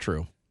 Yeah. It's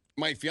true.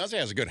 My fiance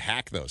has a good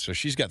hack, though. So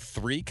she's got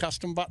 3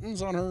 custom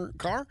buttons on her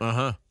car.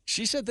 Uh-huh.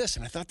 She said this,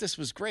 and I thought this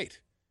was great.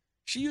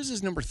 She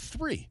uses number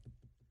 3.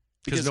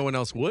 Because no one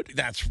else would?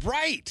 That's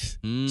right.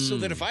 So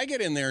that if I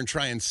get in there and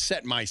try and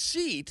set my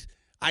seat,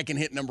 I can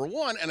hit number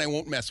 1 and I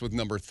won't mess with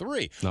number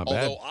 3. Not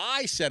bad. Although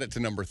I set it to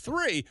number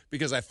 3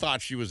 because I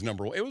thought she was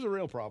number 1. It was a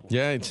real problem.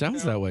 Yeah, it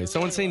sounds that way.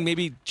 Someone's saying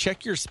maybe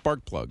check your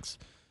spark plugs.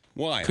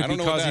 Why? Could I don't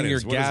be know what causing that your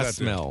is. What does gas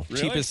that do? smell.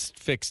 Really? Cheapest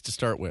fix to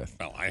start with.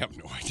 Well, I have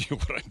no idea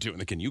what I'm doing.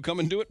 Can you come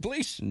and do it,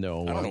 please?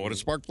 No. I don't know what a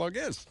spark plug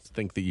is.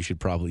 Think that you should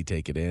probably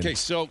take it in. Okay,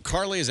 so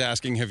Carly is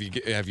asking, have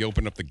you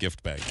opened up the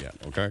gift bag yet?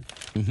 Okay.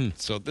 Mm-hmm.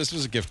 So this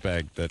is a gift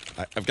bag that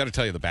I've got to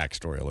tell you the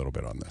backstory a little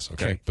bit on this.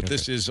 Okay. But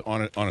this is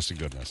honest to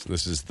goodness.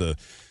 This is the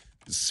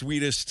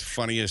sweetest,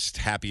 funniest,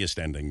 happiest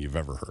ending you've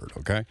ever heard.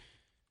 Okay.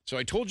 So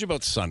I told you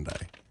about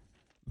Sunday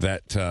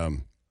that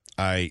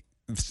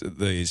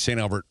the St.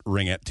 Albert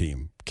Ringette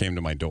team came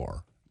to my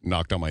door,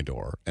 knocked on my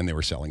door, and they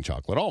were selling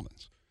chocolate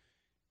almonds.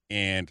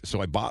 And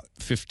so I bought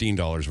 $15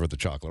 worth of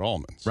chocolate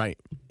almonds. Right.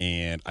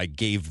 And I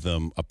gave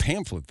them a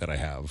pamphlet that I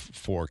have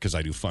because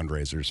I do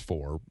fundraisers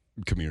for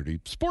community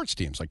sports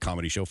teams, like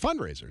comedy show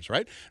fundraisers,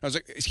 right? I was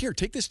like, here,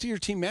 take this to your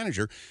team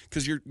manager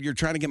because you're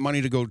trying to get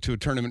money to go to a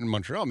tournament in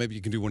Montreal. Maybe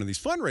you can do one of these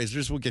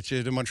fundraisers. We'll get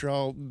you to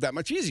Montreal that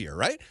much easier,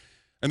 right?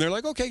 And they're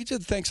like, okay,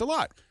 thanks a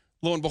lot.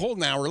 Lo and behold,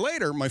 an hour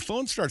later, my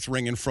phone starts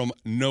ringing from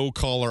no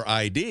caller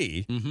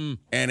ID,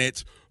 and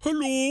it's,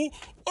 hello,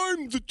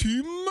 I'm the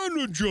team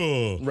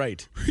manager.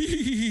 Right.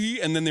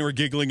 And then they were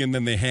giggling, and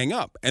then they hang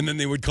up. And then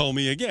they would call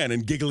me again,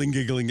 and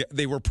giggling.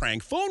 They were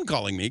prank phone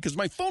calling me because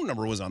my phone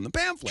number was on the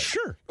pamphlet.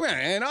 Sure.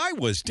 And I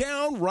was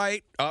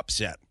downright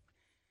upset.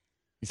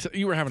 So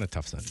you were having a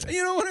tough Sunday.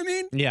 You know what I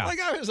mean? Yeah.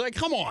 Like, I was like,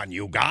 come on,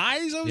 you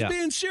guys. I was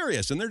being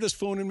serious. And they're just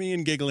phoning me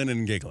and giggling,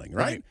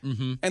 right?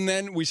 Mm-hmm. And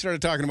then we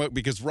started talking about,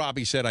 because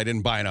Robbie said I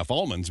didn't buy enough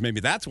almonds, maybe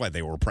that's why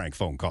they were prank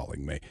phone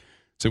calling me.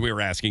 So we were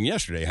asking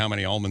yesterday, how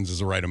many almonds is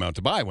the right amount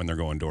to buy when they're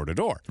going door to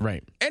door?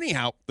 Right.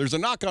 Anyhow, there's a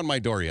knock on my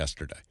door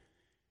yesterday.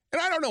 And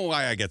I don't know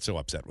why I get so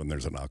upset when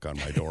there's a knock on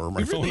my door or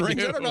my phone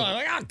rings. I don't know. I'm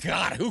like, oh,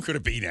 God, who could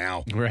it be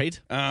now? Right.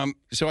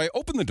 So I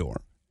open the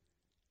door,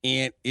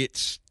 and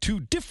it's 2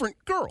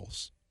 different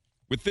girls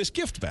with this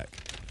gift bag.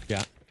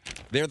 Yeah.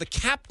 They're the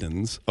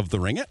captains of the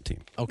Ringette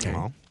team. Okay.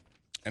 Wow.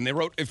 And they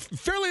wrote a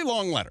fairly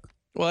long letter.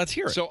 Well, let's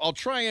hear it. So I'll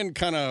try and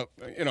kind of,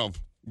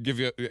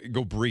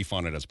 go brief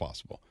on it as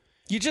possible.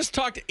 You just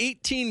talked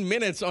 18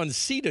 minutes on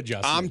seat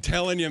adjustment. I'm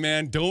telling you,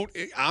 man,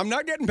 I'm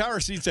not getting power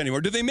seats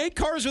anymore. Do they make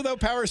cars without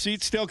power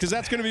seats still? Because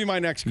that's going to be my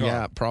next car.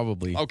 Yeah,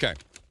 probably. Okay.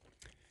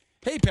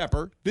 Hey,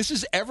 Pepper, this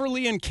is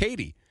Everly and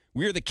Katie.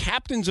 We are the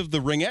captains of the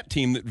Ringette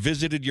team that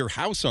visited your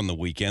house on the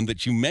weekend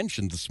that you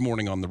mentioned this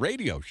morning on the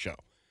radio show.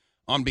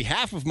 On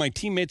behalf of my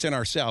teammates and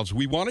ourselves,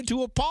 we wanted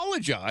to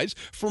apologize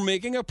for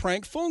making a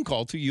prank phone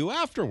call to you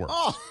afterwards.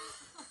 Oh.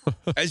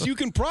 As you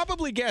can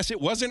probably guess, it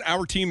wasn't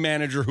our team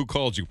manager who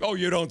called you. Oh,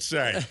 you don't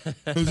say.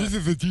 This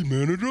is the team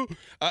manager?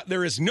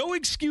 There is no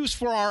excuse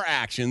for our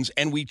actions,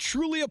 and we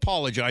truly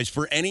apologize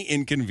for any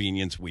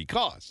inconvenience we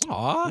caused.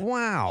 Aw.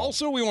 Wow.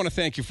 Also, we want to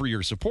thank you for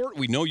your support.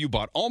 We know you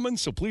bought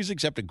almonds, so please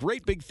accept a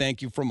great big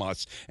thank you from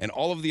us and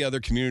all of the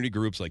other community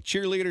groups like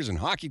cheerleaders and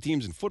hockey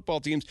teams and football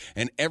teams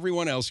and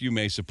everyone else you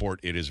may support.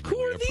 It is really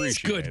Who are these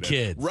appreciated. good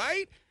kids?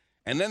 Right?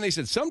 And then they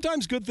said,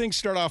 sometimes good things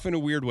start off in a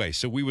weird way.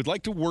 So we would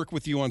like to work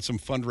with you on some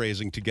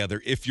fundraising together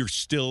if you're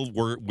still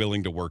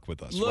willing to work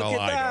with us. Look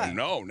at I that. don't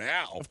know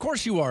now. Of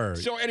course you are.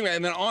 So anyway,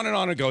 and then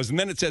on it goes. And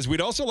then it says,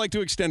 we'd also like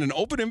to extend an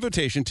open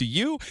invitation to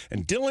you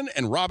and Dylan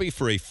and Robbie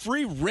for a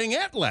free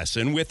Ringette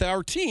lesson with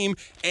our team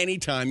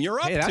anytime you're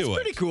up to it. That's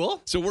pretty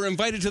cool. So we're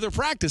invited to their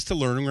practice to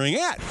learn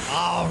Ringette.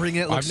 Oh,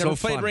 Ringette looks I've never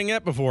so played fun.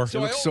 Ringette before. So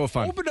It looks so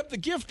fun. I opened up the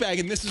gift bag,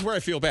 and this is where I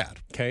feel bad.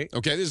 Okay.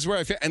 Okay, this is where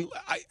I feel. And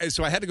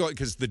so I had to go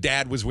because the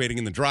dad was waiting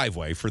in the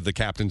driveway for the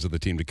captains of the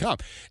team to come.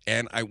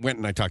 And I went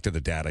and I talked to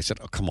the dad. I said,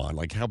 oh, come on,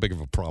 like, how big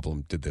of a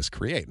problem did this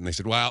create? And they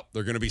said, well,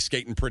 they're going to be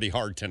skating pretty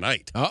hard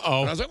tonight.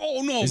 Uh-oh. And I was like,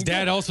 oh, no. Is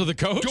dad also the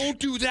coach? Don't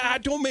do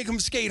that. Don't make them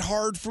skate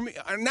hard for me.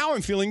 Now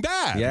I'm feeling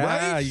bad,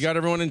 Yeah, right? you got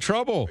everyone in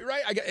trouble.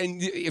 Right,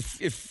 and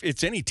if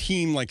it's any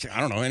team, like, I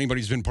don't know,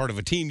 anybody's been part of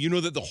a team, you know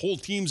that the whole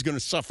team's going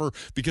to suffer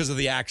because of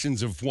the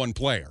actions of one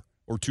player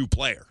or two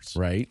players.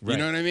 Right. You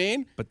know what I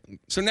mean? But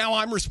so now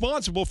I'm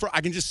responsible for,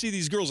 I can just see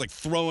these girls like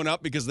throwing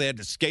up because they had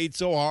to skate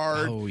so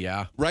hard. Oh,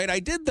 yeah. Right, I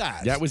did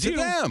that. That was to you.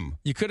 them.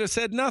 You could have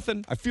said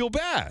nothing. I feel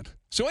bad.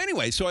 So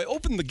anyway, so I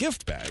opened the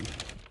gift bag,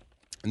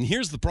 and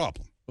here's the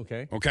problem.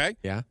 Okay. Okay?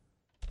 Yeah.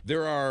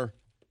 There are,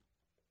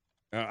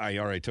 I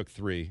already took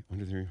 3. 1,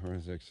 2, 3,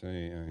 4, 6,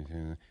 7,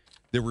 8,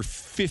 there were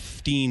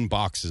 15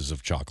 boxes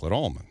of chocolate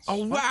almonds.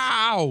 Oh,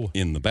 wow.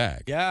 In the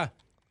bag. Yeah.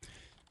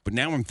 But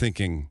now I'm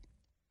thinking,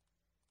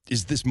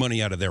 is this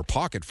money out of their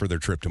pocket for their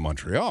trip to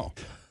Montreal?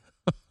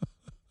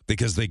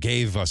 Because they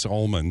gave us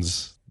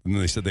almonds, and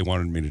they said they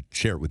wanted me to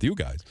share it with you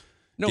guys.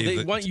 No,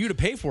 they want you to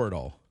pay for it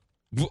all.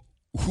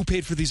 Who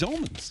paid for these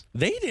almonds?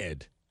 They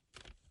did.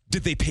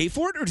 Did they pay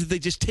for it, or did they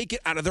just take it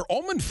out of their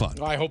almond fund?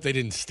 I hope they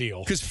didn't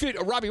steal. Because,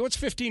 Robbie, what's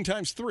 15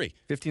 times 3?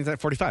 15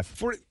 times 45.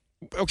 40.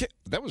 Okay,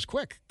 that was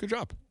quick. Good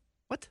job.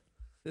 What?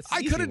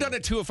 I could have done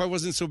it, too, if I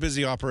wasn't so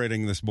busy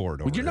operating this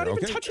board. Well, you're not here,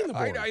 even okay? touching the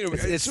board.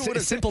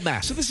 It's simple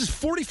math. So this is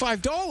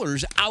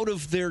 $45 out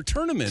of their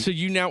tournament. So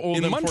you now owe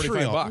in them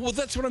Montreal. $45. Well,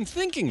 that's what I'm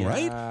thinking,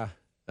 right?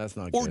 That's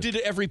not Or good. did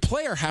every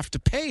player have to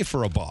pay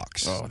for a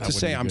box to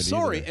say, I'm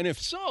sorry? Either. And if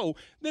so,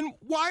 then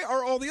why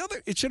are all the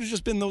other... It should have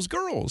just been those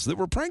girls that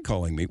were prank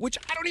calling me, which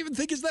I don't even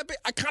think is that big.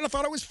 I kind of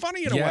thought it was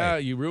funny in a way. Yeah,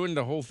 you ruined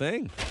the whole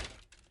thing.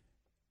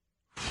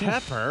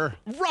 Pepper.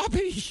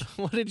 Robbie!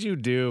 What did you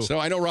do? So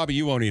I know, Robbie,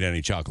 you won't eat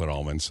any chocolate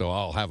almonds, so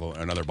I'll have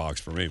another box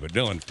for me. But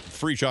Dylan,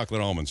 free chocolate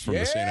almonds from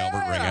the St.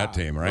 Albert Ringette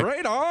team, right?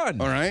 Right on.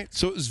 All right.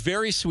 So it was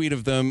very sweet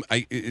of them.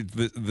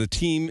 The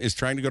team is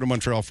trying to go to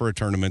Montreal for a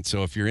tournament.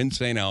 So if you're in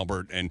St.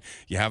 Albert and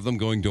you have them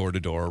going door to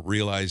door,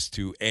 realize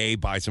to A,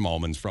 buy some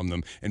almonds from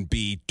them, and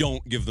B,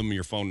 don't give them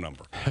your phone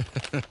number.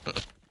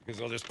 Because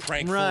they'll just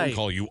prank phone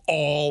call you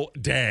all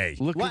day.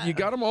 Look, you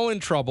got them all in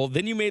trouble.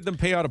 Then you made them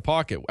pay out of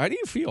pocket. How do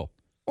you feel?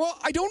 Well,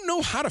 I don't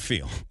know how to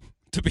feel,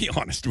 to be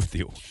honest with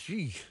you.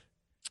 Gee.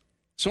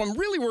 So I'm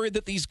really worried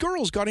that these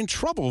girls got in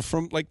trouble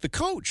from like the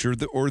coach or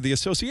the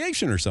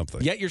association or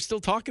something. Yet you're still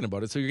talking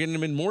about it, so you're getting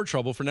them in more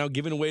trouble for now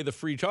giving away the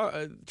free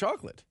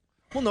chocolate.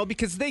 Well, no,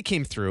 because they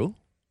came through.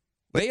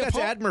 That's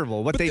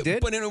admirable what they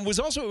did. But it was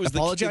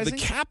the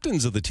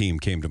captains of the team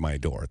came to my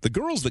door. The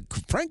girls that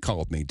prank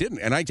called me didn't,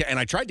 and I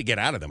tried to get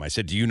out of them. I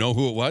said, "Do you know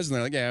who it was?" And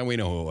they're like, "Yeah, we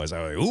know who it was."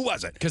 I was like, "Who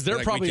was it?" Because they're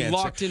probably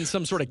locked in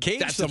some sort of cage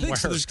That's somewhere. The thing.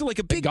 So there's still like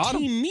a big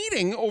team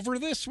meeting over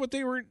this. What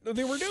they were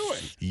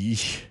doing.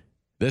 Yeesh.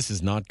 This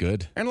is not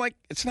good. And like,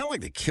 it's not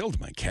like they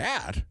killed my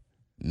cat.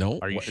 No,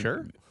 are you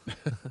sure?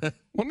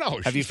 Well, no.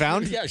 Have you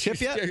found Chip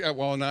yet? Yeah,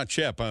 well, not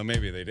Chip.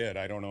 Maybe they did.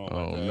 I don't know.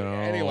 Oh, no.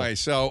 Anyway,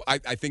 so I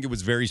think it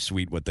was very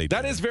sweet what they did.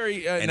 That is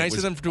very nice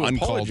of them to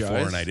uncalled apologize.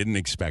 for, and I didn't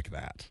expect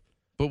that.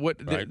 But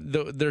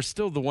there's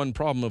still the one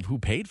problem of who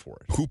paid for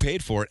it. Who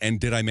paid for it, and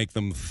did I make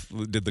them?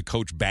 Did the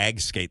coach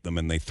bag skate them,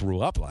 and they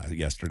threw up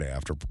yesterday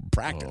after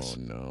practice?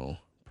 Oh no,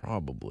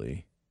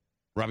 probably.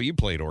 Robbie, you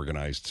played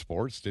organized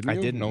sports, didn't you?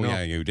 I didn't. No, no.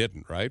 yeah, you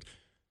didn't, right?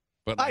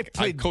 But I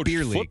played coached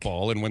beer league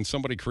football, and when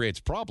somebody creates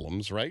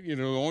problems, right? You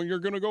know, oh, you're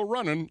going to go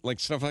running, like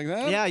stuff like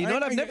that. Yeah, you know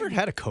what? I've never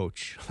had a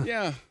coach.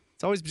 Yeah,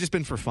 it's always just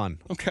been for fun.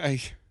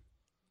 Okay.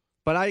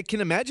 But I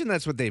can imagine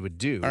that's what they would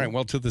do. All right,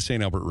 well, to the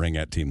St. Albert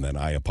Ringette team, then,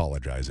 I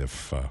apologize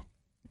if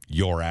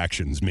your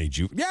actions made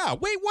you... Yeah,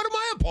 wait, what am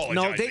I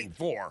apologizing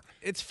for?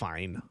 It's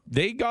fine.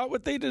 They got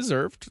what they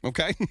deserved.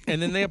 Okay.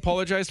 And then they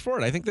apologized for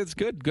it. I think that's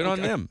good. Good on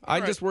them.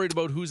 I'm just worried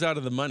about who's out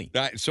of the money.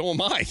 So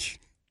am I.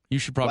 You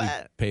should probably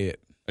pay it.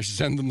 I should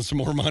send them some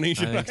more money,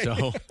 should I think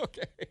so.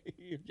 Okay.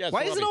 Yes,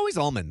 Why is it Robbie. always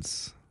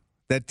almonds?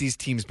 that these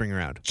teams bring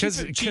around.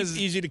 Because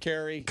easy to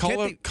carry.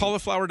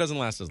 Cauliflower doesn't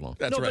last as long.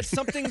 That's right. But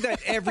something that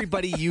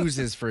everybody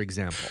uses, for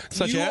example.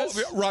 Such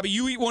as? Robbie,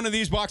 you eat one of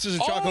these boxes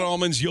of chocolate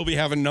almonds, you'll be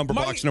having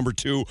box number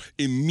 2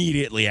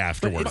 immediately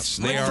afterwards.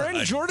 My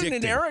friend Jordan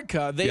and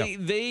Erica,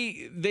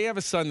 they have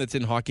a son that's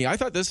in hockey. I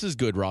thought this is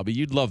good, Robbie.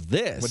 You'd love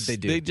this. What'd they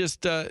do? They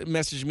just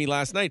messaged me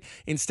last night.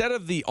 Instead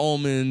of the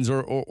almonds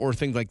or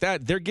things like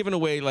that, they're giving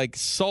away like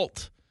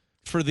salt.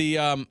 For the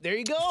there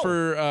you go.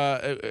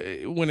 For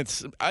when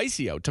it's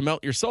icy out to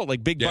melt your salt,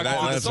 like big bucket.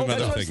 That's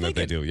another thing that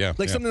they do. Yeah,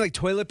 something like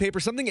toilet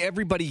paper, something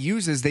everybody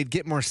uses. They'd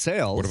get more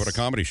sales. What about a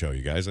comedy show,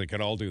 you guys? They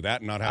could all do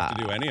that and not have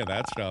to do any of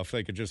that stuff.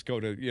 They could just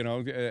go to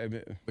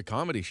the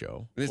comedy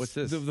show. What's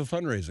this? The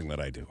fundraising that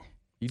I do.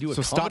 You do a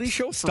comedy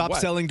show? Stop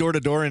selling door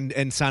to door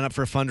and sign up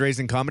for a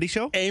fundraising comedy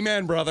show.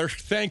 Amen, brother.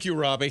 Thank you,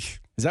 Robbie.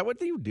 Is that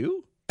what you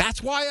do?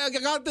 That's why I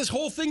got this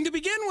whole thing to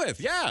begin with.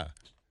 Yeah.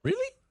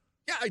 Really?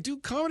 Yeah, I do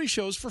comedy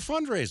shows for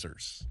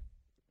fundraisers.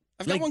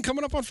 I've got one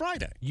coming up on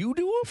Friday. You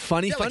do a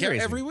funny fundraiser?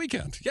 Every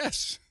weekend,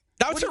 yes.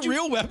 That's a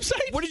real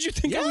website? What did you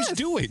think I was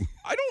doing?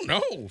 I don't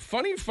know.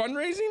 Funny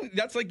fundraising?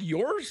 That's like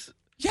yours?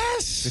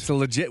 Yes. It's a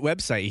legit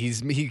website.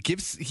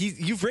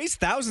 You've raised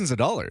thousands of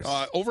dollars.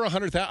 Over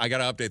 100,000. I got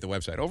to update the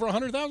website. Over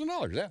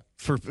 $100,000, yeah.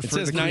 It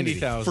says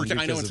 90,000.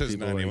 I know it says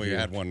 90. We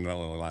had one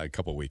a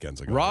couple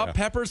weekends ago. Rob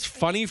Pepper's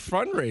funny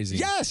fundraising.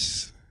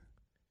 Yes.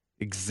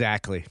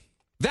 Exactly.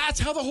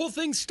 That's how the whole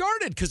thing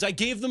started, because I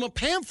gave them a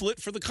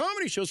pamphlet for the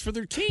comedy shows for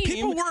their team.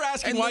 People were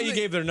asking why you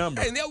gave their number.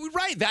 And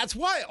right, that's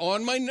why.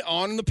 On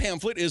the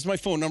pamphlet is my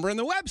phone number and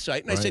the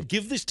website. And I said,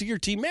 give this to your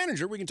team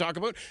manager. We can talk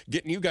about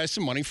getting you guys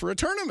some money for a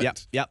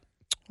tournament. Yep.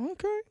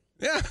 Okay.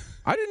 Yeah.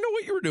 I didn't know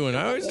what you were doing.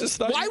 I always just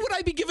thought. Why would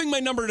I be giving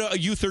my number to a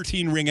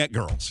U13 Ringette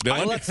girls?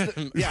 That's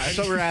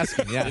what we're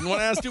asking. Yeah. Didn't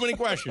want to ask too many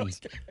questions.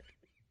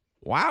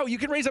 Wow, you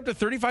can raise up to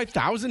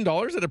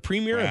 $35,000 at a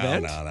premier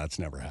event? No, that's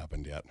never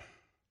happened yet.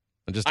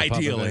 Just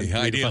ideally,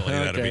 that'd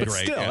be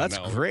great. Still, that's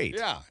great.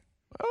 Yeah.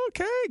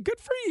 Okay, good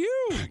for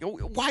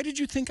you. Why did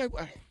you think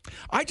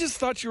I just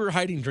thought you were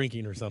hiding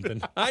drinking or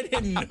something. I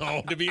didn't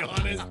know, to be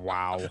honest.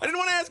 Wow. I didn't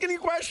want to ask any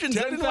questions.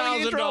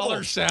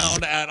 $10,000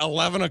 sound at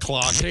 11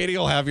 o'clock. Katie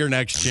will have your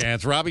next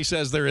chance. Robbie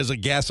says there is a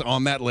guess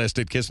on that list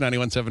at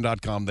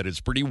kiss917.com that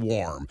is pretty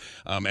warm,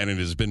 and it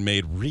has been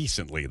made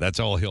recently. That's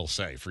all he'll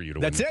say for you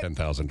to win the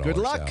 $10,000. Good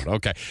luck. Sound.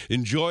 Okay.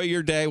 Enjoy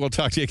your day. We'll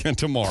talk to you again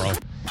tomorrow.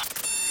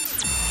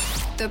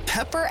 The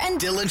Pepper and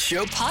Dylan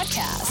Show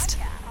podcast.